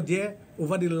persons who were there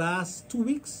over the last 2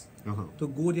 weeks to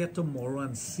go there tomorrow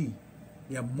and see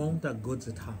the amount of goods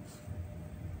it has.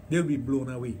 They'll be blown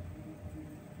away.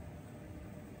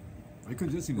 I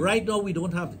could just imagine. Right now, we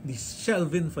don't have the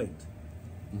shelving for it.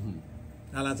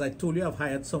 And as I told you, I've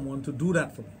hired someone to do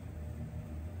that for me.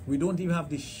 We don't even have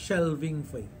the shelving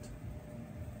for it.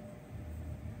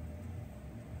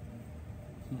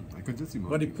 I could just imagine.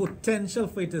 But the potential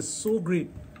for it is so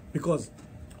great because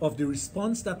of the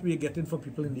response that we are getting from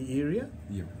people in the area,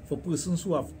 for persons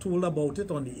who have told about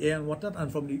it on the air and whatnot,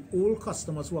 and from the old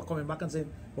customers who are coming back and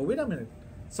saying, well, wait a minute,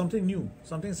 something new,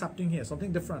 something's happening here,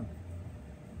 something different.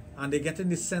 And they're getting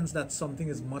the sense that something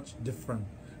is much different.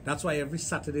 That's why every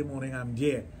Saturday morning I'm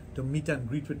there to meet and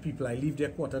greet with people. I leave there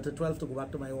 11:45 to go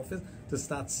back to my office to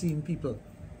start seeing people.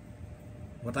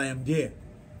 But I am there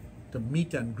to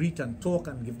meet and greet and talk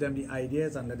and give them the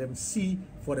ideas and let them see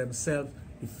for themselves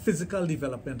the physical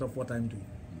development of what I'm doing.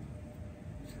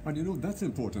 And you know, that's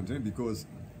important, because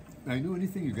I know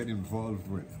anything you get involved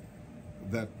with,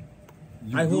 that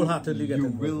I wholeheartedly get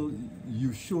involved.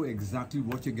 You show exactly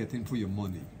what you're getting for your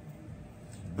money.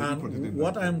 And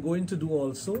what I'm going to do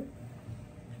also,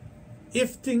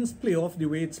 if things play off the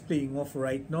way it's playing off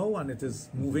right now, and it is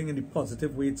moving in the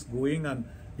positive way it's going, and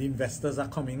the investors are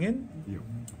coming in,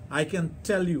 I can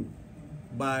tell you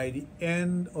by the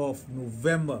end of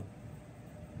November,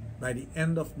 the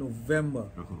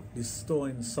store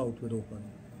in South would open.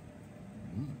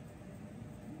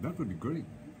 That would be great.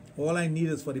 All I need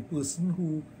is for the person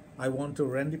who I want to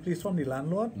rent the place from, the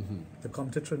landlord, to come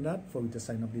to Trinidad for me to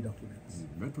sign up the documents.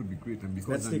 That would be great. And because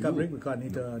let's take a break because I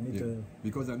need to.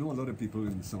 Because I know a lot of people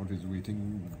in the South is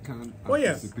waiting,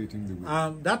 anticipating the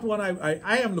wait. That one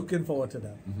I am looking forward to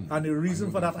that. And the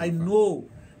reason for that, I know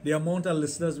the amount of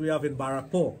listeners we have in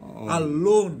Barrackpore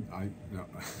alone.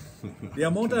 The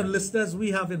amount of listeners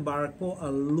we have in Barrackpore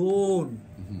alone,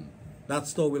 that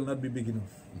store will not be big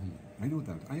enough. I know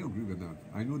that. I agree with that.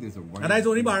 I know there's a wide... And that's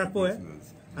only Barrackpore.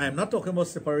 I am not talking about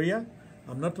Siparia.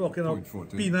 I'm not talking about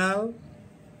Pinal,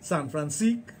 San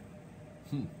Francisco,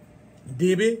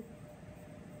 Debe,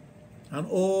 and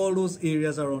all those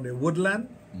areas around there. Woodland.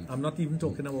 I'm not even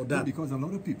talking about that. Because a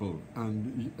lot of people,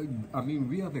 and I mean,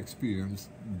 we have experienced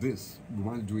this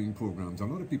while doing programs. A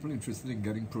lot of people interested in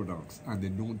getting products and they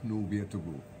don't know where to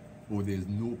go, or there's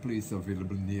no place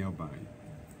available nearby.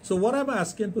 So what I'm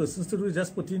asking persons to do is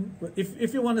just put in,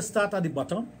 if you want to start at the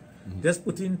bottom, just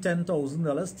put in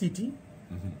 $10,000 TT,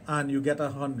 and you get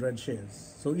 100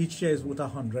 shares. So each share is worth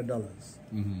 $100.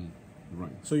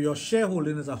 Right. So your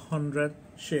shareholding is 100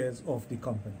 shares of the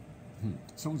company.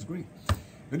 Sounds great.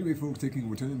 Anyway, folks, taking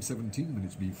our time, 17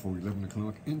 minutes before 11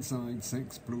 o'clock, inside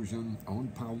Sexplosion on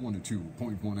Power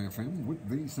 102.1 FM with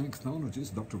the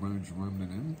sexologist, Dr. Raj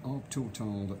of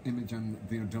Total Image and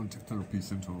the Adult Therapy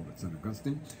Center at St.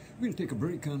 Augustine. We'll take a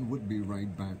break and we'll be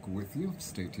right back with you.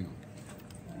 Stay tuned.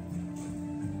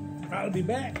 I'll be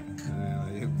back.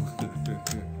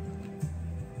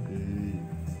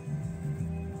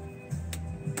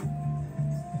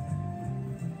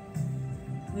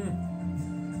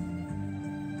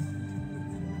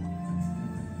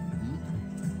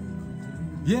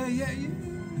 Yeah.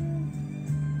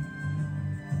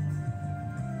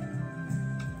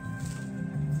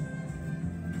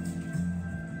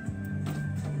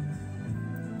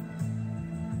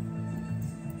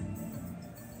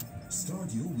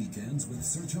 Start your weekends with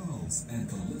Sir Charles and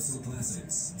Calypso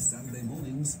Classics. Saturday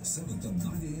mornings, 7 to 9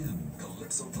 a.m.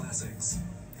 Calypso Classics.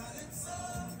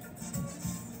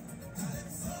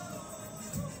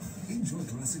 Enjoy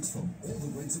classics from all the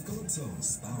greats of Calypso: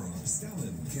 Sparrow,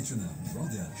 Stalin, Kitchener,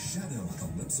 Brother, Shadow,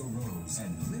 Calypso Rose,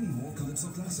 and many more Calypso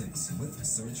classics with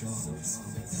Sir Charles.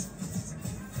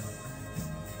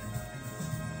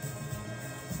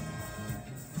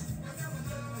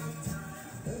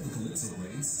 All the Calypso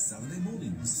greats, Saturday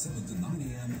mornings, 7 to 9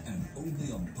 a.m. and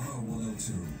only on Power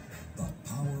 102. The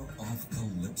power of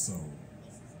Calypso.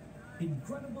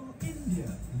 Incredible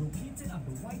India, located at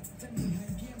the White Tent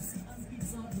behind KFC and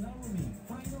Pizza Hut Laramie.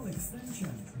 Final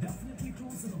extension, definitely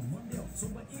closing on Monday,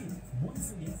 October 8th. Once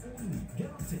a year only,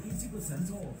 get up to 80%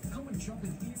 off. Come and shop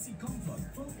in AC Comfort,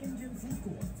 full Indian food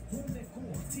court, home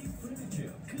decor, teak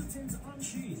furniture, curtains and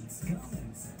shades,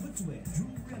 garments, footwear,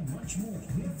 jewelry and much more.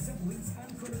 We accept wings and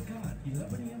credit card,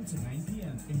 11 a.m. to 9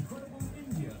 p.m. Incredible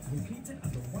India, located at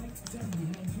the White Tent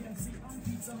behind KFC and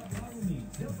Pizza Hut Laramie.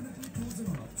 Definitely closing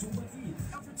on October 8th.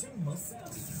 Everything must sell.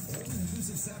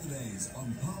 All-inclusive Saturdays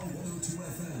on Power 102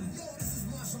 FM. Yo, this is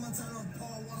Marshall Montana on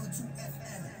Power 102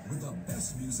 FM. With the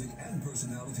best music and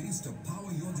personalities to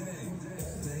power your day.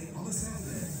 All day on a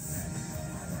Saturday.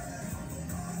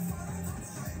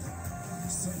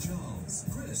 Sir Charles,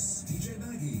 Chris, DJ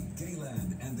Maggie,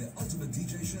 Gaylan, and the ultimate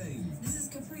DJ Shane. This is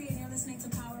Capri, and you're listening to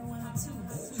Power 102.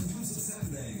 All-inclusive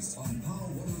Saturdays on Power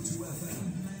 102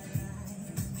 FM.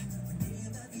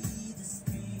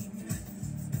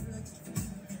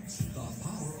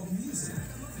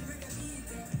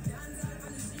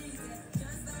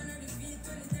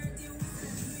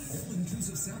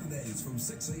 Saturdays from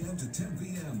 6 a.m. to 10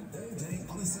 p.m. all day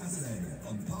on a Saturday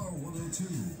on Power 102.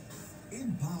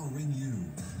 Empowering you.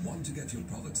 Want to get your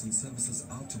products and services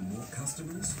out to more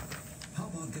customers? How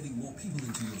about getting more people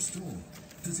into your store?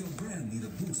 Does your brand need a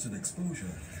boost in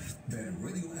exposure? Then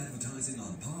radio advertising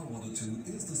on Power 102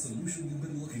 is the solution you've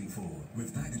been looking for.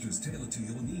 With packages tailored to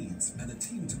your needs and a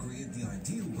team to create the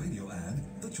ideal radio ad,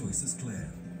 the choice is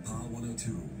clear. Power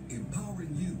 102,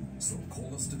 empowering you. So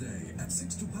call us today at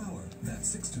 62-POWER,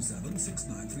 that's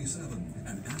 627-6937,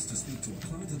 and ask to speak to a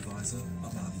client advisor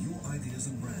about your ideas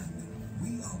and brand.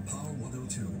 We are Power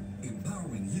 102,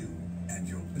 empowering you and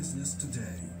your business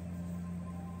today.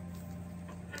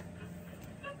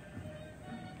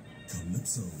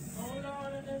 Calypso.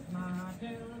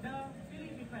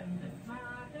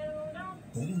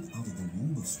 Home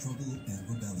of struggle and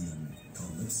rebellion.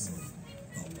 Calypso,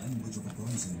 a language of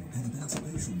uprising and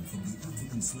emancipation from the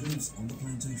African slaves on the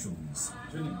plantations.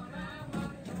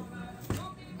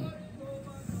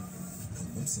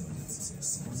 Calypso,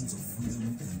 signs of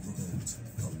freedom and revolt.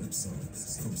 Calypso,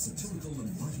 from satirical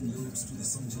and biting lyrics to the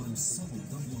sometimes subtle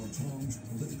double entendre,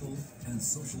 political and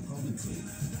social commentary.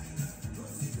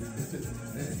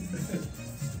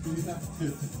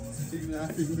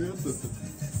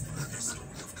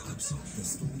 The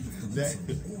story of Calypso,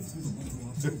 all through the month of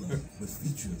October, with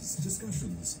features,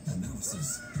 discussions,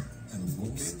 analysis, and of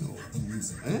course, the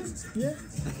music. Yeah.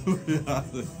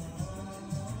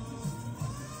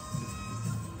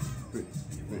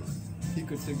 He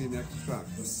could sing the next track.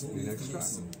 The next track.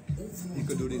 He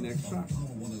could do the next track.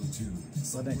 What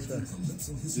next track?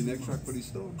 The next track for the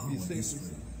store. He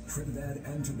sings. Trinidad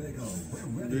and Tobago, we're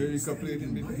ready, Yeah, he could play it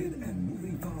in between. and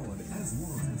moving forward as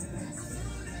one.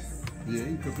 Yeah,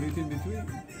 he could play it in between.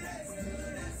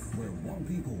 We're one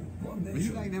people, one But nation.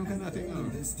 he like them kind of thing. All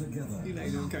this together. He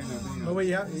like them kind of thing. Oh, but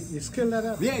yeah, you skill that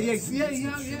up. Yeah.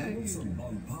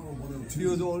 On Power 102. He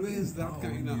was always that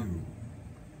kind of.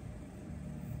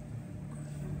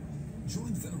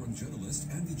 Join veteran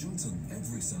journalist Andy Johnson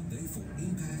every Sunday for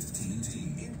Impact TNT,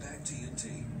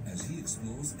 as he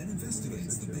explores and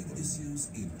investigates the big issues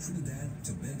in Trinidad,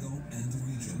 Tobago, and the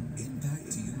region.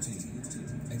 Impact TNT,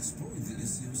 exploring the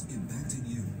issues impacting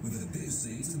you with the biggest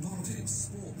things in politics,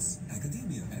 sports,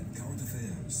 academia, and current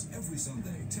affairs. Every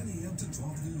Sunday, 10 a.m. to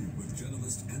 12 noon, with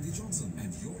journalist Andy Johnson,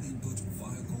 and your input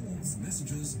via calls,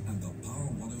 messages, and the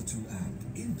Power 102 app.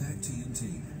 Impact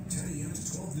TNT, 10 a.m. to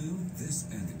 12 noon, this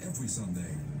and every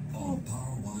Sunday on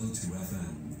Power 102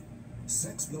 FM.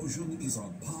 Sexplosion is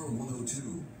on Power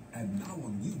 102, and now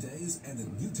on new days and at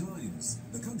new times.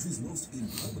 The country's most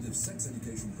informative sex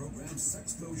education program,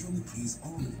 Sexplosion, is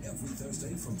on every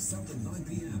Thursday from 7 to 9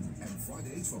 p.m. and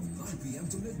Fridays from 9 p.m.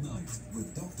 to midnight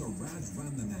with Dr. Raj,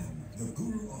 the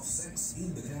guru of sex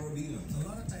in the Caribbean. A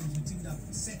lot of times you think that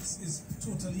sex is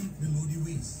totally below the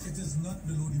waist. It is not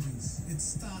below the waist. It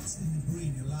starts in the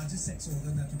brain. The largest sex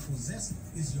organ that you possess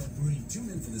is your brain. Tune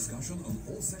in for discussion on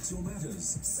all sexual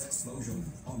matters. Sexplosion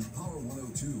on Power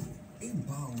 102.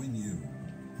 Empowering you.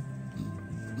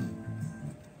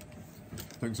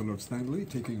 Thanks a lot, Stanley.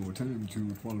 Taking our time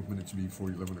to 12 minutes before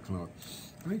 11 o'clock.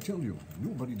 I tell you,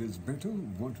 nobody does better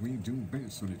what we do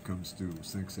best when it comes to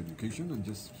sex education. And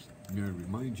just may I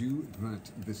remind you that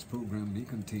this program may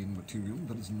contain material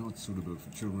that is not suitable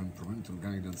for children. Parental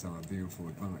guidance are therefore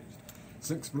advised.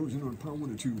 Sexplosion on Power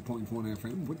 2.1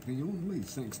 FM with the only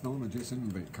sexologist in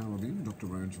the Caribbean, Dr.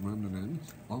 Raj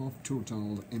of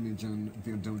Total Image and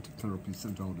the Adult Therapy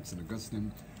Center out of St.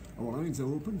 Augustine. Our lines are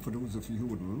open for those of you who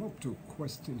would love to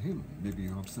question him. Maybe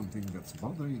you have something that's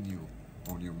bothering you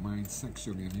on your mind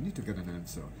sexually and you need to get an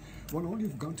answer. Well, all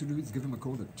you've got to do is give him a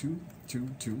call at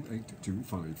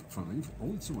 222-8255,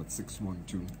 also at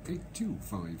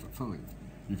 612-8255.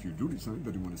 If you do decide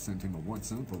that you want to send him a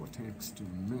WhatsApp or a text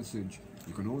message,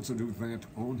 you can also do that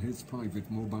on his private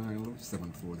mobile,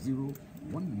 740-1961.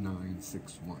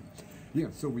 Yeah,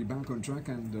 so we're back on track,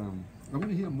 and I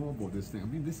want to hear more about this thing. I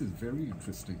mean, this is very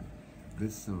interesting.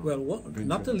 This well,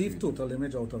 not to leave Total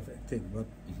Image out of it, but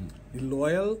the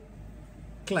loyal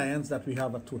clients that we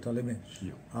have at Total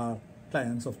Image are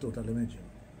clients of Total Image.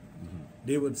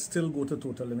 They would still go to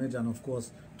Total Image, and of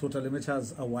course, Total Image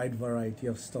has a wide variety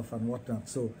of stuff and whatnot.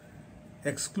 So,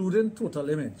 excluding Total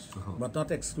Image, but not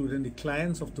excluding the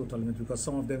clients of Total Image, because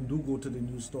some of them do go to the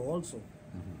new store also.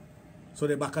 So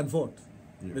they're back and forth,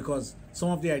 because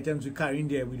some of the items we carry in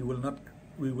there, we will not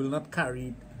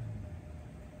carry.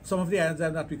 Some of the items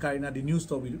that we carry at the new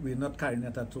store, we're not carrying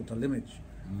it at Total Image,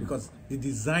 because the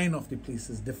design of the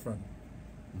place is different,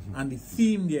 and the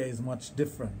theme there is much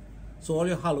different. So all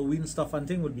your Halloween stuff and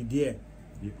thing will be there.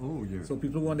 So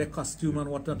people want their costume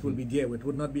and whatnot will be there. It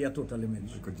would not be a Total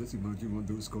Image. I could just imagine what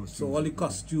those costumes. So all the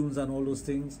costumes and all those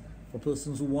things, for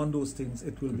persons who want those things,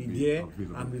 it will be there,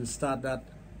 and we'll start that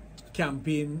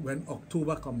campaign when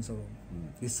October comes around.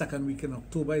 The second week in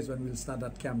October is when we'll start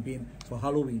that campaign for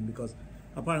Halloween, because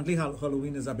apparently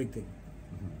Halloween is a big thing.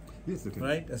 Yes, it is.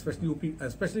 Right?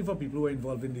 Especially for people who are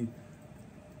involved in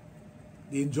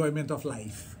the enjoyment of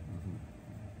life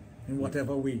in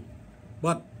whatever way.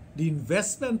 But the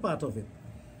investment part of it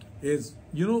is,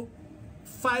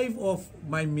 5 of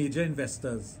my major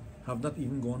investors have not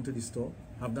even gone to the store,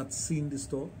 have not seen the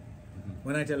store.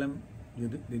 When I tell them,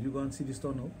 did you go and see the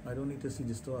store? No, I don't need to see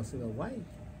the store. I say, well, why?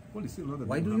 Well, a lot of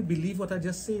why do you believe what I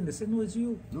just say? And they say, no, it's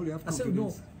you. No, they have I said,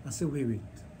 no. I say, wait.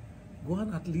 Go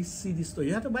and at least see the store.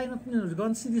 You have to buy nothing else. Go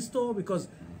and see the store, because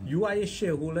you are a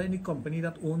shareholder in the company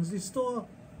that owns the store.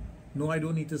 No, I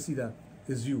don't need to see that.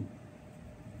 is you.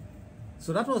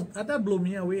 So that blew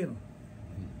me away, you know?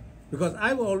 Because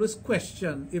I would always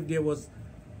question if there was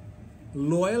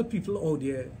loyal people out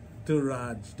there to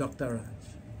Raj, Dr. Raj.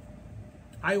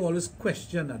 I always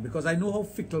question that because I know how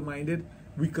fickle-minded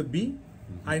we could be.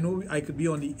 I know I could be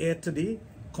on the air today,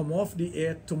 come off the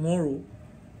air tomorrow,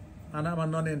 and I'm a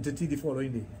non-entity the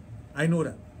following day. I know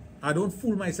that. I don't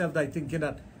fool myself by thinking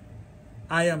that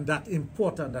I am that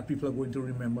important that people are going to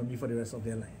remember me for the rest of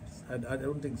their lives. I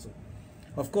don't think so.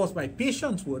 Of course, my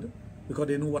patients would, because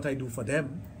they know what I do for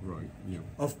them. Right, yeah.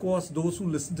 Of course, those who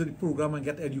listen to the program and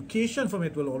get education from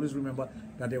it will always remember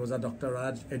that there was a Dr.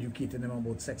 Raj educating them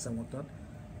about sex and whatnot.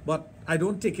 But I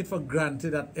don't take it for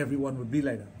granted that everyone would be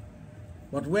like that.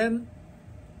 But when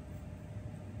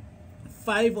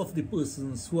 5 of the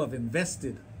persons who have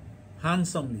invested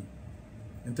handsomely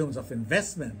in terms of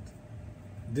investment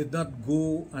did not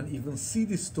go and even see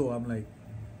the store, I'm like,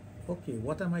 okay,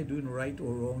 what am I doing right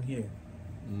or wrong here?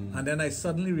 And then I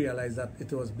suddenly realized that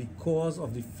it was because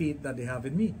of the faith that they have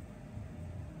in me.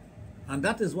 And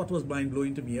that is what was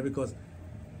mind-blowing to me, because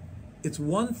it's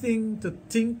one thing to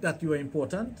think that you are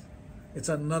important. It's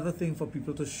another thing for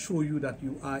people to show you that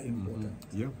you are important.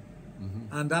 Yeah.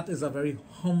 And that is a very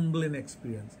humbling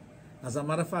experience. As a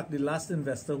matter of fact, the last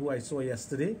investor who I saw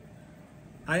yesterday,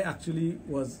 I actually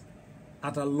was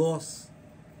at a loss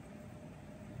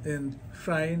in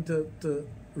trying to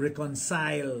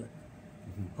reconcile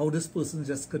how this person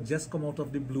could just come out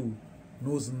of the blue,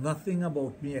 knows nothing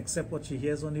about me except what she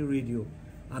hears on the radio,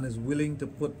 and is willing to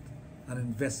put an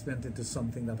investment into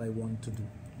something that I want to do.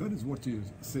 That is what you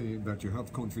say, that you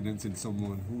have confidence in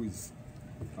someone who is...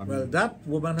 Well, that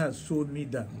woman has shown me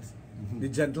that. The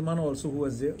gentleman also who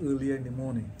was there earlier in the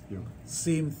morning,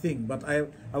 same thing. But I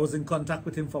was in contact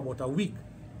with him for about a week.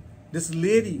 This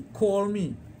lady called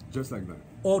me. Just like that?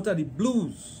 Out of the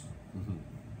blues.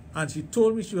 And she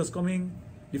told me she was coming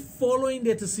the following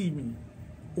day to see me,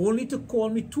 only to call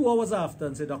me 2 hours after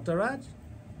and say, Dr. Raj,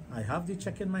 I have the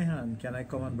check in my hand. Can I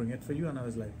come and bring it for you? And I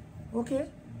was like, okay,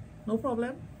 no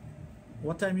problem.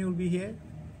 What time you will be here?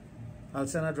 I'll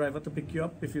send a driver to pick you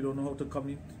up if you don't know how to come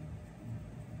in.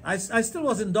 I still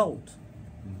was in doubt.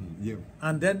 Yeah.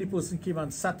 And then the person came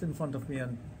and sat in front of me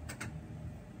and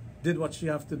did what she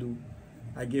have to do.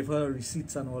 I gave her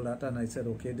receipts and all that, and I said,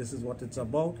 okay, this is what it's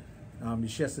about. The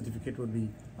share certificate will be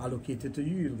allocated to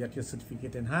you. You'll get your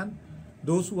certificate in hand.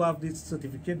 Those who have this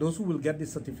certificate, those who will get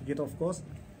this certificate, of course,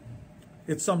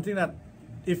 it's something that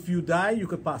if you die, you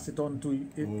could pass it on to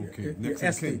your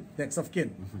estate, next of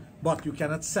kin. But you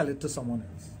cannot sell it to someone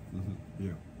else.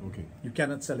 Yeah, okay. You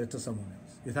cannot sell it to someone else.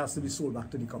 It has to be sold back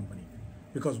to the company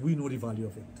because we know the value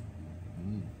of it.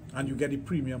 And you get a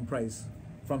premium price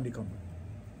from the company.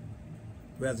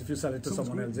 Whereas if you sell it to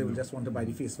someone else, they will just want to buy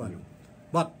the face value.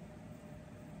 But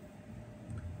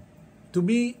to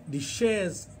me, the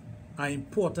shares are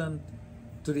important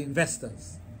to the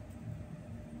investors.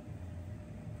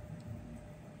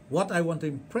 What I want to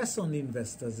impress on the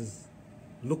investors is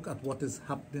look at what is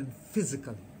happening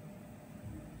physically.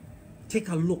 Take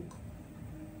a look.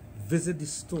 Visit the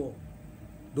store.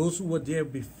 Those who were there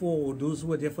before, those who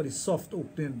were there for the soft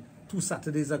opening 2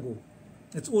 Saturdays ago.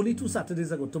 It's only 2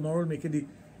 Saturdays ago. Tomorrow will make it the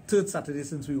 3rd Saturday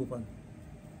since we opened.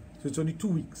 So it's only 2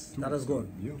 weeks that has gone.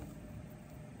 Yeah.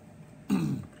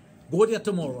 Go there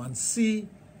tomorrow and see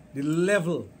the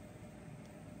level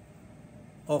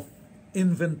of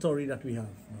inventory that we have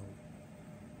now.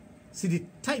 See the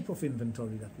type of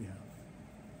inventory that we have.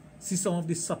 See some of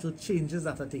the subtle changes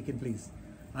that are taking place.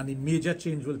 And the major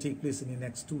change will take place in the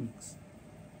next 2 weeks.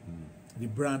 The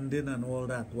branding and all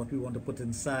that, what we want to put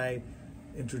inside,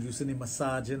 introducing the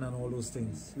massaging and all those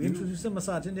things. We introduced the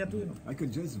massaging there too, you know. I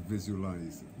could just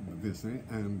visualize this,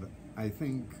 and I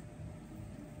think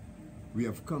we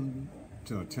have come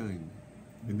to a time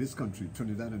in this country,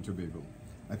 Trinidad and Tobago,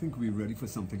 I think we're ready for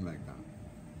something like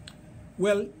that.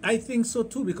 Well, I think so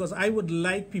too, because I would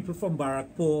like people from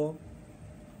Barrackpore,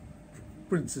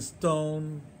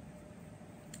 Princestown,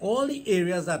 all the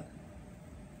areas that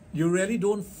you really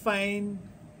don't find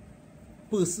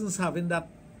persons having that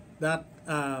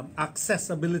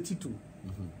accessibility to,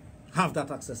 have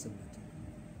that accessibility.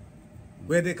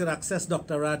 Where they could access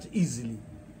Dr. Raj easily,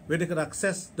 where they could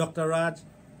access Dr. Raj,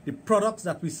 the products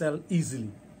that we sell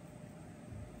easily.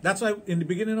 That's why in the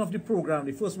beginning of the program,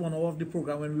 the first 1 hour of the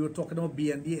program, when we were talking about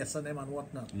B&D, S&M and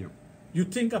whatnot, you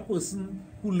think a person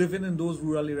who living in those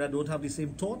rural areas don't have the same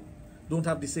thought, don't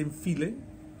have the same feeling,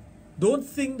 don't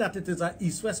think that it is a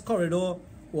East-West corridor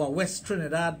or a West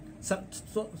Trinidad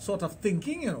sort of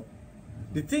thinking, you know.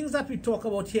 The things that we talk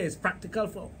about here is practical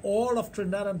for all of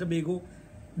Trinidad and Tobago,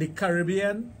 the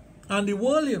Caribbean, and the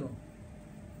world, you know.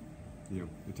 Yeah.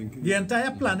 I think The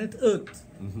entire planet Earth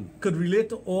could relate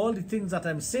to all the things that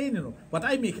I'm saying, you know. But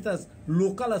I make it as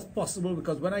local as possible,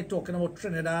 because when I'm talking about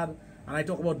Trinidad and I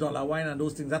talk about dollar wine and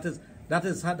those things,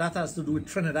 that has to do with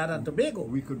Trinidad and Tobago.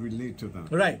 We could relate to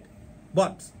that. Right.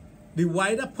 But the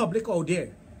wider public out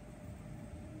there,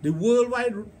 the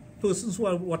worldwide persons who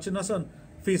are watching us on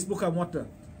Facebook and whatnot,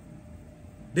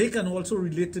 they can also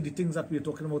relate to the things that we're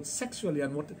talking about sexually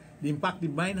and what the impact the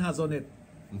mind has on it,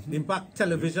 the impact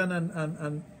television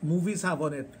and movies have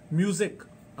on it, music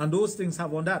and those things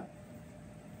have on that.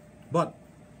 But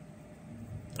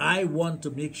I want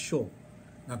to make sure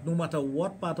that no matter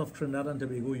what part of Trinidad and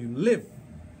Tobago you live,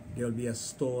 there will be a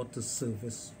store to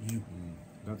service you.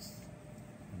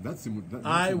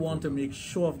 I want to make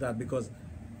sure of that, because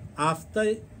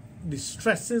after the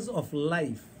stresses of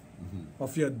life,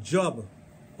 of your job,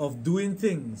 of doing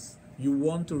things, you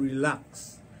want to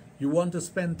relax. You want to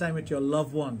spend time with your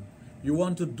loved one. You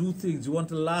want to do things. You want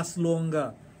to last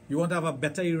longer. You want to have a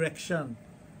better erection.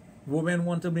 Women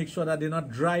want to make sure that they're not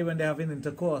dry when they're having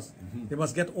intercourse. They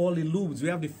must get all the lubes. We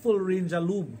have the full range of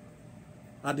lube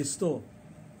at the store.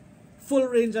 Full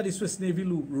range of the Swiss Navy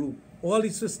lube. All the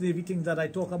Swiss Navy things that I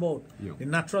talk about. Yeah. The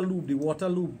natural lube, the water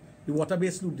lube, the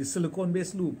water-based lube, the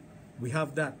silicone-based lube. We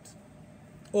have that.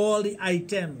 All the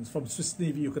items from Swiss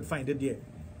Navy, you could find it there.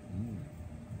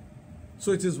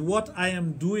 So it is what I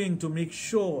am doing to make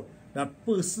sure that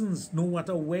persons, no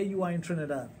matter where you are in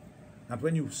Trinidad, that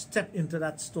when you step into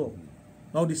that store.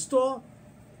 Now the store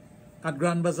at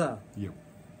Grand Bazaar. Yeah.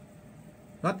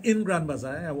 Not in Grand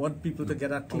Bazaar. I want people to get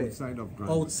that clear.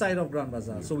 Outside of Grand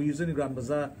Bazaar. Yeah. So we're using the Grand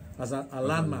Bazaar as a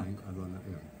landmark.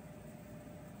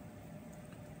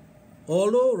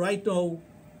 Although right now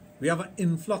we have an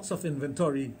influx of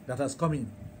inventory that has come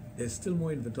in, there's still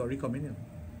more inventory coming in.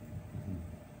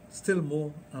 Still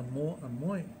more and more and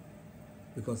more.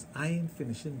 Because I ain't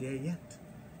finishing there yet.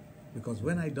 Because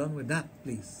when I'm done with that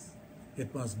place,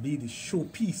 it must be the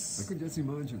showpiece. I could just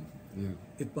imagine. Yeah.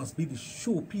 It must be the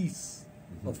showpiece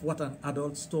of what an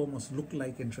adult store must look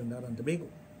like in Trinidad and Tobago.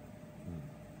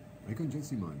 I can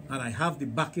just imagine. And I have the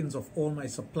backings of all my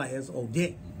suppliers out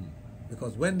there.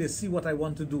 Because when they see what I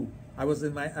want to do,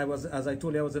 as I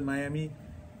told you, I was in Miami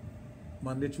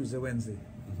Monday, Tuesday, Wednesday.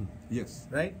 Yes.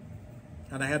 Right?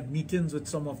 And I had meetings with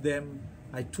some of them.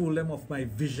 I told them of my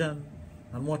vision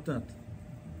and whatnot.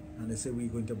 And they say, we're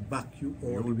going to back you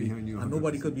all the way. And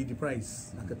nobody could beat the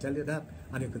price. I could tell you that.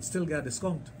 And you could still get a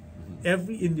discount.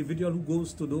 Every individual who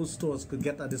goes to those stores could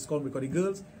get a discount, because the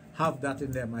girls have that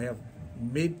in them. I have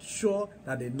made sure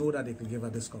that they know that they could give a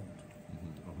discount.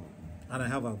 And I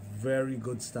have a very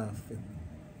good staff.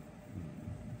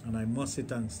 And I must say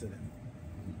thanks to them.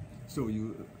 So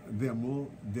they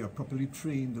are properly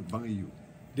trained by you.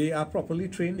 They are properly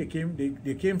trained.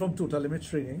 They came from Total Limits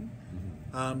training.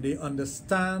 They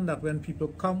understand that when people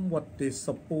come, what they're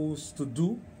supposed to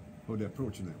do. How they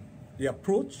approach them. The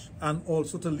approach, and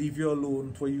also to leave you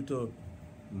alone for you to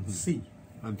see.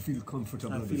 And feel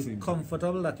comfortable and at the same time. feel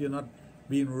comfortable that you're not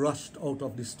being rushed out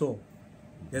of the store.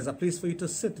 There's a place for you to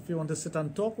sit. If you want to sit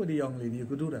and talk with a young lady, you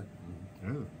could do that.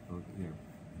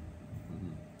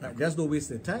 Just don't waste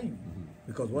their time.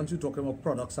 Because once you're talking about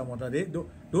products and what they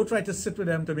don't try to sit with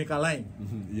them to make a line.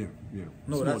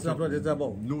 No, small that's talk. Not what it's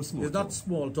about. No small It's talk. not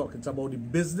small talk. It's about the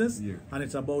business, and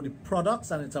it's about the products,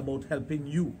 and it's about helping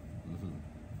you.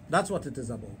 That's what it is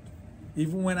about.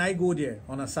 Even when I go there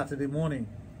on a Saturday morning,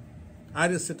 I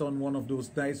just sit on one of those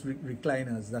nice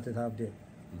recliners that it have there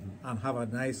and have a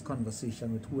nice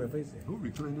conversation with whoever is there. Oh,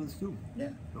 recliners too? Yeah.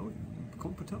 Oh,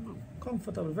 comfortable.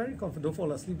 Comfortable, very comfortable. Don't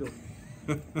fall asleep though.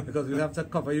 Because we'll have to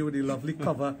cover you with the lovely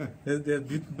cover.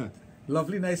 There's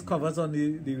lovely nice covers on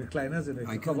the recliners. You know.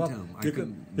 I can't tell.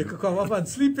 You could cover up and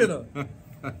sleep, you know.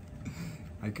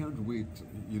 I can't wait,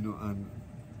 you know, and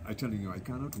I'm telling you, I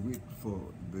cannot wait for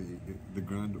the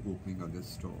grand opening of this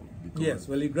store. Yes,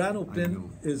 well, the grand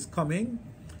opening is coming.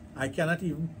 I cannot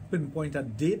even pinpoint a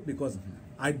date, because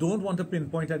I don't want to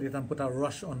pinpoint a date and put a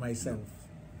rush on myself.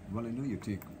 Well, I know you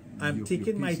take... I'm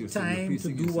taking my time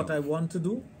to do what I want to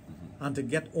do, and to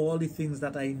get all the things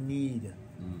that I need.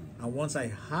 And once I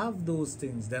have those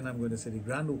things, then I'm going to say the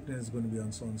grand opening is going to be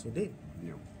on so and so date.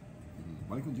 Yeah.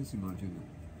 Well, I can just imagine.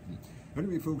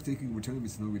 Anyway, folks, taking our time,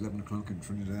 it's now 11 o'clock in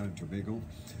Trinidad and Tobago.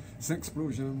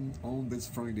 Sexplosion on this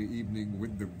Friday evening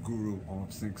with the guru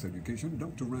of sex education,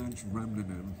 Dr. Raj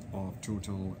of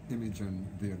Total Image and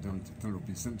the Adult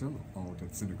Therapy Center out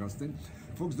at St. Augustine.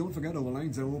 Folks, don't forget our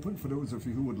lines are open for those of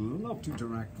you who would love to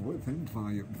interact with him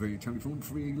via the telephone.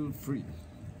 Feel free.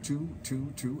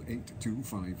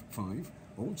 222-8255,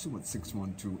 also at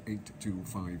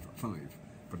 612-8255.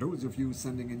 For those of you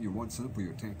sending in your WhatsApp or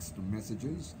your text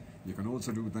messages, You can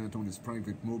also do that on his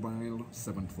private mobile,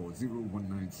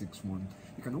 740-1961.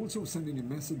 You can also send any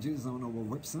messages on our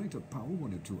website at Power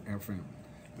 102 FM.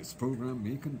 This program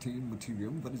may contain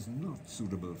material that is not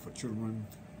suitable for children.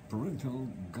 Parental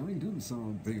guidance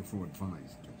are therefore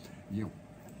advised. Yeah.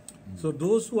 So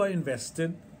those who are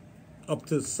invested up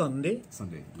to Sunday,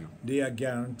 yeah, they are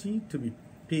guaranteed to be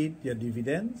paid their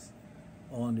dividends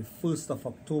on the 1st of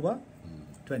October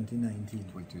 2019,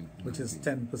 which is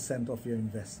 10% of your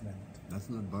investment. That's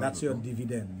not bad. That's your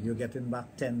dividend. You're getting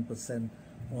back 10%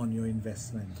 on your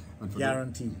investment.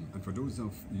 Guaranteed. And for those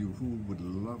of you who would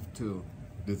love to,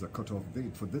 there's a cutoff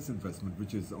date for this investment,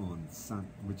 which is on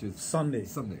Sunday.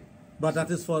 But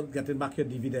that is for getting back your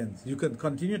dividends. You can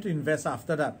continue to invest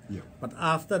after that. Yeah. But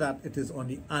after that, it is on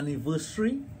the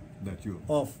anniversary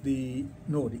of the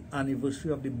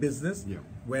anniversary of the business,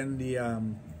 when the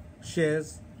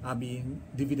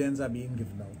dividends are being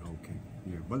given out. Okay.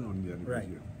 Yeah, well, on the anniversary. Right.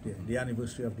 Yeah, the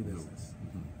anniversary of the business.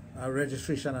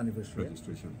 Registration anniversary.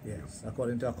 Registration. Yes,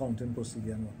 according to accounting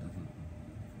procedure and whatnot.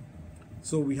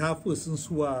 So we have persons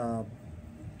who have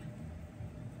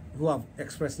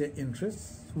expressed their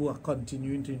interests, who are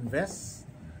continuing to invest,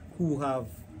 who have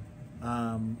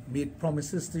made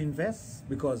promises to invest,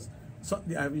 because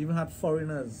I've even had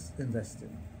foreigners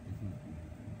investing.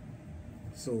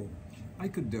 So I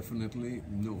could definitely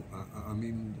know. I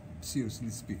mean, seriously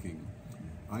speaking,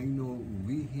 I know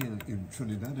we here in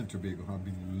Trinidad and Tobago have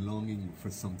been longing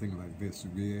for something like this,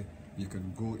 where you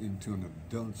can go into an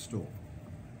adult store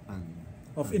and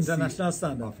international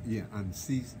standard. And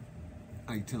see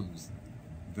items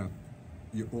that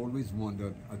you always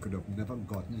wondered I could have never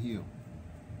gotten here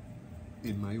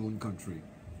in my own country.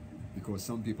 Because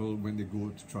some people, when they go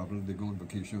to travel, they go on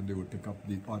vacation, they will pick up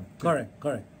the odd thing.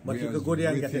 Correct. But you could go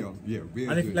there and get it.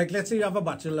 And if, like, let's say you have a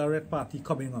bachelorette party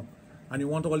coming up, and you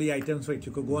want all the items right,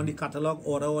 you could go on the catalog,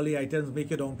 order all the items, make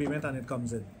your down payment, and it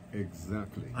comes in.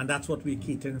 Exactly. And that's what we're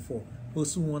catering for.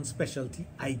 Person who wants specialty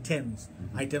items,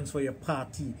 items for your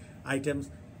party, items.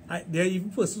 There are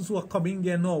even persons who are coming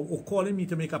there now or calling me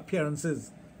to make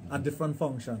appearances at different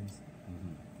functions.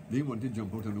 They want to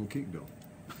jump out of no cake, though.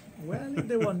 Well, if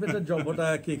they want me to jump out of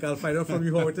a cake, I'll find out from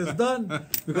you how it is done,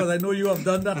 because I know you have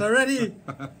done that already.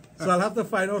 So I'll have to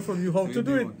find out from you how to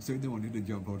do it. So they want you to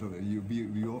jump out of it. You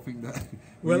be offering that.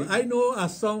 Well, I know a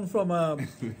song from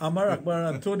Amar Akbar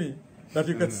and Tony that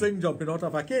you could sing jumping out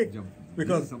of a cake.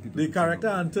 Because the character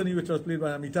Anthony, which was played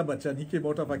by Amitabh Bachchan, he came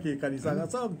out of a cake and he sang a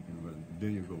song. Well,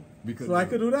 there you go. Because, so I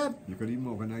could do that. You could even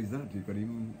organize that. You could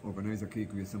even organize a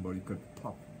cake where somebody could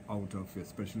pop out of it,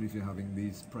 especially if you're having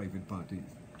these private parties.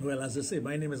 Well, as I say,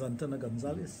 my name is Antonio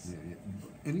Gonzalez. Yeah.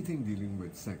 Anything dealing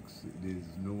with sex,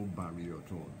 there's no barrier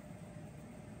at all.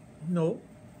 No.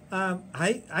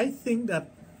 I think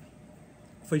that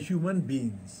for human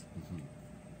beings,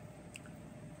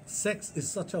 sex is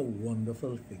such a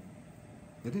wonderful thing.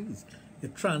 It is.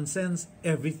 It transcends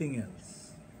everything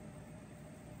else.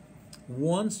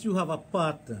 Once you have a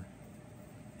partner,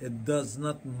 it does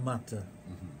not matter.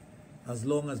 As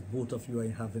long as both of you are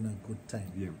having a good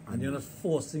time. Yeah, and you're not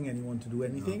forcing anyone to do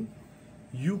anything,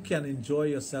 you can enjoy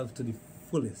yourself to the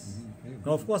fullest.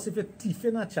 Now, of course, if you're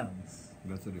thieving a chance,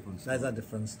 that's a different story. That's a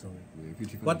different story.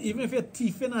 Yeah, but even if you're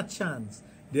thieving a chance,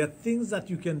 there are things that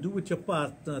you can do with your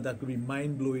partner that could be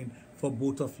mind-blowing for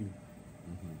both of you.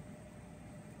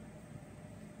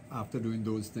 After doing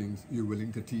those things, you're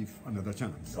willing to thief another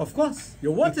chance. Of course.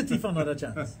 You want to thief another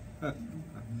chance.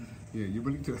 Yeah, you're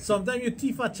willing to. Sometimes you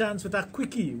thief a chance with a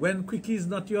quickie when quickie is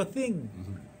not your thing.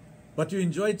 But you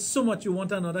enjoy it so much you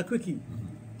want another quickie.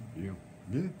 Yeah.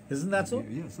 Isn't that so?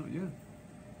 Yeah.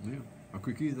 A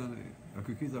quickie is a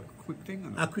quick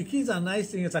thing. A quickie is a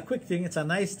nice thing. It's a quick thing. It's a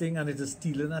nice thing, and it is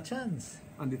stealing a chance.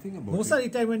 And the thing about most of the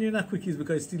time when you're in a quickie is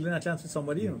because you're stealing a chance with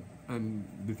somebody else. And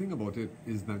the thing about it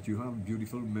is that you have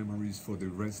beautiful memories for the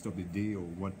rest of the day or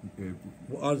what.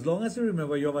 As long as you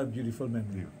remember, you have a beautiful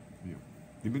memory. Yeah.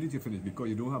 The minute you finish, because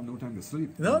you don't have no time to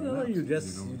sleep. No, you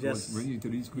just when you into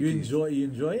these quickies, you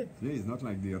enjoy it. Yeah, it's not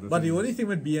like the other. But the only thing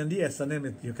with B&D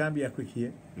S&M, you can't be a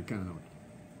quickie. You cannot.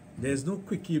 There's no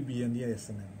quickie B&D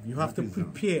S&M. You have to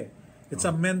prepare. It's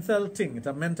a mental thing. It's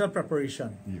a mental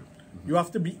preparation. Yeah. You have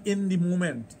to be in the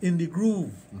moment, in the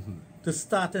groove, to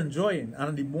start enjoying.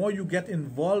 And the more you get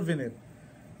involved in it,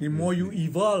 the more you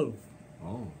evolve.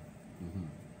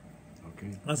 Okay.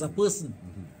 As a person.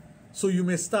 So you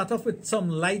may start off with some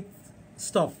light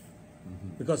stuff,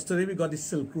 because today we got the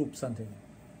silk ropes and thing.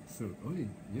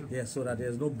 Yeah, so that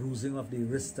there's no bruising of the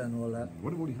wrist and all that.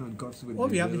 What about the handcuffs?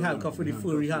 We have the handcuff with the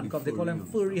furry handcuff. They call them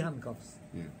furry handcuffs.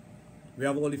 Yeah. We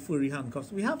have all the furry handcuffs.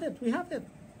 We have it. We have it.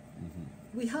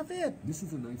 This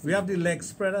is a nice. We have the leg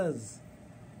spreaders.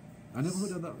 I never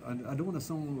heard of that. I don't want to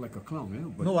sound like a clown,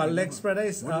 yeah? But no, a leg spreader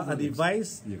is a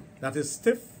device yeah. that is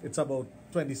stiff. It's about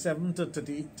 27 to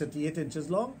 38 inches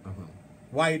long,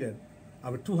 widened,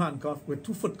 with two handcuffs, with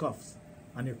 2 foot cuffs.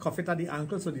 And you cuff it at the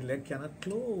ankle so the leg cannot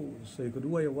close. So you could do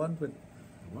what you want with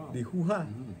the hoo-ha.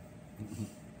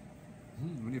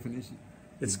 When you finish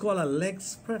it's called a leg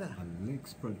spreader. A leg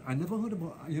spreader. I never heard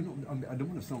about, you know, I don't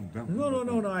want to sound dumb.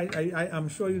 No. I'm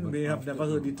sure you may have never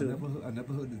heard it. I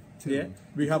never heard it. Yeah,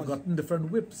 we have gotten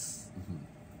different whips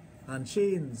and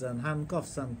chains and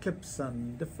handcuffs and clips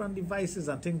and different devices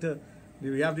and things to.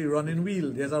 We have the running wheel.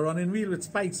 There's a running wheel with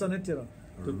spikes on it, you know,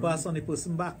 to pass on the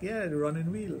person back. Yeah, the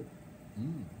running wheel.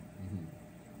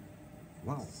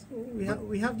 Wow. So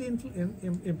we have the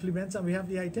implements and we have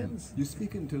the items. You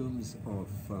speak in terms of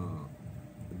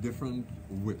different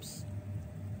whips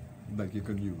that you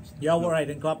can use. Yeah, all right,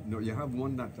 in club. No, you have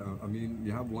one that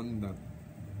you have one that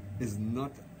is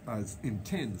not as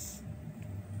intense,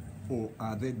 or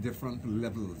are there different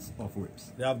levels of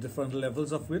whips? They have different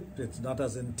levels of whip. It's not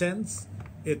as intense.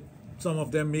 Some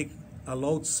of them make a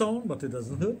loud sound, but it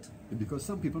doesn't hurt. Because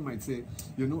some people might say,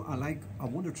 you know, I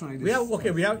want to try this. We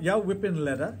have whip in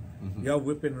leather, you have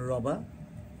whip in rubber,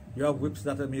 you have whips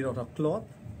that are made out of cloth.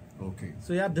 Okay.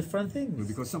 So you have different things.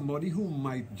 Because somebody who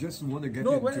might just want to get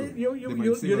into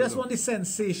you just want the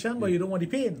sensation, but you don't want the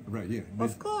pain. Right, yeah.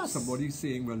 Of course. Somebody's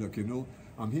saying, well, look, you know,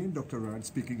 I'm hearing Dr. Raj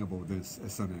speaking about this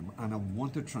S&M, and I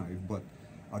want to try it, but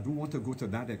I don't want to go to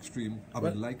that extreme. I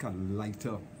would like a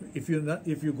lighter. If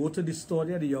you go to the store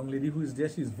there, the young lady who is there,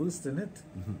 she's versed in it.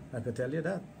 I can tell you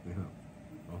that.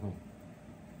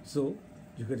 So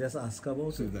you could just ask her about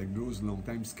it. So like those long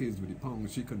time skates with the pound,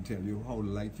 she can tell you how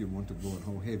light you want to go and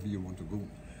how heavy you want to go.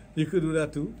 You could do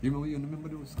that too. You remember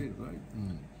those skates, right?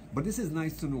 But this is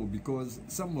nice to know, because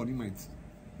somebody might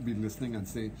be listening and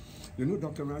say, you know,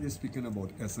 Dr. Raj is speaking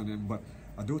about S&M, but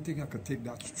I don't think I could take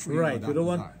that straight. Right, you don't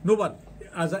want. No, but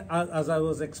as I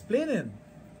was explaining,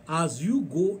 as you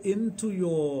go into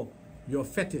your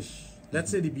fetish,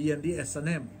 let's say the B and the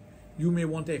S&M, you may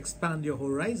want to expand your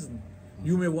horizon.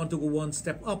 You may want to go 1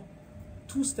 step up,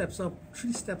 2 steps up,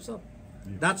 3 steps up.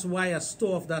 Yeah. That's why a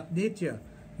store of that nature,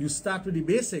 you start with the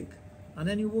basic, and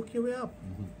then you work your way up.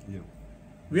 Yeah.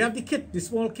 We have the kit, the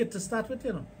small kit to start with,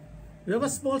 you know. We have a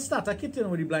small starter kit, you know,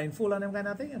 with the blindfold and them kind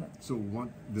of thing, you know.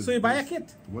 So you buy a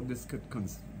kit. What this kit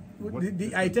consists?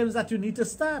 The items that you need to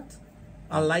start.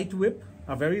 A light whip,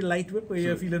 a very light whip where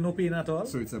you're feeling no pain at all.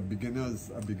 So it's a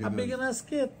beginner's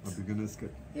kit. A beginner's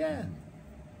kit. Yeah.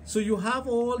 So you have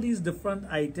all these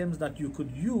different items that you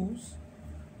could use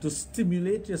to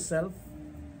stimulate yourself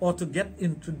or to get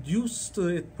introduced to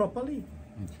it properly.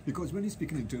 Because when you're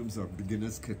speaking in terms of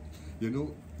beginner's kit, you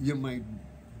know,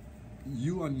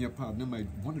 you and your partner might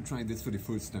want to try this for the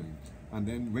first time. And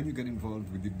then when you get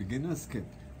involved with the beginner's kit,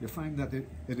 you find that it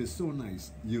is so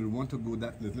nice. You'll want to go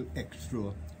that little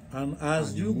extra. And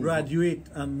as you graduate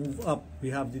and move up, we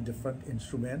have the different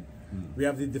instruments. We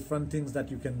have the different things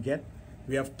that you can get.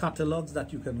 We have catalogs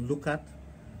that you can look at.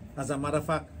 As a matter of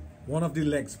fact, one of the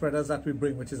leg spreaders that we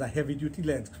bring, which is a heavy-duty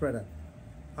leg spreader,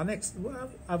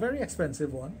 a very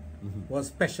expensive one, was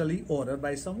specially ordered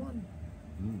by someone.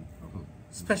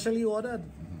 Specially ordered.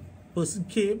 Person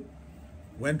came,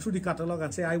 went through the catalog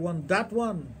and said, I want that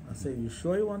one. I say, you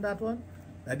sure you want that one?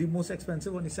 That's the most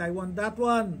expensive one. He said, I want that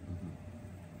one.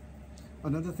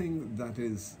 Another thing that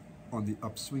is on the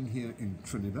upswing here in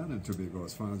Trinidad and Tobago,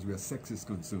 as far as where sex is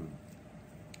concerned,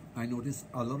 I notice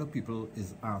a lot of people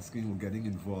is asking or getting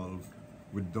involved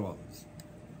with dolls.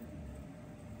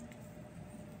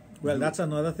 Well, that's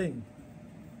another thing.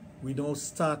 We now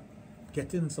start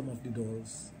getting some of the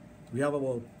dolls. We have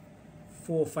about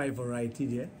 4 or 5 variety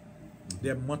there.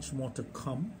 There are much more to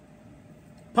come.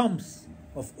 Pumps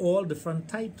of all different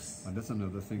types. And that's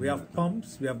another thing. We have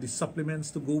pumps. We have the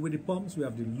supplements to go with the pumps. We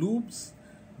have the lubes.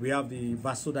 We have the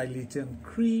vasodilating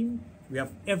cream. We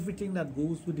have everything that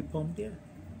goes with the pump there.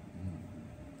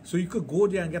 So you could go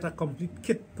there and get a complete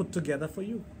kit put together for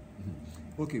you.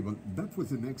 Okay, well, that was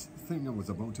the next thing I was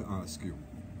about to ask you.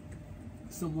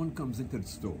 Someone comes into the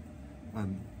store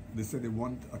and they say they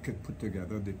want a kit put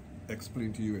together. They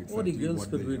explain to you exactly the girls what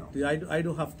could they are. I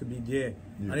don't have to be there.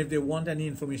 Yeah. And if they want any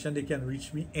information, they can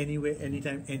reach me anywhere,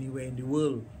 anytime, anywhere in the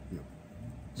world. Yeah.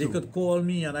 They could call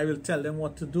me and I will tell them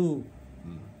what to do.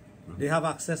 They have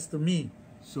access to me.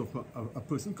 So a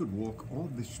person could walk off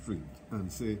the street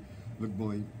and say, look,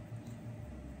 boy,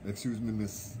 excuse me,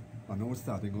 miss, I know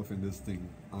starting off in this thing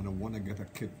and I want to get a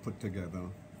kit put together,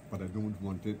 but I don't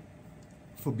want it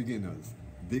for beginners.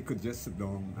 They could just sit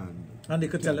down and they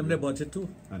could tell them their budget too.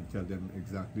 And tell them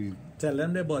exactly. Tell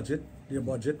them their budget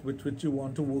with which you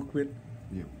want to work with.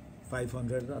 Yeah.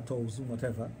 500, 1,000,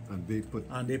 whatever.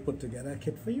 And they put together a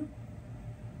kit for you.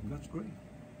 That's great.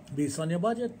 Based on your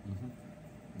budget.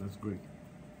 That's great.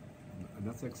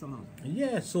 That's excellent.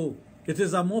 Yeah, so it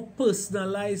is a more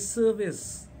personalized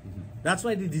service. That's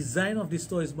why the design of the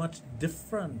store is much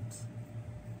different.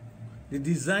 The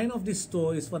design of the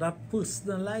store is for that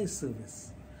personalized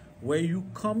service, where you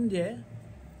come there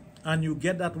and you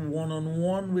get that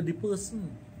one-on-one with the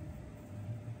person.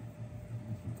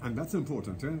 And that's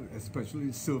important,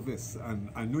 especially service. And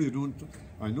I know you don't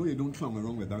clown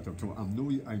around with that at all.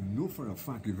 I know for a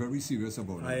fact you're very serious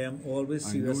about it. I am always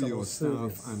serious about your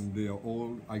service. Staff, and they are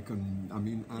all.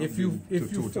 If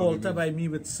you falter by me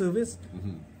with service,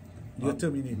 you're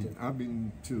terminated. I've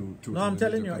been to. No, I'm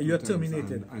telling you, you're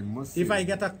terminated. I must say, if I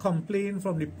get a complaint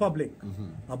from the public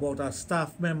about a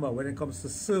staff member when it comes to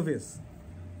service,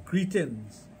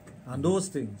 greetings, and those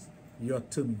things, you're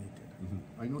terminated.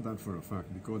 I know that for a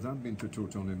fact because I've been to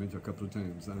Total Image a couple of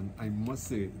times, and I must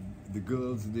say the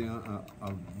girls there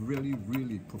are really,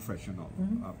 really professional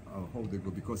how they go.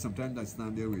 Because sometimes I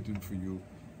stand there waiting for you.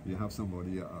 You have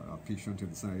somebody, a patient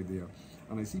inside there,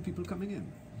 and I see people coming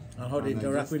in. And how they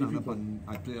interact with the people. And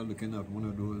I play looking at one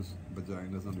of those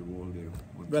vaginas on the wall there.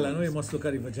 Well, I know you must look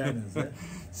at the vaginas. Yeah?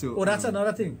 So, that's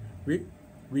another thing.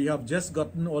 We have just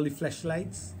gotten all the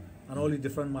fleshlights and all the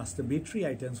different masturbatory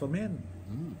items for men.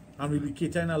 And we'll be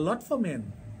catering a lot for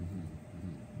men.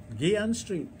 Gay and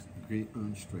straight. Gay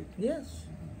and straight. Yes.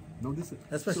 Now this is,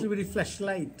 especially with the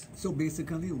fleshlight. So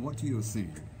basically what you're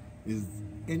saying is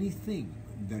anything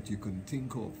that you can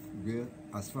think of where,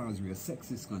 as far as where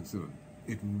sex is concerned,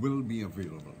 it will be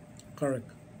available.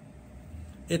 Correct.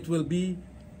 It will be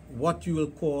what you will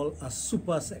call a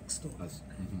super sex store.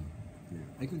 Yeah.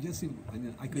 I could just see.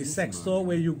 The sex store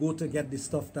where you go to get the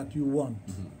stuff that you want.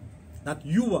 That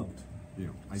you want. Yeah.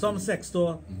 Some sex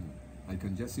store. I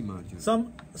can just imagine.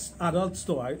 Some adult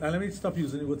store. And let me stop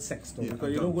using the word sex store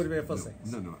because you don't go there for sex.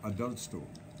 No, adult store.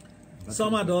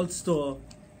 Some adult store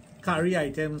carry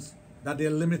items that they're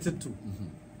limited to.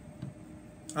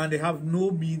 And they have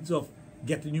no means of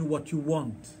getting you what you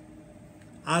want.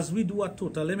 As we do at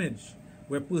Total Image,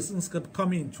 where persons could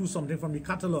come in, choose something from the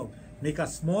catalog, make a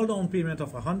small down payment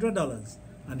of $100,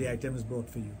 and the item is brought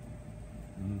for you.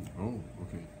 Oh,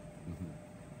 okay.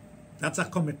 That's a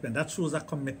commitment. That shows a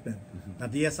commitment.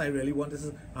 That yes, I really want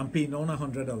this. I'm paying down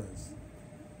 $100.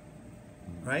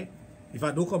 Right? If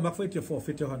I don't come back for it, you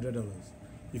forfeit your $100.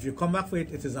 If you come back for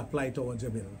it, it is applied towards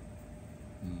your bill.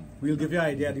 We'll give you an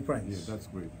idea of the price. Yeah, that's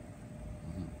great.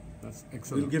 That's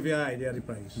excellent. We'll give you an idea of the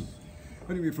price.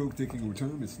 Anyway, folks, taking your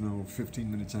time, it's now 15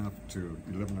 minutes after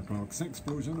 11 o'clock.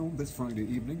 Sexplosion on this Friday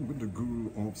evening with the guru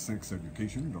of sex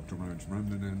education, Dr. Raj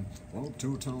and of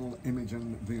Total Image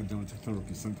and the Adult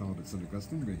Therapy Center out at St.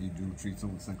 Augustine, where he do treats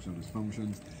on sexual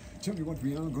dysfunctions. Tell you what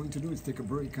we are going to do is take a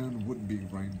break and we'll be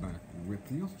right back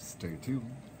with you. Stay tuned.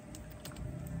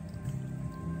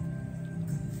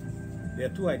 There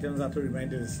are two items that to remind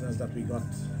the listeners that we got.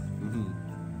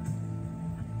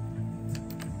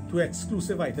 Two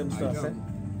exclusive items to us.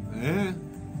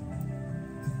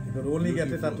 You could only get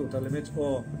it at Total Image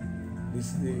or the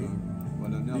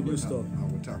new store.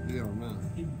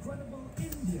 Incredible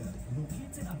India,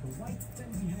 located at the White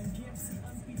Tent behind KFC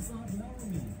and Pizza Hut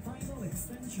Laramie. Final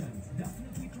extension,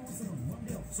 definitely closing on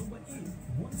Monday, October 8th.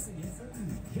 Once a year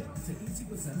only, get up to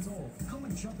 80% off. Come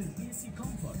and shop in AC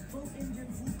Comfort, full Indian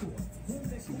food court, home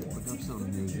decor,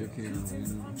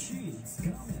 curtains and shades,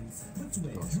 garments,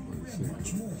 footwear, jewelry and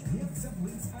much more. We accept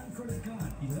links and credit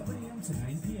card, 11 a.m. to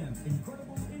 9 p.m.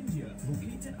 Incredible India,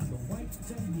 located at the White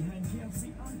Tent behind KFC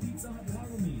and Pizza Hut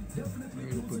Laramie. Definitely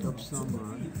closing on October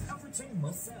 8th. Everything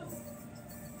must sell.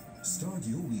 Start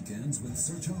your weekends with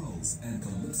Sir Charles and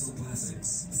Calypso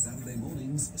Classics. Saturday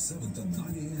mornings, 7 to 9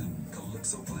 a.m.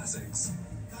 Calypso Classics.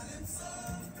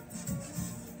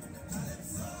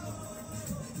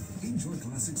 Enjoy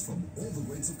classics from all the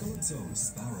greats of Calypso: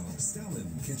 Sparrow, Stalin,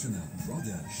 Kitchener,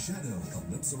 Roger, Shadow,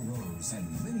 Calypso Rose,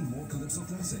 and many more Calypso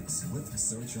classics with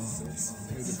Sir Charles.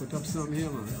 They put up some here,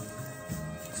 man.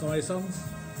 So my songs?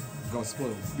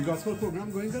 Gospel. The gospel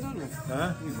program going good,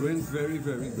 huh? It's going very,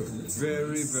 very good.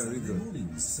 Very, very good.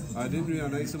 I didn't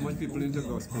realize so much people into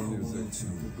gospel music. It's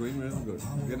going real good.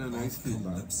 Getting a nice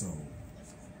feedback.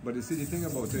 But you see, the thing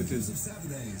about it is,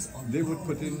 they would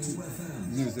put in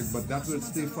music, but that will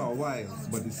stay for a while.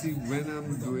 But you see, when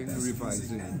I'm doing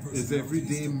revising, is every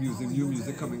day new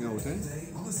music coming out, eh?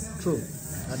 True.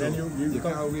 And then you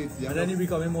can't wait. And then you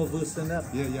becoming more versed than that.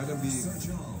 Yeah, you have to be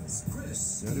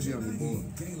on the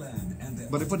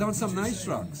board. But they put down some nice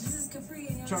tracks.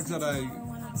 Tracks that I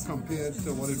compared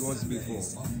to what it was before.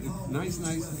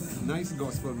 Nice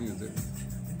gospel music.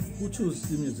 Who choose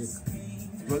the music?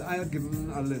 Well, I had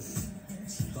given a list,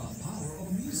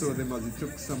 so they must have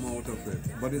took some out of it.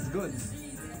 But it's good.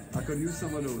 I could use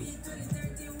some of those.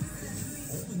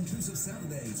 All inclusive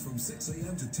Saturdays from 6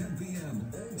 a.m. to 10 p.m.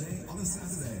 all day on a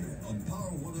Saturday on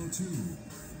Power 102.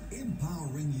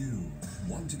 Empowering you.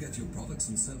 Want to get your products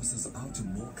and services out to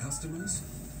more customers?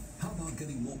 How about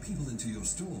getting more people into your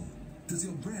store? Does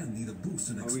your brand need a boost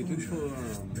in exposure? Waiting for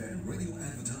Then radio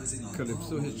advertising on Calypso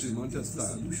Power History 102 Month is the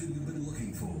style. solution you've been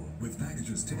looking for. With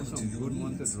packages tailored to your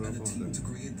needs and a team to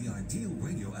create the ideal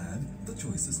radio ad, the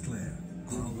choice is clear.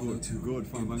 Good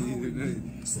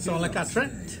family. Sound like a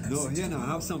threat? No, here now, I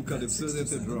have some Calypso that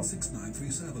they drop.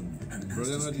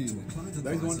 Brother Madi,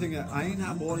 that is one thing, I ain't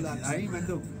have all that. I ain't went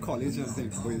to college and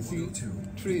things, but you see,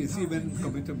 Tracy when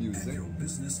coming to music,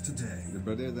 the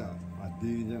brother that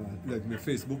like my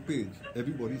Facebook page,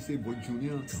 everybody say boy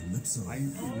Junior. I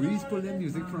always pull their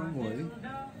music from boy.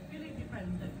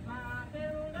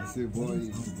 I say boy,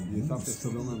 you have to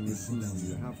sit down and listen.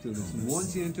 You have to listen.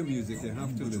 Once you're into music, you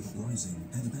have to listen.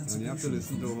 And you have to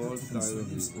listen to all style of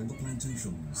music.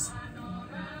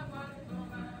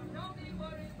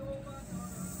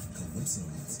 Calypso,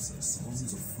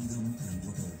 songs of freedom and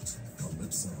revolt.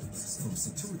 Calypso, from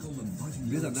satirical and biting.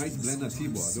 There's a nice blend of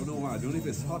T-Boy. I don't know why. I don't know if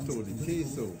it's hot or the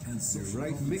queso. The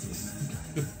right mix.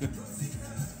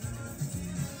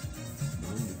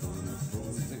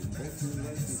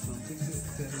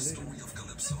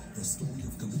 The story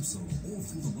of Calypso, all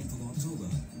through the month of October,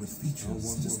 with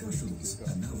features, discussions,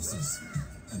 analysis,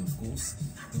 and of course,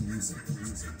 the music.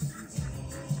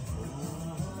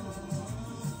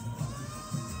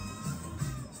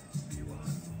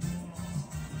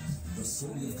 The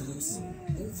story of Calypso,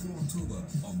 all through October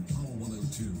on Power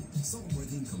 102,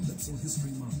 celebrating Calypso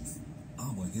History Month.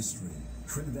 Our history.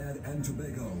 Trinidad and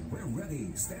Tobago, we're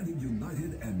ready, standing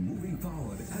united and moving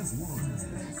forward as one.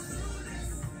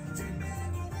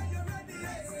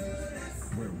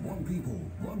 We're one people,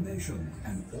 one nation,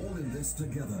 and all in this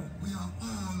together. We are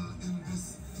all in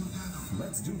this together.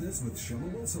 Let's do this with Shema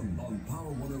Wilson on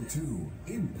Power 102,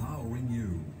 empowering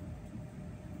you.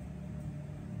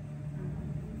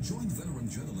 Join veteran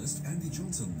journalist Andy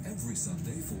Johnson every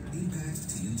Sunday for Impact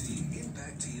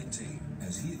TNT,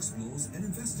 as he explores and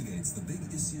investigates the big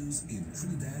issues in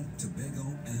Trinidad, Tobago,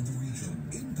 and the region.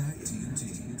 Impact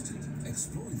TNT,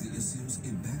 exploring the issues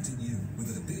impacting you,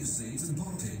 whether the biggest things in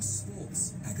politics,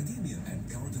 sports, academia, and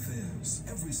current affairs.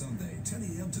 Every Sunday, 10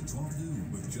 a.m. to 12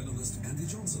 noon, with journalist Andy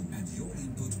Johnson, and your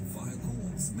input via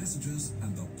calls, messages,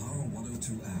 and the Power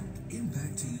 102 app.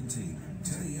 Impact TNT,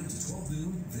 10 a.m. to 12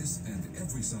 noon, this and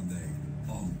every Sunday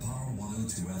on Power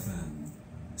 102 FM.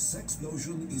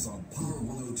 Sexplosion is on Power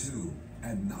 102,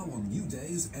 and now on new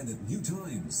days and at new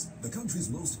times. The country's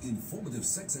most informative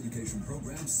sex education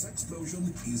program, Sexplosion,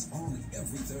 is on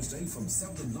every Thursday from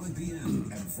 7 to 9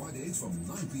 p.m. and Fridays from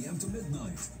 9 p.m. to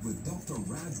midnight with Dr.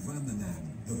 Raj,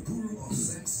 the guru of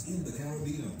sex in the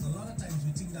Caribbean. A lot of times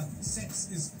we think that sex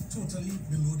is totally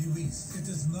below the waist. It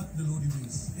is not below the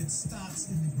waist. It starts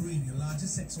in the brain. Your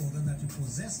largest sex organ that you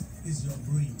possess is your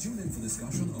brain. Tune in for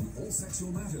discussion on all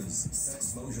sexual matters.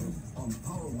 Sexplosion on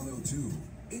Power 102,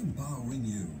 empowering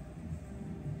you.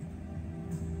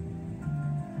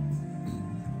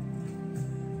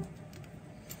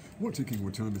 We're taking our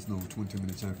time. It's now 20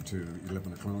 minutes after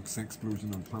 11 o'clock.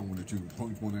 Sexplosion on Power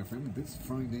 102.1 FM this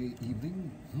Friday evening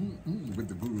with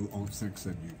the guru of sex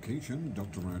education,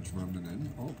 Dr. Raj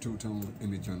of Total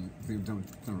Image and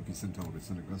Therapy Center of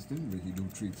St. Augustine, where he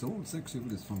treats all sexual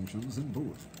dysfunctions in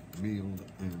both male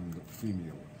and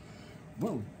female.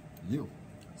 Well, yeah.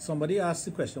 Somebody asked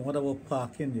the question, what about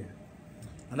parking there?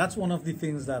 And that's one of the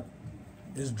things that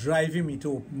is driving me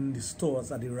to open the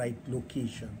stores at the right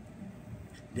location.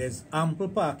 There's ample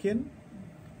parking.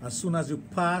 As soon as you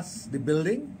pass the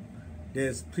building,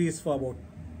 there's space for about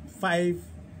 5,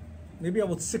 maybe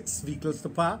about 6 vehicles to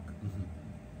park.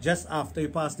 Just after you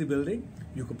pass the building,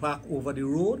 you could park over the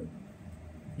road.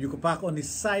 You could park on the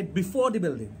side before the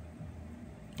building,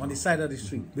 on the side of the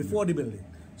street, before the building.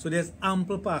 So there's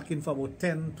ample parking for about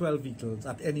 10, 12 vehicles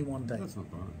at any one time. That's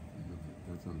not bad.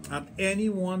 That's not bad. At any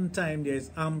one time, there is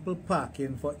ample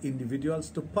parking for individuals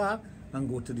to park and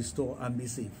go to the store and be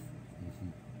safe.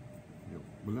 Yeah.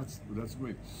 Well, that's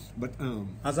great. But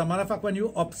as a matter of fact, when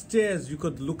you're upstairs, you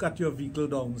could look at your vehicle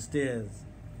downstairs.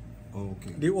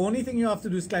 Okay. The only thing you have to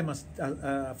do is climb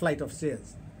a flight of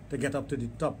stairs to get up to the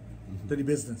top, to the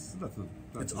business.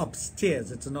 It's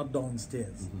upstairs, it's not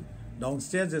downstairs.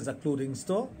 Downstairs there's a clothing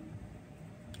store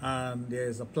and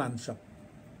there's a plant shop.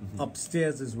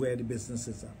 Upstairs is where the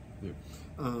businesses are.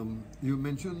 Yeah. You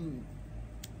mentioned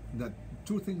that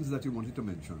 2 things that you wanted to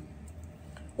mention.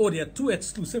 Oh, there are two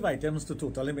exclusive items to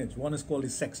Total Image. One is called the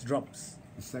Sex Drops.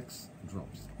 The Sex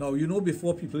Drops. Now, you know,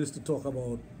 before people used to talk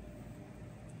about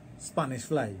Spanish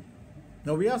Fly.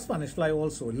 Now, we have Spanish Fly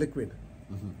also, liquid.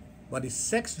 But the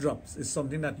Sex Drops is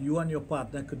something that you and your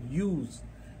partner could use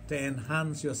to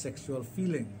enhance your sexual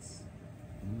feelings.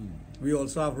 We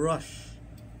also have Rush,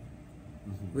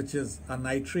 which is a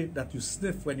nitrate that you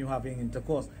sniff when you're having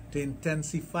intercourse to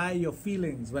intensify your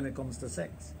feelings when it comes to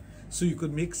sex. So you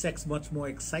could make sex much more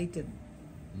exciting,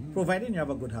 providing you have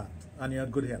a good heart and you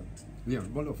have good health. Yeah,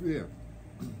 well, yeah.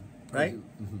 Right?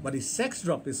 But the Sex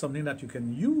Drop is something that you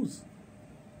can use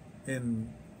in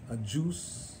a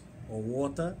juice or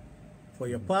water for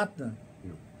your partner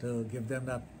to give them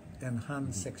that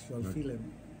enhanced sexual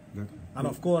feeling. And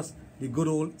of course, the good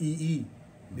old EE,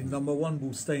 the #1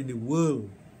 booster in the world,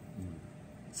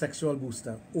 sexual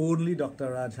booster. Only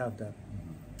Dr. Raj have that.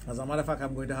 As a matter of fact,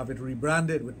 I'm going to have it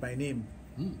rebranded with my name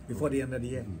before the end of the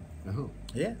year.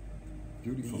 Yeah.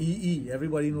 Beautiful. The EE,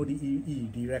 everybody know the EE,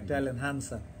 the erectile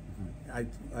enhancer.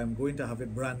 I'm going to have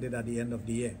it branded at the end of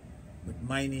the year with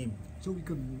my name. So we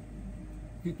could,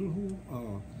 people who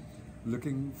are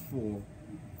looking for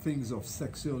things of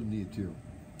sexual nature.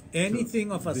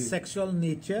 Anything of a sexual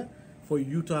nature for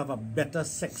you to have a better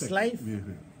sex life,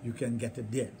 you can get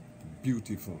it there.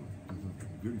 Beautiful.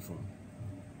 Beautiful.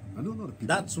 I know a lot of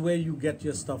people. That's where you get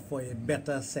your stuff for a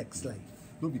better sex life.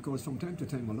 No, because from time to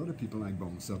time, a lot of people like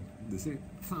bounce up. They say,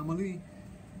 family,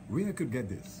 where I could get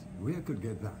this, where I could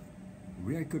get that,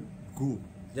 where I could go.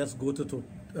 Just go to,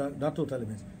 not Total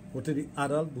Image, go to the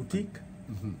adult boutique.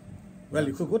 Well,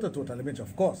 you could go to Total Image,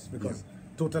 of course, because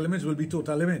Total Image will be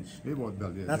Total Image.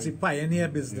 That's a pioneer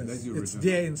business. It's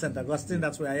there in St. Augustine,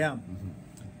 that's where I am.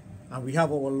 And we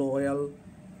have our loyal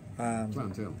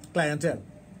clientele.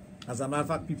 As a matter of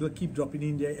fact, people keep dropping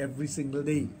in there every single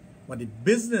day. But the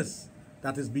business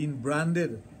that is being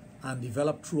branded and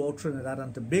developed throughout Trinidad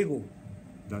and Tobago,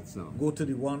 go to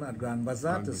the one at Grand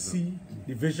Bazaar to see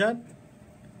the vision.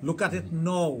 Look at it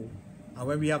now. And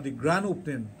when we have the grand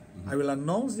opening, I will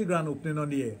announce the grand opening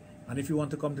on the air. And if you want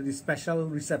to come to the special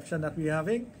reception that we're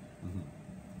having,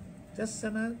 just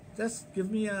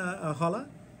give me a holler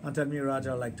and tell me, Raj,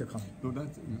 I'd like to come. No,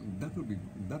 that would be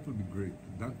great.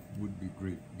 That would be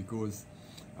great because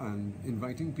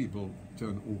inviting people to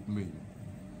an opening,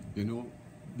 you know,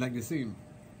 like they say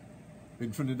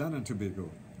in Trinidad and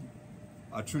Tobago,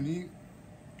 a Trini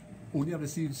only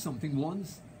receives something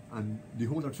once, and the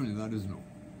whole of Trinidad is no.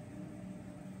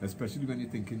 Especially when you're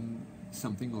thinking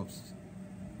something of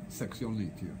sexual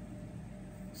nature.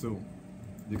 So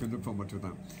you can look forward to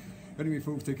that. Anyway,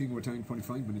 folks, taking our time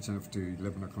 45 minutes after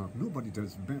 11 o'clock. Nobody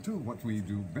does better what we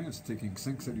do best, taking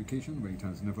sex education where it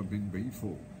has never been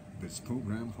before. This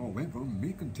program, however,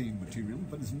 may contain material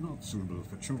that is not suitable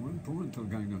for children. Parental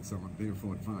guidance are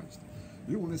therefore advised.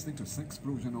 You are listening to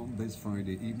Sexplosion on this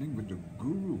Friday evening with the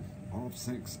guru of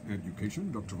sex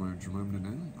education, Dr. Raj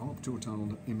of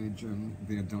Total Image and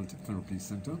the Adult Therapy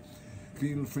Center.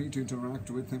 Feel free to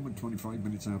interact with him at 25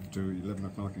 minutes after 11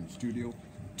 o'clock in studio,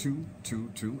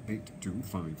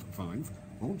 222-8255,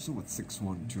 also at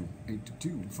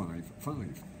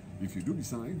 612-8255. If you do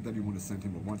decide that you want to send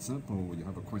him a WhatsApp or you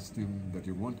have a question that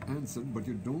you want answered but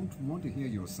you don't want to hear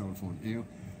yourself on air,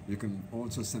 you can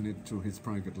also send it to his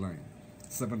private line,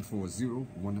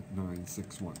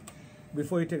 740-1961.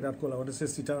 Before you take that call, I want to say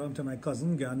Sitaram to my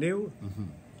cousin, Gandeo.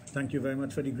 Thank you very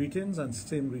much for the greetings, and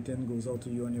same greeting goes out to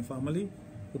you and your family.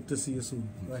 Hope to see you soon.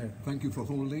 Go ahead. Thank you for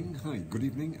holding. Hi, good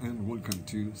evening, and welcome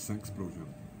to Sexplosion.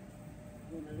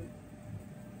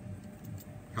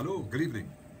 Hello, good evening.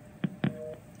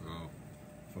 Oh,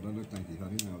 for that look like he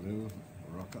had in a little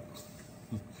rocker.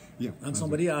 Yeah. And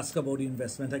somebody asked about the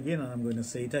investment again, and I'm going to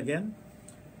say it again.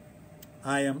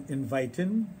 I am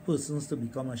inviting persons to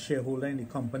become a shareholder in the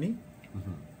company.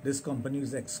 This company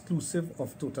is exclusive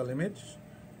of Total Image.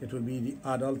 It will be the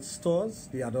adult stores,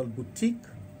 the adult boutique,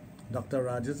 Dr.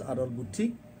 Raj's adult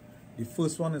boutique. The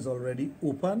first one is already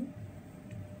open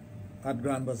at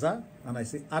Grand Bazaar. And I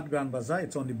say at Grand Bazaar,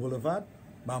 it's on the boulevard,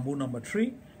 Bamboo number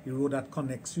 3, the road that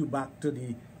connects you back to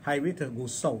the highway to go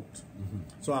south.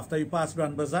 So after you pass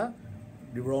Grand Bazaar,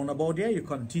 the roundabout there, you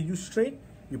continue straight,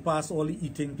 you pass all the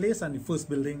eating place and the first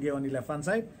building there on the left-hand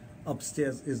side.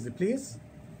 Upstairs is the place.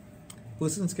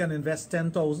 Persons can invest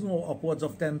 $10,000 or upwards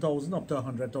of $10,000 up to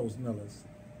 $100,000.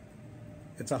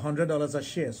 It's $100 a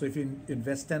share. So if you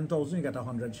invest $10,000, you get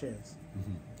 100 shares.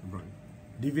 Right.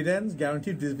 Dividends,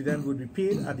 guaranteed dividend would be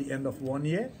paid at the end of 1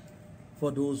 year for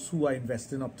those who are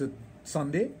investing up to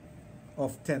Sunday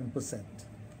of 10%.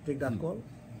 Take that call.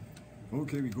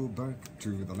 Okay, we go back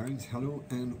to the lines. Hello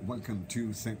and welcome to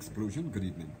Sexplosion. Good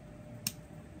evening.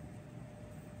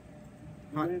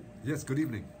 Hi. Yes, good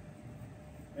evening.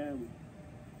 I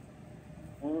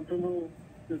want to know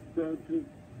to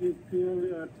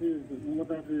purely artist, what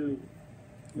that is.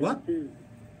 What? I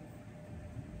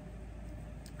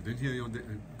didn't hear you on the...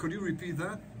 could you repeat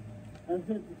that? I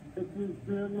said it is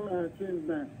purely artist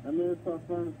that. I know it's not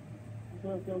fun. It's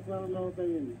not fun now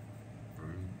saying.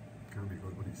 Can't make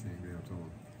out what he's saying there at all.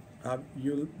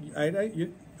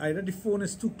 Either the phone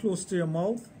is too close to your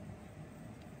mouth.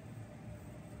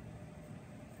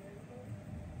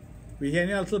 We hear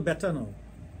you a little better now.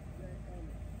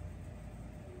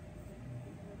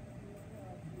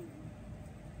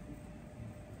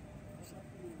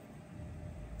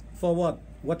 For what?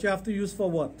 What you have to use for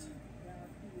what?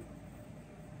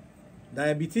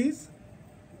 Diabetes?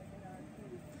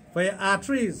 For your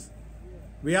arteries.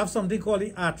 We have something called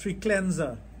the artery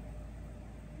cleanser.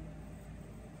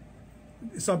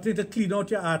 Something to clean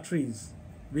out your arteries.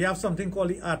 We have something called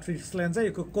the artery cleanser.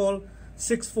 You could call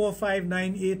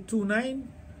 645-9829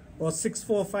 or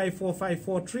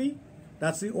 645-4543.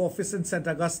 That's the office in St.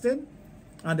 Augustine.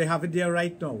 And they have it there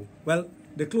right now. Well,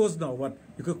 they closed now, but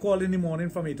you could call in the morning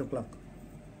from 8 o'clock.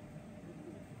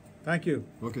 Thank you.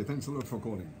 Okay, thanks a lot for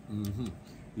calling.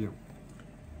 Yeah.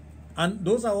 And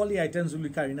those are all the items we'll be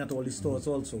carrying at all the stores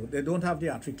also. They don't have the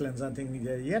artery cleanser and thing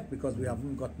there yet because we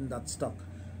haven't gotten that stock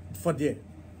for there.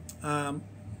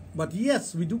 But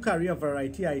yes, we do carry a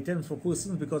variety of items for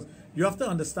persons because you have to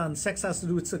understand sex has to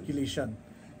do with circulation.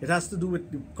 It has to do with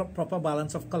the proper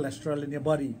balance of cholesterol in your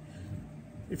body.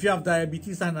 If you have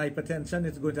diabetes and hypertension,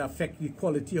 it's going to affect the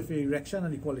quality of your erection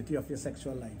and the quality of your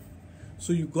sexual life.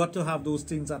 So you got to have those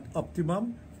things at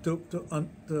optimum to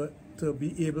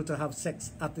be able to have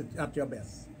sex at your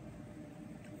best.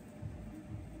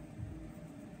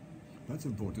 That's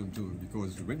important too,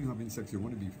 because when you're having sex, you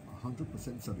want to be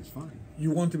 100% satisfied.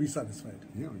 You want to be satisfied.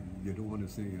 Yeah, you don't want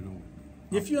to say, you know.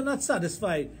 If you're not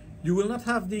satisfied, you will not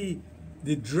have the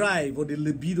drive or the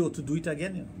libido to do it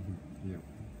again. You know? Yeah.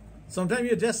 Sometimes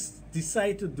you just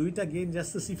decide to do it again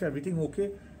just to see if everything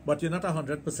okay, but you're not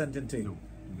 100% into it. No.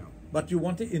 But you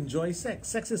want to enjoy sex.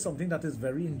 Sex is something that is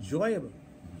very enjoyable.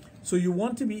 So you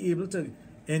want to be able to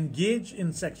engage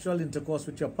in sexual intercourse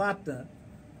with your partner,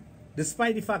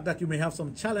 despite the fact that you may have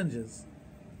some challenges,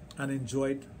 and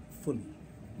enjoy it fully.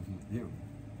 Yeah,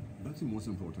 that's the most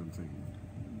important thing.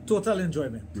 Total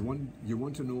enjoyment. You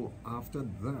want to know after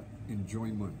that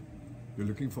enjoyment, you're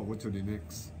looking forward to the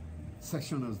next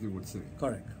session, as they would say.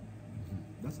 Correct.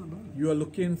 That's not bad. You are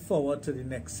looking forward to the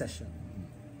next session.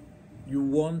 You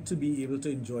want to be able to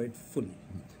enjoy it fully.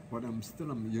 But I'm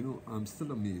still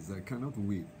amazed. I cannot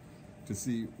wait to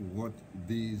see what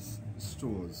these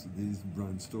stores, these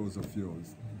brand stores of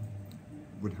yours,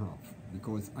 would have,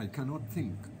 because I cannot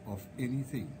think of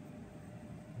anything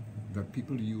that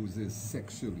people use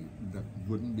sexually that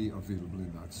wouldn't be available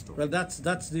in that store. Well, that's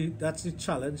the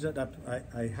challenge that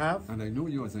I have. And I know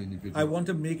you as an individual. I want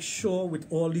to make sure with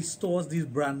all these stores, these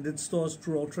branded stores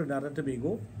throughout Trinidad and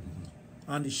Tobago,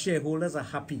 and the shareholders are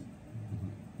happy.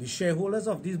 The shareholders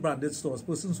of these branded stores,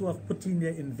 persons who have put in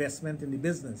their investment in the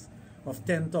business of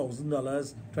 $10,000,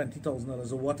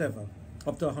 $20,000 or whatever,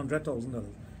 up to $100,000,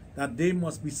 that they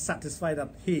must be satisfied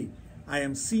that, hey, I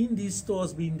am seeing these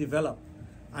stores being developed.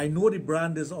 I know the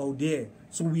brand is out there,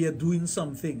 so we are doing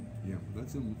something. Yeah,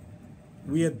 that's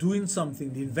we are doing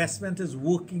something. The investment is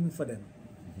working for them.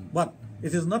 But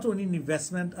it is not only an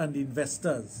investment and the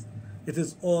investors, it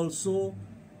is also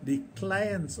the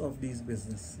clients of these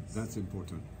businesses. That's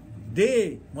important.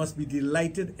 They must be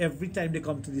delighted every time they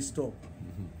come to the store.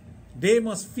 They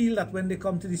must feel that when they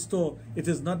come to the store, it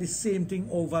is not the same thing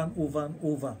over and over and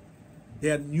over.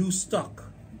 They are new stock.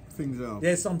 Things are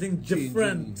There's something changing,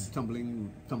 different. Tumbling.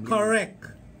 Correct.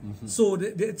 So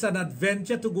it's an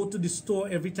adventure to go to the store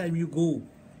every time you go.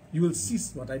 You will see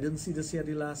what I didn't see this here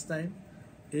the last time.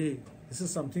 Hey, this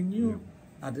is something new. Yeah.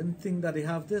 I didn't think that they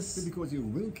have this. Because you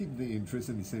will keep the interest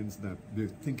in the sense that they're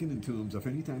thinking in terms of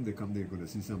any time they come, they're going to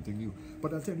see something new.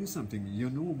 But I'll tell you something.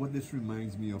 You know what this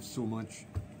reminds me of so much?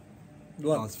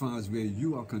 What? As far as where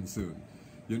you are concerned.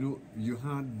 You know, you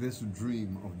had this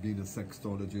dream of being a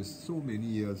sexologist so many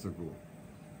years ago.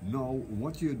 Now,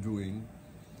 what you're doing,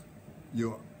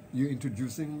 you're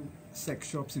introducing sex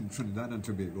shops in Trinidad and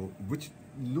Tobago, which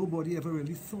nobody ever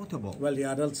really thought about. Well, the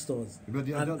adult stores. But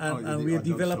the adult, and we're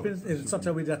developing it in such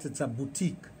a way that it's a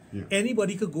boutique. Yeah.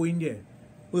 Anybody could go in there.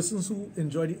 Persons who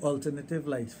enjoy the alternative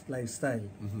lifestyle.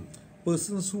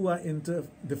 Persons who are into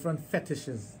different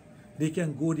fetishes. They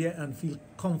can go there and feel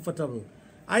comfortable.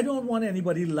 I don't want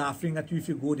anybody laughing at you if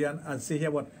you go there and say,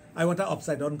 here, what, I want an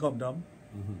upside down condom.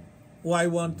 Or I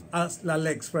want a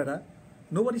leg spreader.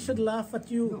 Nobody should laugh at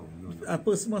you. No. A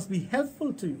person must be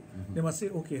helpful to you. They must say,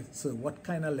 okay, sir, what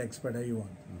kind of leg spreader you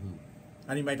want?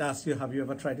 And he might ask you, have you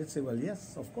ever tried it? Say, well,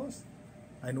 yes, of course.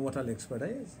 I know what a leg spreader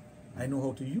is. I know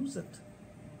how to use it.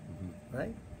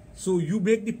 Right? So you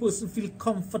make the person feel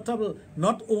comfortable,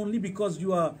 not only because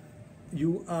you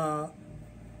are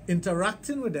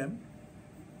interacting with them,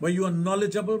 but you are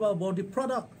knowledgeable about the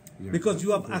product, because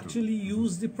you have actually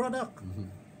used the product.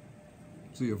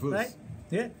 So you're first. Right?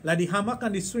 Yeah, like the hammock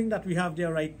and the swing that we have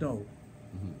there right now.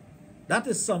 That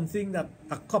is something that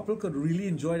a couple could really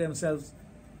enjoy themselves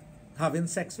having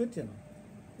sex with, you know.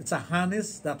 It's a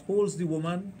harness that holds the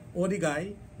woman or the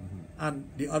guy, and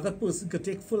the other person could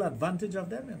take full advantage of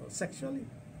them, you know, sexually.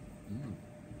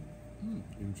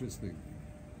 Interesting.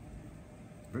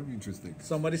 Very interesting.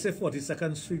 Somebody say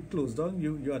 42nd Street closed down.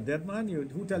 You are dead, man.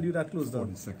 Who tell you that closed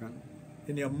down? 42nd.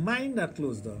 In your mind, that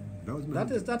closed down.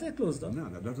 That is closed down. No,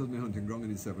 that was my hunting ground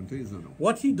in the 70s. No.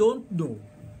 What he don't know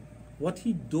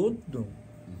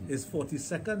is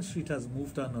 42nd Street has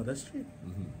moved to another street.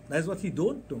 That's what he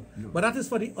don't know. No. But that is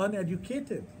for the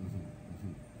uneducated.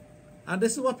 And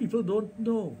this is what people don't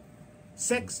know.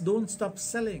 Sex don't stop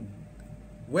selling.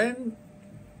 When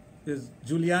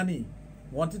Giuliani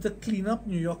wanted to clean up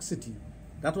New York City,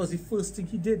 that was the first thing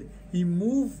he did. He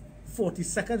moved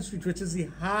 42nd Street, which is the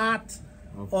heart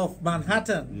of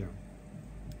Manhattan.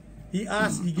 He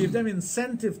gave them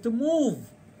incentive to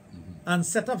move and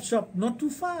set up shop not too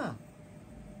far.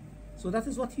 So that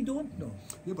is what he don't know.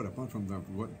 Yeah, but apart from that,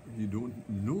 what he don't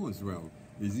know as well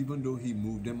is even though he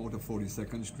moved them out of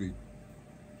 42nd Street,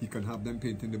 he can have them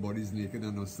painting the bodies naked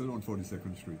and are still on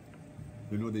 42nd Street.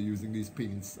 You know, they're using these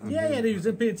paints. And they're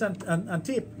using paints and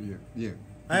tape.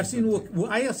 I have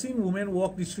seen women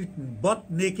walk the street butt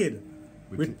naked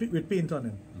with paint on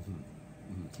them.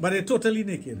 But they're totally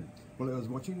naked. Well, I was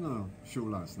watching a show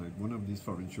last night, one of these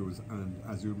foreign shows, and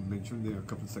as you mentioned there a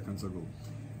couple of seconds ago,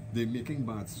 they're making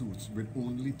bath suits with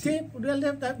only tape. They'll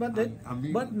have that,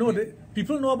 but no,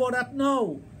 people know about that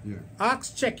now.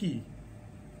 Ask Checky,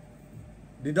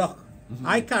 the doc.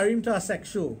 I carried him to a sex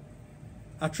show,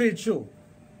 a trade show,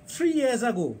 3 years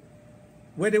ago,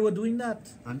 where they were doing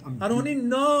that. And only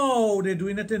now they're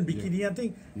doing it in bikini and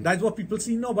thing. That's what people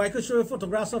see now. But I could show you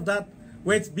photographs of that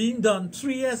where it's being done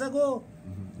 3 years ago.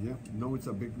 No, it's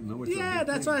a big.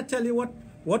 That's why I tell you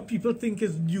what people think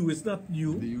is new. It's not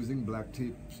new. They're using black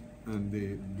tape and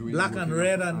they're doing black and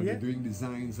red and they're doing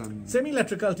designs and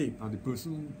semi-electrical tape. And the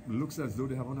person looks as though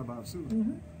they have on a bath suit.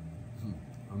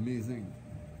 Amazing.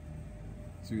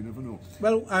 So you never know.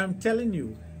 Well, I'm telling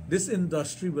you, this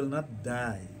industry will not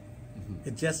die.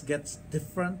 It just gets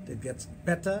different. It gets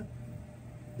better.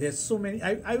 There's so many.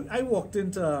 I walked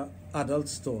into an adult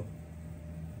store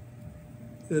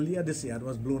earlier this year. I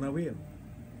was blown away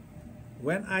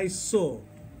when I saw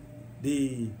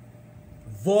the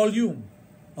volume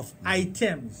of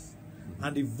items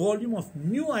and the volume of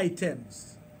new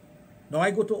items. Now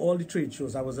I go to all the trade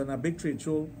shows. I was in a big trade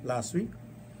show last week.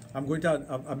 I'm going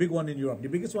to a big one in Europe, the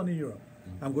biggest one in Europe.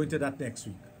 I'm going to that next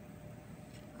week.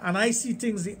 And I see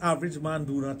things the average man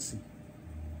do not see.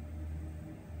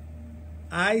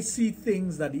 I see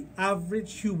things that the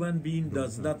average human being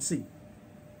does not see.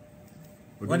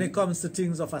 When it comes to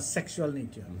things of a sexual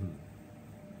nature.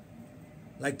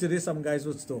 Like today, some guys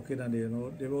were talking and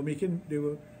they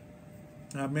were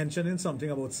mentioning something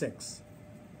about sex.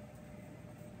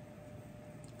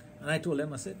 And I told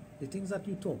them, I said, the things that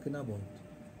you're talking about,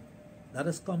 that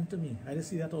has come to me. I just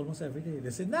see that almost every day.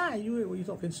 They say, nah, you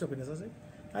talking stupidness. I said,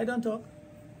 I don't talk.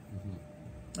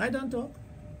 I don't talk.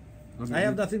 I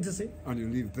have nothing to say. And you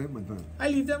leave them with that? I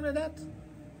leave them with that.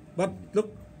 But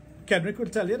look, Kendrick will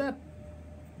tell you that.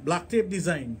 Black tape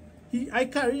design. I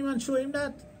carry him and show him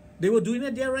that. They were doing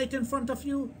it there right in front of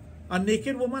you. A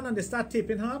naked woman and they start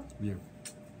taping her up. Yeah.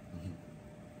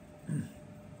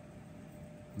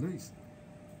 Nice.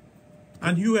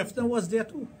 And Hugh Hefner was there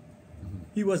too.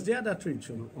 He was there at that trade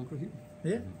show. Uncle Hugh?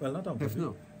 Yeah, well, not Uncle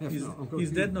Hugh.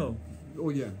 He's dead now. Oh,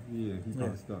 yeah, he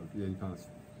passed out. Yeah, he passed.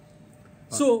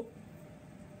 So,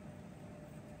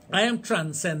 I am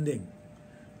transcending.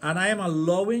 And I am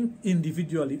allowing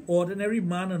individually, ordinary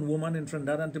man and woman in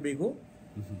Trinidad and Tobago,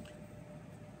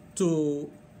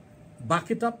 to back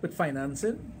it up with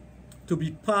financing, to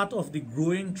be part of the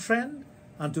growing trend,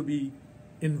 and to be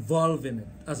involved in it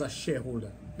as a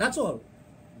shareholder. That's all.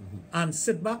 And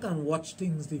sit back and watch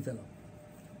things develop.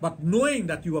 But knowing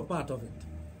that you are part of it.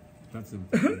 That's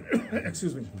important.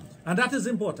 Excuse me. And that is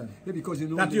important. Yeah, because you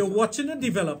know that you're watching it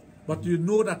develop, but you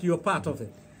know that you're part of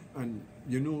it. And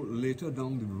you know, later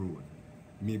down the road,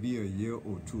 maybe a year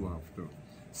or two after,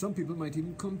 some people might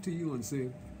even come to you and say,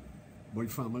 my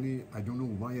family, I don't know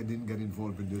why I didn't get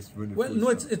involved in this when it Well, first no,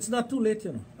 started. it's not too late,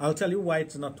 you know. I'll tell you why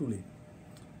it's not too late.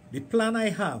 The plan I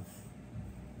have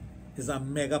is a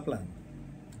mega plan.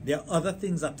 There are other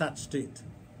things attached to it.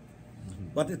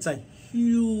 But it's a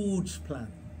huge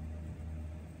plan.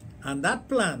 And that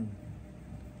plan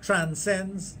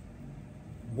transcends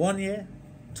 1 year,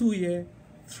 2 years,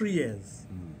 3 years.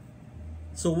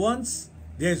 So once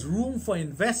there's room for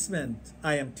investment,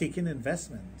 I am taking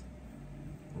investment.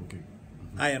 Okay.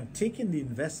 I am taking the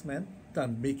investment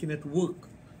and making it work.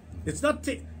 It's not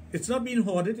being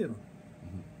hoarded, you know.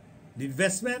 The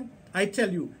investment, I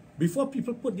tell you, before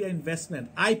people put their investment,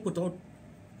 I put out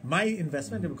my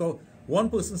investment because one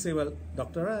person say, well,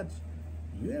 Dr. Raj,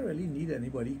 you don't really need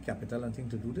anybody capital and thing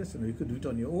to do this. You know, you could do it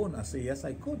on your own. I say, yes,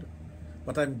 I could.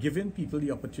 But I'm giving people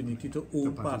the opportunity to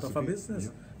own part of a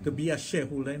business, to be a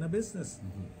shareholder in a business,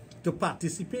 to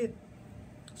participate.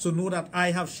 So know that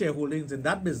I have shareholdings in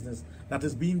that business that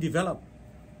is being developed,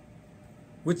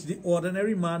 which the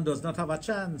ordinary man does not have a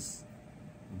chance.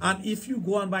 And if you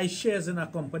go and buy shares in a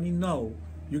company now,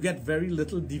 you get very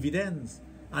little dividends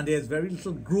and there's very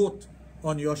little growth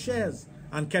on your shares.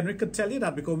 And Kenrick could tell you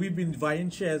that because we've been buying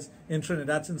shares in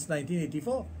Trinidad since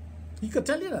 1984. He could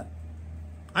tell you that.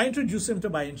 I introduced him to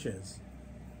buying shares.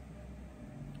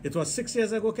 It was 6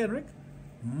 years ago, Kenrick.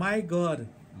 My God,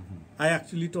 I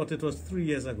actually thought it was 3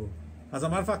 years ago. As a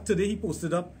matter of fact, today he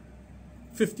posted up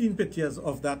 15 pictures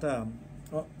of that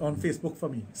on Facebook for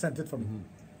me, sent it for me.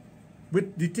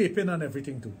 With the taping and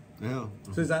everything too. Yeah.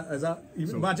 So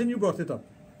imagine you brought it up.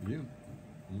 Yeah.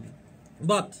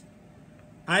 But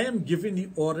I am giving the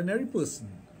ordinary person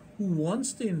who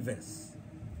wants to invest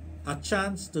a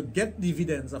chance to get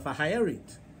dividends of a higher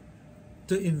rate,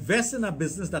 to invest in a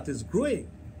business that is growing,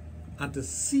 and to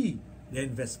see their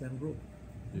investment grow.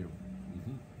 Yeah.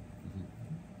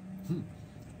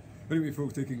 Anyway,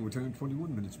 folks, taking our time,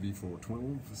 21 minutes before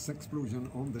 12, Sexplosion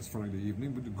on this Friday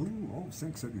evening with the guru of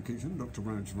sex education, Dr.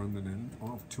 Raj Randanen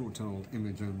of Total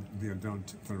Image and the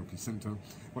Adult Therapy Center.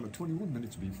 Well, at 21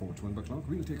 minutes before 12 o'clock,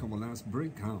 we'll take our last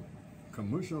break,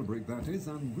 commercial break that is,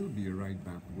 and we'll be right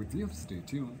back with you. Stay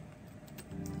tuned.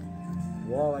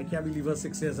 Wow, I can't believe it was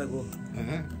 6 years ago.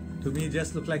 To me, it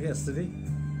just looked like yesterday.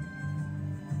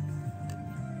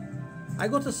 I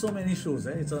go to so many shows,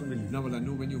 it's unbelievable. Now, well, I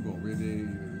know when you go, where they...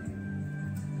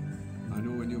 I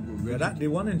know when you go... But the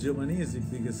one in Germany is the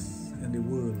biggest in the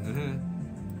world.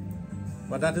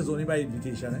 But that is only by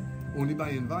invitation, Only by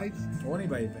invite? Only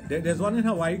by invite. There's one in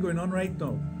Hawaii going on right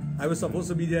now. I was supposed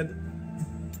to be there.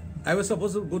 I was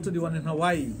supposed to go to the one in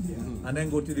Hawaii and then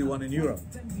go to the one in Europe.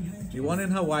 The one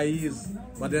in Hawaii is...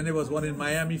 But then there was one in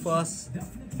Miami for us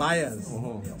buyers.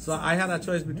 So I had a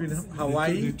choice between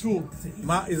Hawaii... The two.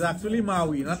 It's actually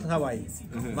Maui, not Hawaii.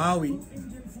 Maui,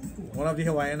 one of the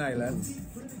Hawaiian islands,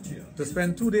 to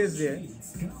spend 2 days there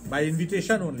by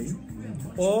invitation only,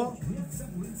 or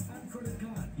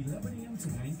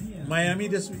Miami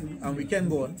this week, and we can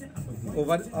go on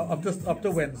over up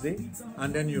to Wednesday,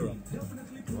 and then Europe.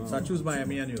 So I choose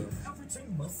Miami and Europe.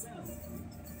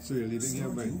 So you're leaving here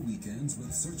by weekends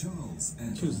with Sir Charles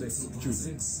and Tuesday.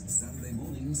 Saturday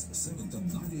mornings 7 to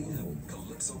 9 a.m.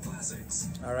 Calypso Classics.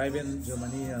 Arrive in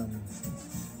Germany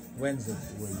Wednesday.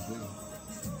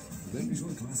 Well,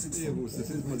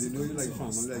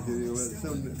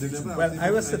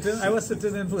 I was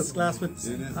sitting in first class with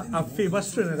a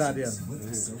famous Trinidadian,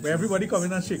 where everybody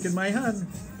coming and shaking my hand.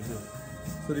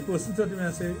 So the person turned to me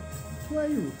and said, "Who are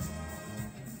you?"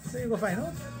 I said, "You go find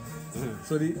out."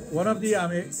 So one of the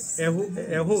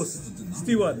air hosts,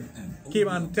 steward, came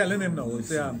and telling him now, he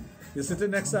said, "You're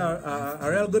sitting next to a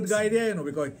real good guy there,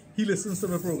 because he listens to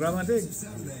the program and things."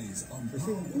 I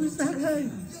said, "Who is that guy?"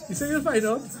 He said, "You'll find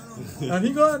out." And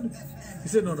he gone. He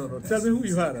said, no, tell me who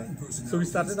you are. So we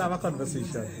started to have a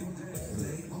conversation.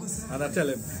 And I tell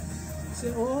him. He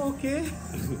said, "Oh, okay."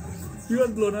 He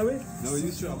was blown away. No, you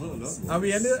travel a lot. And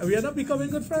we ended up becoming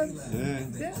good friends.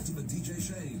 Yeah. Ultimate DJ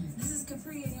Shane. This is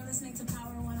Capri, and you're listening to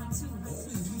Power 102. All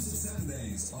inclusive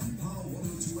Saturdays on Power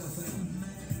 102 FM.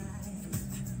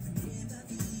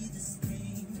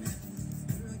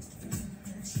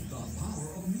 The power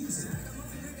of music.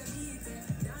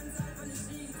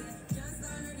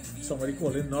 Somebody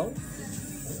call in now. All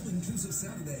inclusive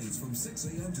Saturdays from 6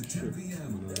 a.m. to 10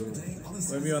 p.m. all day on a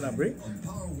When we on a break? on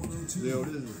Power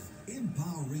 102.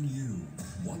 Empowering you.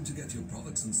 Want to get your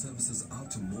products and services out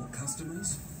to more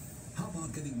customers? How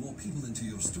about getting more people into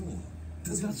your store?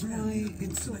 Does your brand need a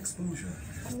boost in exposure?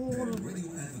 Then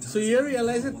radio advertising. So you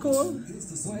realize it cold? Here's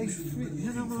the solution you've been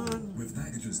looking for, with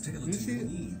packages tailored to your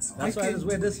needs. That's why I just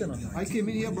wear this, I came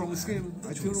in here brown skin.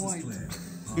 I feel white.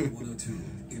 Power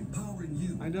 102, empowering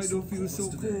you. And I don't feel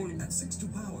so cold. At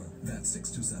 6-2-POWER, that's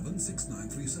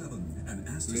 627-6937, and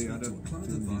ask to speak to a client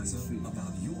advisor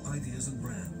about your ideas and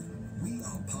brand. We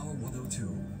are Power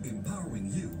 102,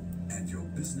 empowering you and your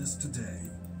business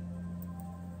today.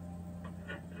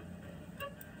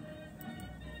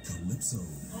 Calypso.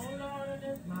 Born out of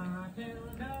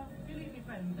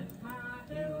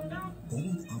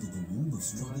the womb of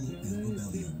struggle and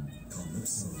rebellion,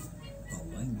 Calypso, a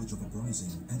language of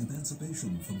uprising and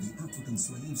emancipation from the African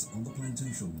slaves on the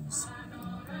plantations.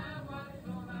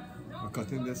 I'm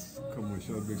cutting this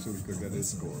commercial break so we could get this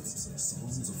score.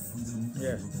 Songs of freedom and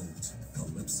revolt,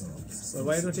 Calypso. Well,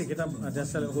 why don't you take it up and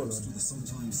just tell it, hold on. To the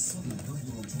sometimes sudden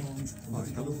double entendre.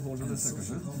 Hello, hold on a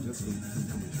second, huh? Just wait for the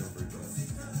commercial break.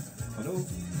 Hello?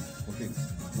 Okay,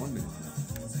 1 minute.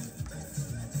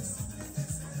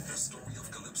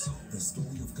 The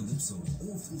story of Calypso,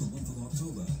 all through the month of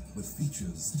October, with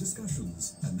features,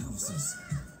 discussions, analysis,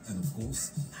 and of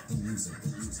course, the music.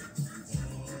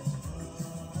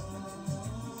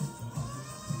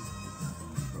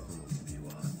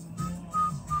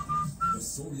 The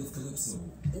story of Calypso,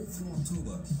 all through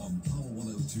October on Power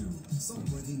 102,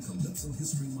 celebrating Calypso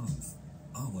History Month,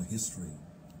 our history.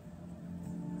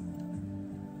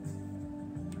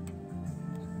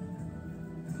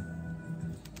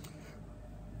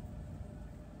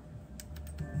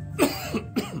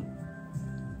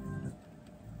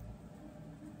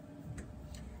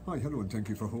 Hi, hello, and thank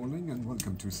you for holding, and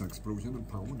welcome to Sexplosion on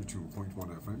Power 102.1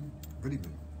 FM. Good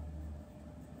evening.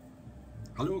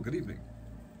 Hello, good evening.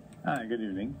 Hi, good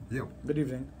evening. Yeah. Good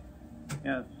evening.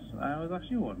 Yes, I was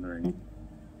actually wondering,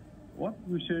 what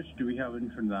research do we have in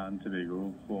Trinidad and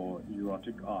Tobago for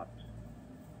erotic art?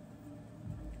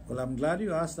 Well, I'm glad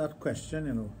you asked that question,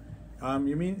 you know.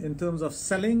 You mean in terms of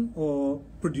selling or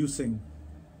producing?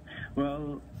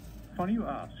 Well, funny you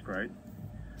ask, right?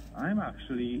 I'm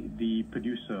actually the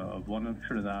producer of one of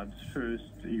Trinidad's first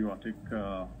erotic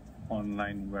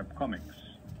online web comics.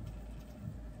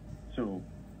 So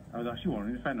I was actually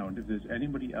wondering to find out if there's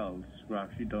anybody else who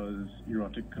actually does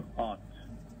erotic art,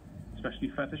 especially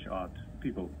fetish art,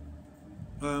 people.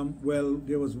 Well,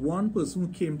 there was one person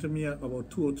who came to me about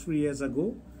 2 or 3 years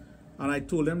ago, and I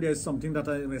told them there's something that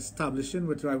I'm establishing,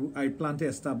 which I plan to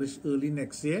establish early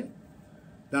next year,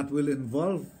 that will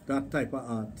involve that type of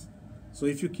art. So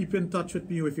if you keep in touch with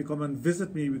me, or if you come and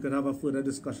visit me, we could have a further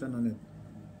discussion on it.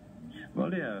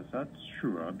 Well, yes, that's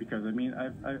true, because I mean,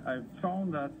 I've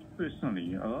found that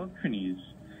personally, a lot of Trinis,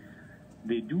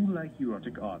 they do like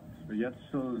erotic art, but yet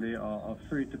still they are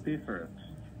afraid to pay for it.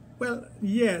 Well,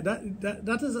 yeah,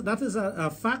 that is a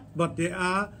fact, but there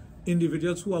are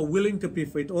individuals who are willing to pay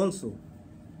for it also,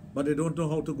 but they don't know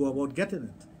how to go about getting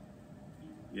it.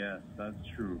 Yes, that's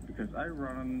true, because I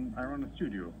run a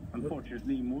studio.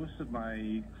 Unfortunately, most of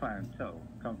my clientele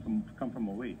come from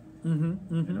away. You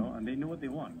know, and they know what they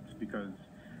want, because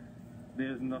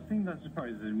there's nothing that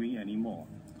surprises me anymore.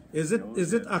 Is it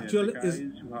actually the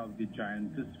guys who have the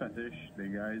giantess fetish, the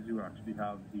guys who actually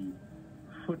have the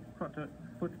foot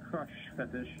crush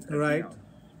fetish, right? Else.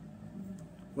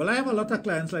 Well, I have a lot of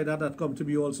clients like that come to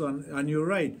me also, and you're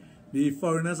right, the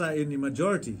foreigners are in the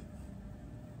majority.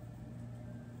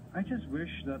 I just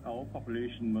wish that our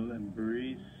population will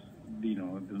embrace, you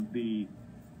know,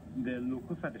 their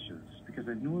local fetishes, because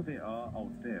I know they are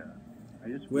out there. I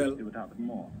just wish they would have it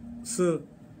more. So,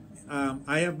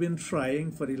 I have been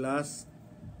trying for the last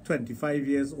 25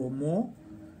 years or more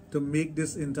to make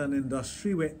this into an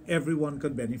industry where everyone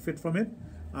could benefit from it,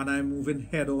 and I'm moving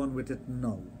head on with it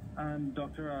now. And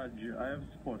Dr. Raj, I have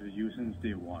supported you since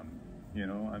day one. You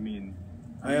know, I mean,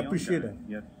 I appreciate it.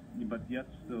 Yes, but yet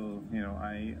still, you know,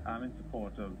 I am in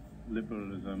support of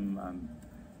liberalism and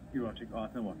erotic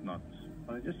art and whatnot.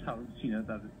 But I just haven't seen it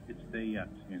that it's there yet,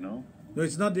 you know. No,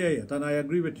 it's not there yet, and I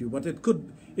agree with you. But it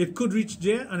could reach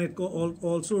there, and it could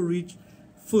also reach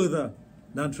further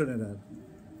than Trinidad.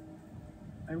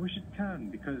 I wish it can,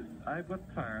 because I've got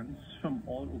clients from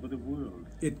all over the world.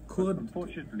 It could. But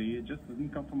unfortunately, it just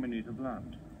doesn't come from a native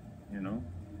land, you know.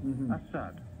 That's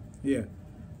sad. Yeah.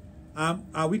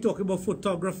 Are we talking about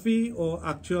photography or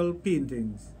actual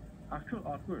paintings? Actual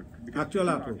artwork. Because actual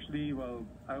artwork. Actually, well,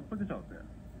 I'll put this out there.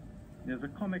 There's a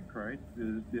comic, right?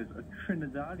 There's a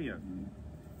Trinidadian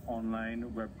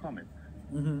online web comic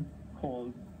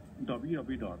called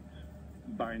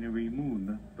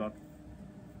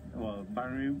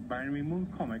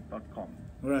binarymooncomic.com.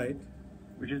 Right.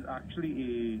 Which is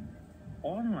actually a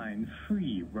online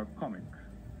free web comic.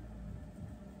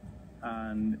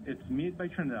 And it's made by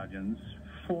Trinidadians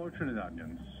for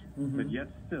Trinidadians, but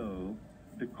yet still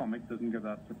the comic doesn't get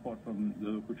that support from the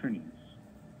local Trinis.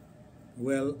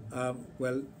 Well,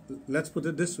 let's put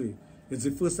it this way. It's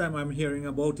the first time I'm hearing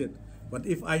about it. But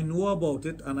if I know about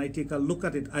it and I take a look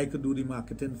at it, I could do the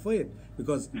marketing for it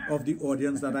because of the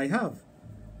audience that I have.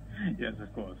 Yes,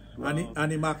 of course. Well,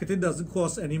 and the marketing doesn't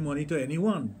cost any money to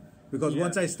anyone. Because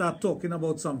once I start talking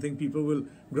about something, people will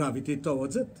gravitate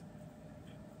towards it.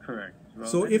 Correct. Well,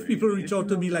 so anyway, if people reach out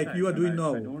to me like you are doing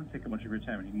now. I don't want to take much of your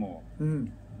time anymore.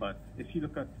 But if you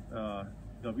look at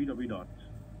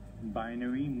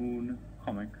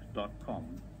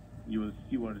www.binarymooncomic.com, you will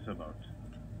see what it's about.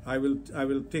 I will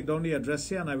take down the address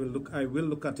here and I will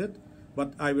look at it.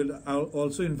 But I'll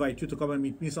also invite you to come and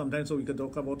meet me sometime so we can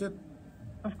talk about it.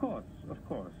 Of course, of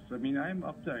course. I mean, I'm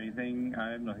up to anything.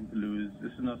 I have nothing to lose.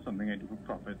 This is not something I do for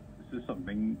profit. This is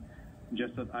something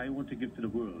just that I want to give to the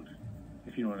world,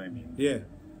 if you know what I mean. Yeah.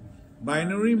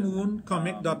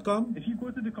 BinaryMoonComic.com. If you go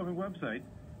to the comic website,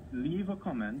 leave a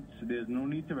comment. There's no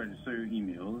need to register your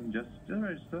email. Just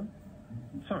register.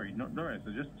 Sorry, not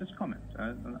register. Just comment.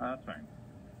 That's fine.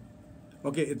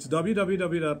 Okay, it's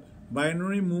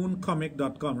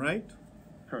www.binarymooncomic.com, right?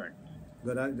 Correct.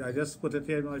 But I just put it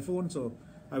here on my phone, so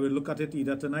I will look at it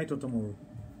either tonight or tomorrow.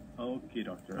 Okay,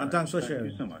 Doctor. And thanks for sharing.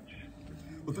 Thank you so much.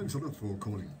 Well, thanks a lot for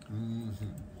calling.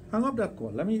 Hang up that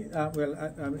call. Let me,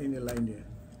 I'm in the line there.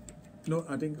 No,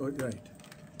 I think, right.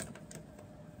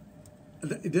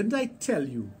 Didn't I tell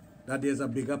you that there's a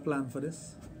bigger plan for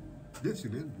this? Yes,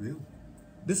 you did, yeah.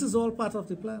 This is all part of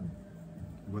the plan.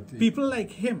 What people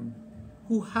like him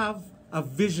who have a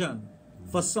vision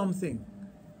for something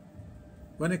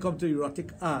when it comes to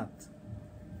erotic art,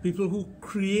 people who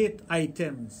create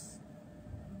items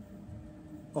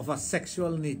of a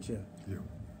sexual nature,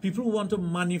 people who want to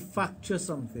manufacture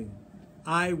something,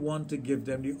 I want to give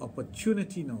them the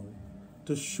opportunity now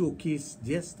to showcase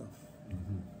their stuff.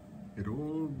 It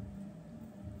all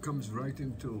comes right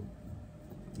into...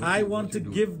 I want to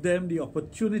give them the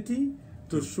opportunity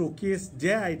to showcase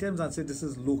their items and say this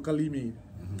is locally made.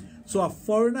 So a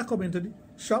foreigner coming into the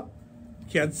shop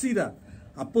can see that.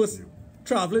 A person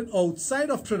traveling outside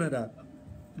of Trinidad,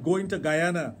 going to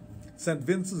Guyana, St.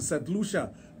 Vincent, St.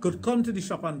 Lucia, could come to the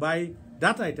shop and buy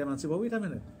that item and say, well, wait a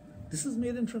minute. This is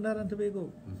made in Trinidad and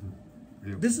Tobago.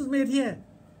 This is made here.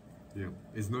 Yeah,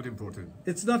 it's not important.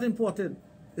 It's not important.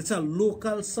 It's a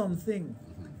local something.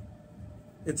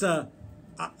 It's a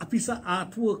piece of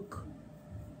artwork.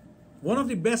 One of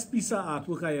the best pieces of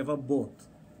artwork I ever bought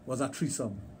was a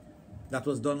threesome that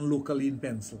was done locally in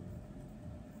pencil.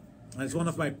 And it's one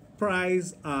of my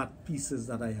prize art pieces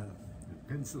that I have.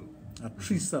 Pencil? A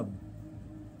threesome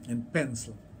in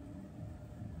pencil.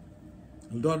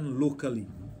 Done locally.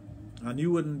 And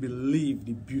you wouldn't believe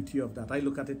the beauty of that. I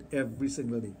look at it every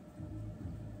single day.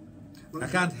 I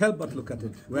can't help but look at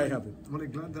it where I have it. Well,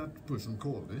 I'm glad that person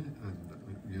called, and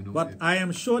you know. But I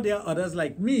am sure there are others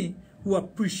like me who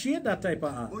appreciate that type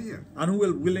of art. And who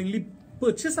will willingly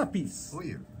purchase a piece.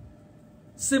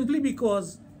 Simply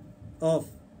because of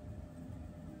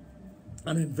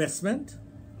an investment,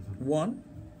 one.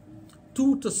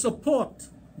 Two, to support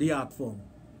the art form.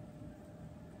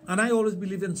 And I always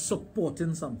believe in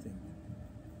supporting something.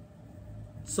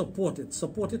 Support it.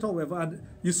 Support it however. And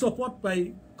you support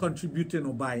by contributing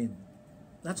or buying.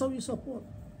 That's how you support.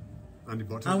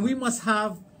 And we must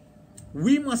have,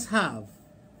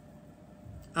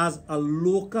 as a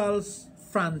local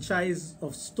franchise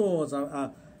of stores,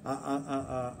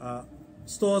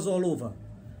 stores all over,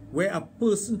 where a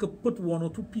person could put one or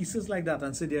two pieces like that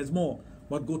and say there's more,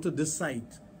 but go to this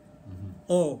site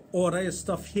or order your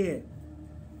stuff here.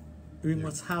 We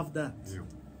must have that.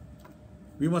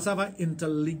 We must have an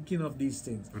interlinking of these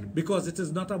things. Because it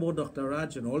is not about Dr.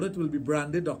 Raj, and all it will be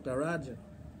branded Dr. Raj.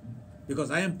 Because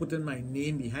I am putting my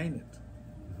name behind it.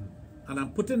 And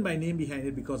I'm putting my name behind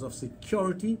it because of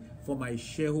security for my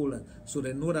shareholders. So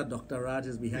they know that Dr. Raj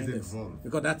is behind this.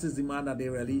 Because that is the man that they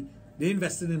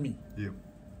invested in me.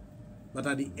 But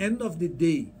at the end of the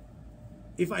day,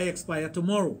 if I expire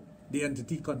tomorrow, the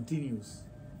entity continues.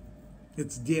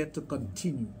 It's there to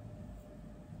continue.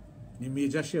 The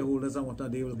major shareholders and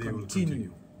whatnot, they will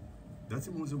continue. That's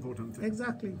the most important thing.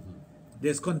 Exactly.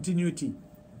 There's continuity.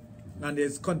 And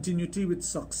there's continuity with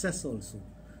success also.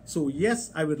 So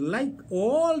yes, I would like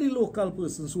all the local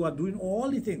persons who are doing all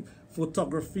the things,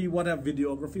 photography, whatever,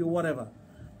 videography, or whatever,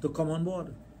 to come on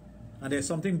board. And there's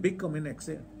something big coming next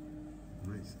year.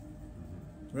 Nice.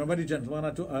 Remember the gentleman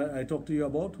I talked to you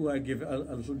about, who I gave a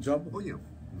little job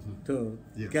to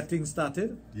get things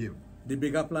started? The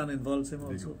bigger plan involves him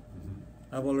also.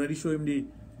 I've already shown him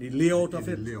the layout of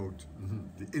it. The layout,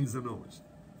 the ins and outs.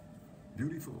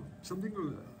 Beautiful. Something,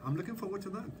 I'm looking forward to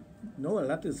that. No, well,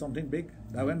 that is something big.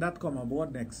 That when that come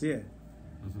aboard next year,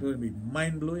 it will be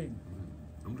mind-blowing.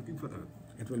 I'm looking for that.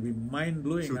 It will be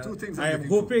mind-blowing. So two things I am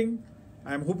hoping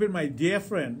my dear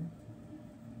friend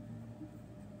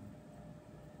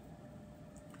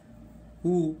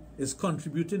who is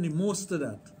contributing the most to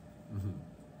that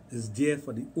is there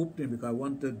for the opening, because I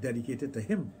want to dedicate it to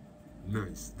him.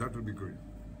 Nice. That would be great.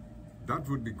 That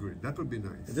would be great. That would be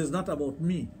nice. It is not about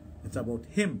me. It's about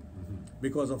him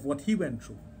because of what he went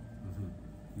through.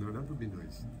 No, that would be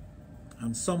nice.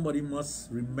 And somebody must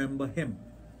remember him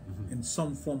in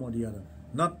some form or the other.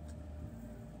 Not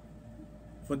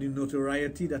for the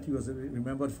notoriety that he was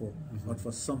remembered for, but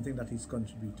for something that he's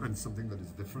contributed. And something that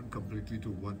is different completely to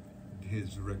what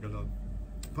his regular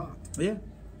path. Yeah.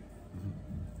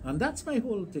 And that's my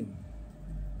whole thing.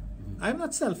 I'm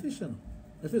not selfish, you know.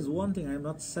 If it's one thing, I'm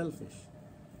not selfish.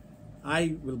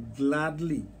 I will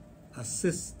gladly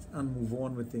assist and move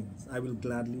on with things. I will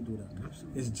gladly do that.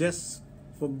 Absolutely. It's just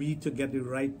for me to get the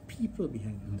right people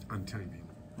behind it. And timing.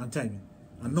 And timing.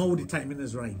 And now the timing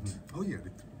is right. Oh yeah,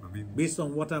 I mean, based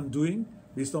on what I'm doing,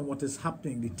 based on what is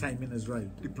happening, the timing is right.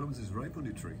 The plums is ripe on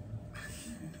the tree.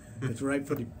 It's ripe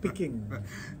for the picking.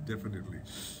 Definitely.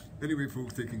 Anyway,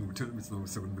 folks, taking our time, it's now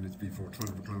 7 minutes before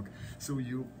 12 o'clock. So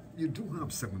you do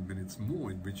have 7 minutes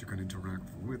more in which you can interact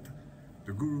with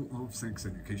the guru of sex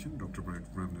education, Dr. Raj.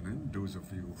 And those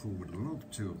of you who would love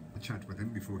to chat with him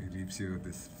before he leaves here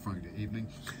this Friday evening,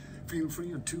 feel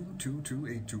free at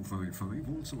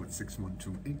 222-8255, also at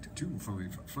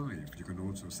 612-8255. You can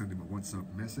also send him a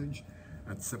WhatsApp message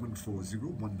at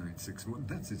 740-1961.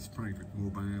 That's his private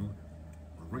mobile,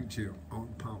 right here on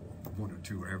Power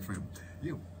 102 FM.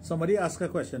 Yeah. Somebody asked a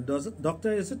question.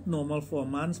 Doctor, is it normal for a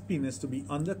man's penis to be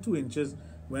under 2 inches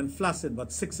when flaccid,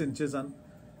 but 6 inches and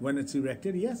when it's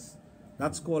erected? Yes.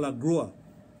 That's called a grower.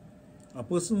 A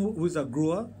person who is a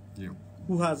grower,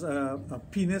 who has a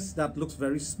penis that looks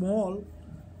very small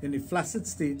in the flaccid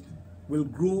state, will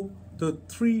grow to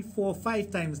 3, 4,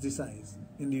 5 times the size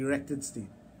in the erected state.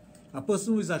 A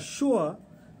person who is a shower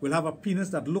will have a penis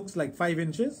that looks like 5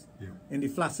 inches in the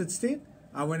flaccid state,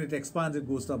 and when it expands, it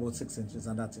goes to about 6 inches,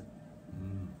 and that's it.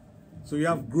 So you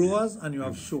have growers and you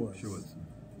have showers.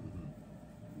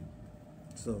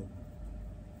 So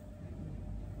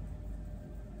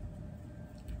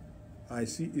I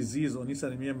see Izzy is only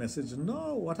sending me a message.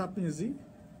 No, what happened, Izzy?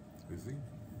 Izzy?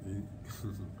 Izzy,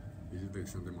 they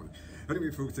send them on.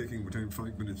 Anyway, folks, taking time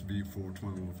 5 minutes before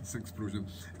 12, Sexplosion.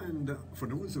 And for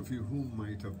those of you who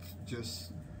might have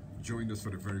just joined us for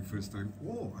the very first time,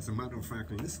 or as a matter of fact,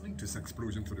 listening to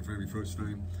Sexplosion for the very first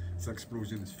time,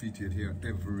 Sexplosion is featured here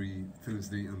every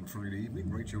Thursday and Friday evening,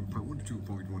 right here on Power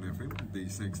 2.1 FM. The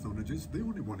Sexologist, the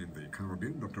only one in the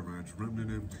Caribbean, Dr. Raj.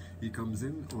 He comes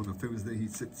in on a Thursday, he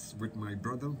sits with my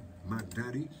brother, Mac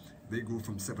Daddy. They go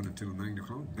from 7 until 9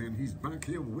 o'clock. Then he's back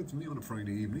here with me on a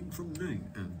Friday evening from 9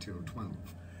 until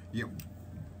 12. Yeah.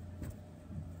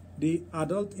 The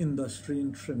adult industry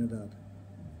in Trinidad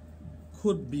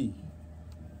could be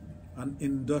an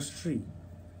industry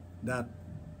that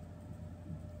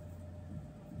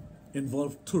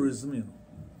involves tourism, you know.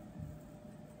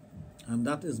 And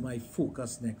that is my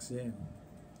focus next year.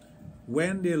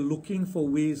 When they're looking for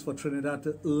ways for Trinidad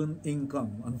to earn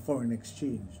income and foreign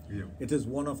exchange, it is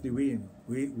one of the ways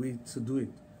to do it.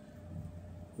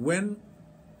 When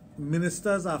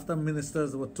ministers after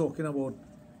ministers were talking about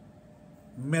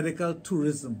medical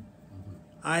tourism,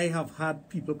 I have had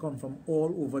people come from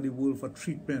all over the world for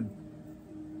treatment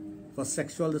for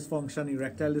sexual dysfunction,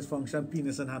 erectile dysfunction,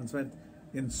 penis enhancement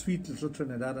in sweet little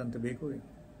Trinidad and Tobago.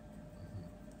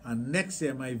 And next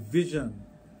year, my vision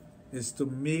is to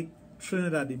make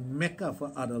Trinidad the mecca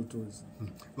for adult tourism.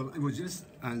 Well, it was just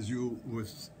as you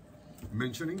was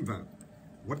mentioning that,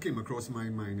 what came across my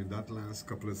mind in that last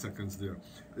couple of seconds there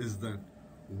is that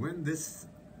when these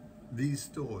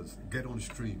stores get on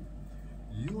stream,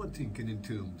 you are thinking in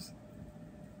terms,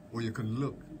 or you can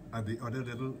look at the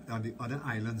other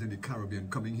islands in the Caribbean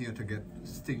coming here to get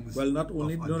stings. Well, not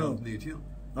only nature.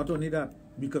 Not only that,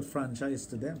 we could franchise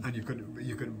to them. And you could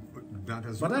that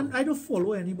as well. But I don't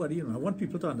follow anybody, you know. I want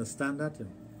people to understand that, you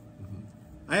know.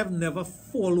 I have never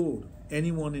followed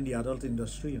anyone in the adult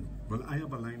industry, you know. Well, I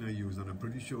have a line I use, and I'm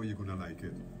pretty sure you're gonna like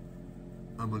it.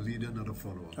 I'm a leader, not a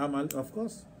follower. Of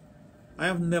course. I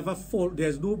have never followed.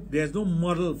 There's no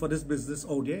model for this business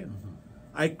out there.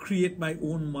 I create my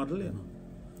own model, you know.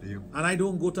 And I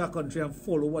don't go to a country and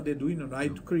follow what they're doing. You know. I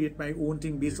create my own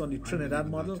thing based on the Trinidad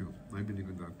model. I believe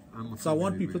in that. So I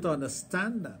want people to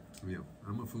understand that. Yeah,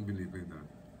 I'm a full believer in that.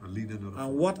 A leader, not a follower.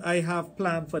 And what I have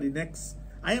planned for the next,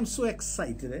 I am so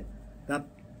excited that.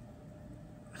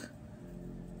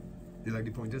 You like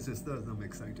the Pointer Sisters? I'm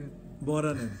excited. More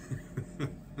than it.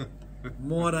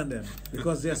 More than them.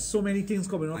 Because there's so many things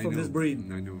coming out from this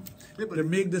brain. I know. Yeah, but to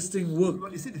make this thing work.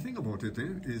 Well, you see, the thing about it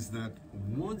is that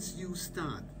once you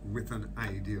start with an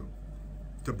idea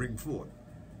to bring forth,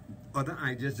 other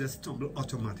ideas just stumble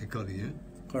automatically.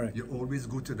 Correct. You always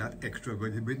go to that extra where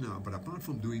you bring now. But apart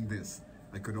from doing this,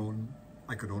 I could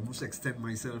almost extend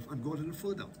myself and go a little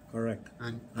further. Correct.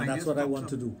 And that's what I want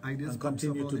to do. Ideas and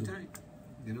continue to do. time.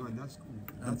 You know, and that's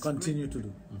continue to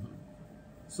do.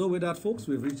 So with that, folks,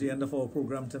 we've reached the end of our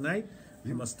program tonight.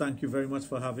 We must thank you very much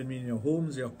for having me in your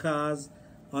homes, your cars,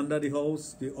 under the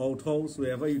house, the outhouse,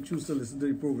 wherever you choose to listen to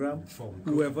the program,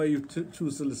 whoever you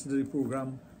choose to listen to the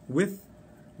program with,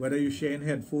 whether you're sharing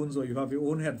headphones or you have your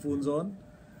own headphones on.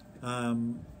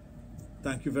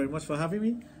 Thank you very much for having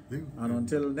me. And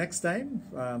until next time,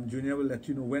 Junior will let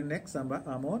you know when next I'm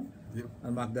on.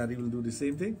 And Mark Daddy will do the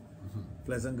same thing.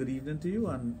 Pleasant good evening to you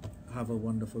and have a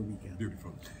wonderful weekend.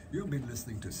 Beautiful. You've been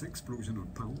listening to Sexplosion on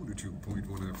Power 2.1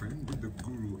 FM with the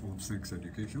guru of sex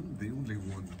education, the only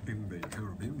one in the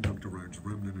Caribbean, Dr. Raj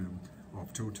Ramnanan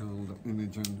of Total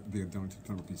Image and the Adult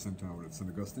Therapy Center at St.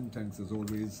 Augustine. Thanks as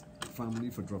always, family,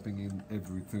 for dropping in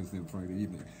every Thursday and Friday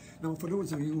evening. Now, for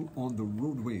those of you on the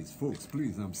roadways, folks,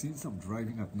 please, I'm seeing some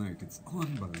driving at night. It's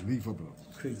unbelievable.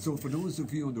 Crazy. So for those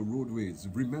of you on the roadways,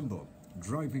 remember,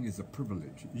 driving is a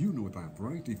privilege. You know that,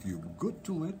 right? If you're good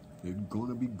to it, it's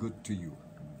gonna be good to you.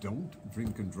 Don't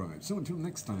drink and drive. So until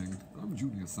next time, I'm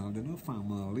Junior Saldana,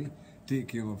 family. Take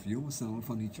care of yourself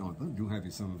and each other. Do have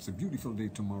yourselves a beautiful day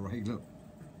tomorrow. Hey, look,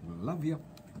 love you.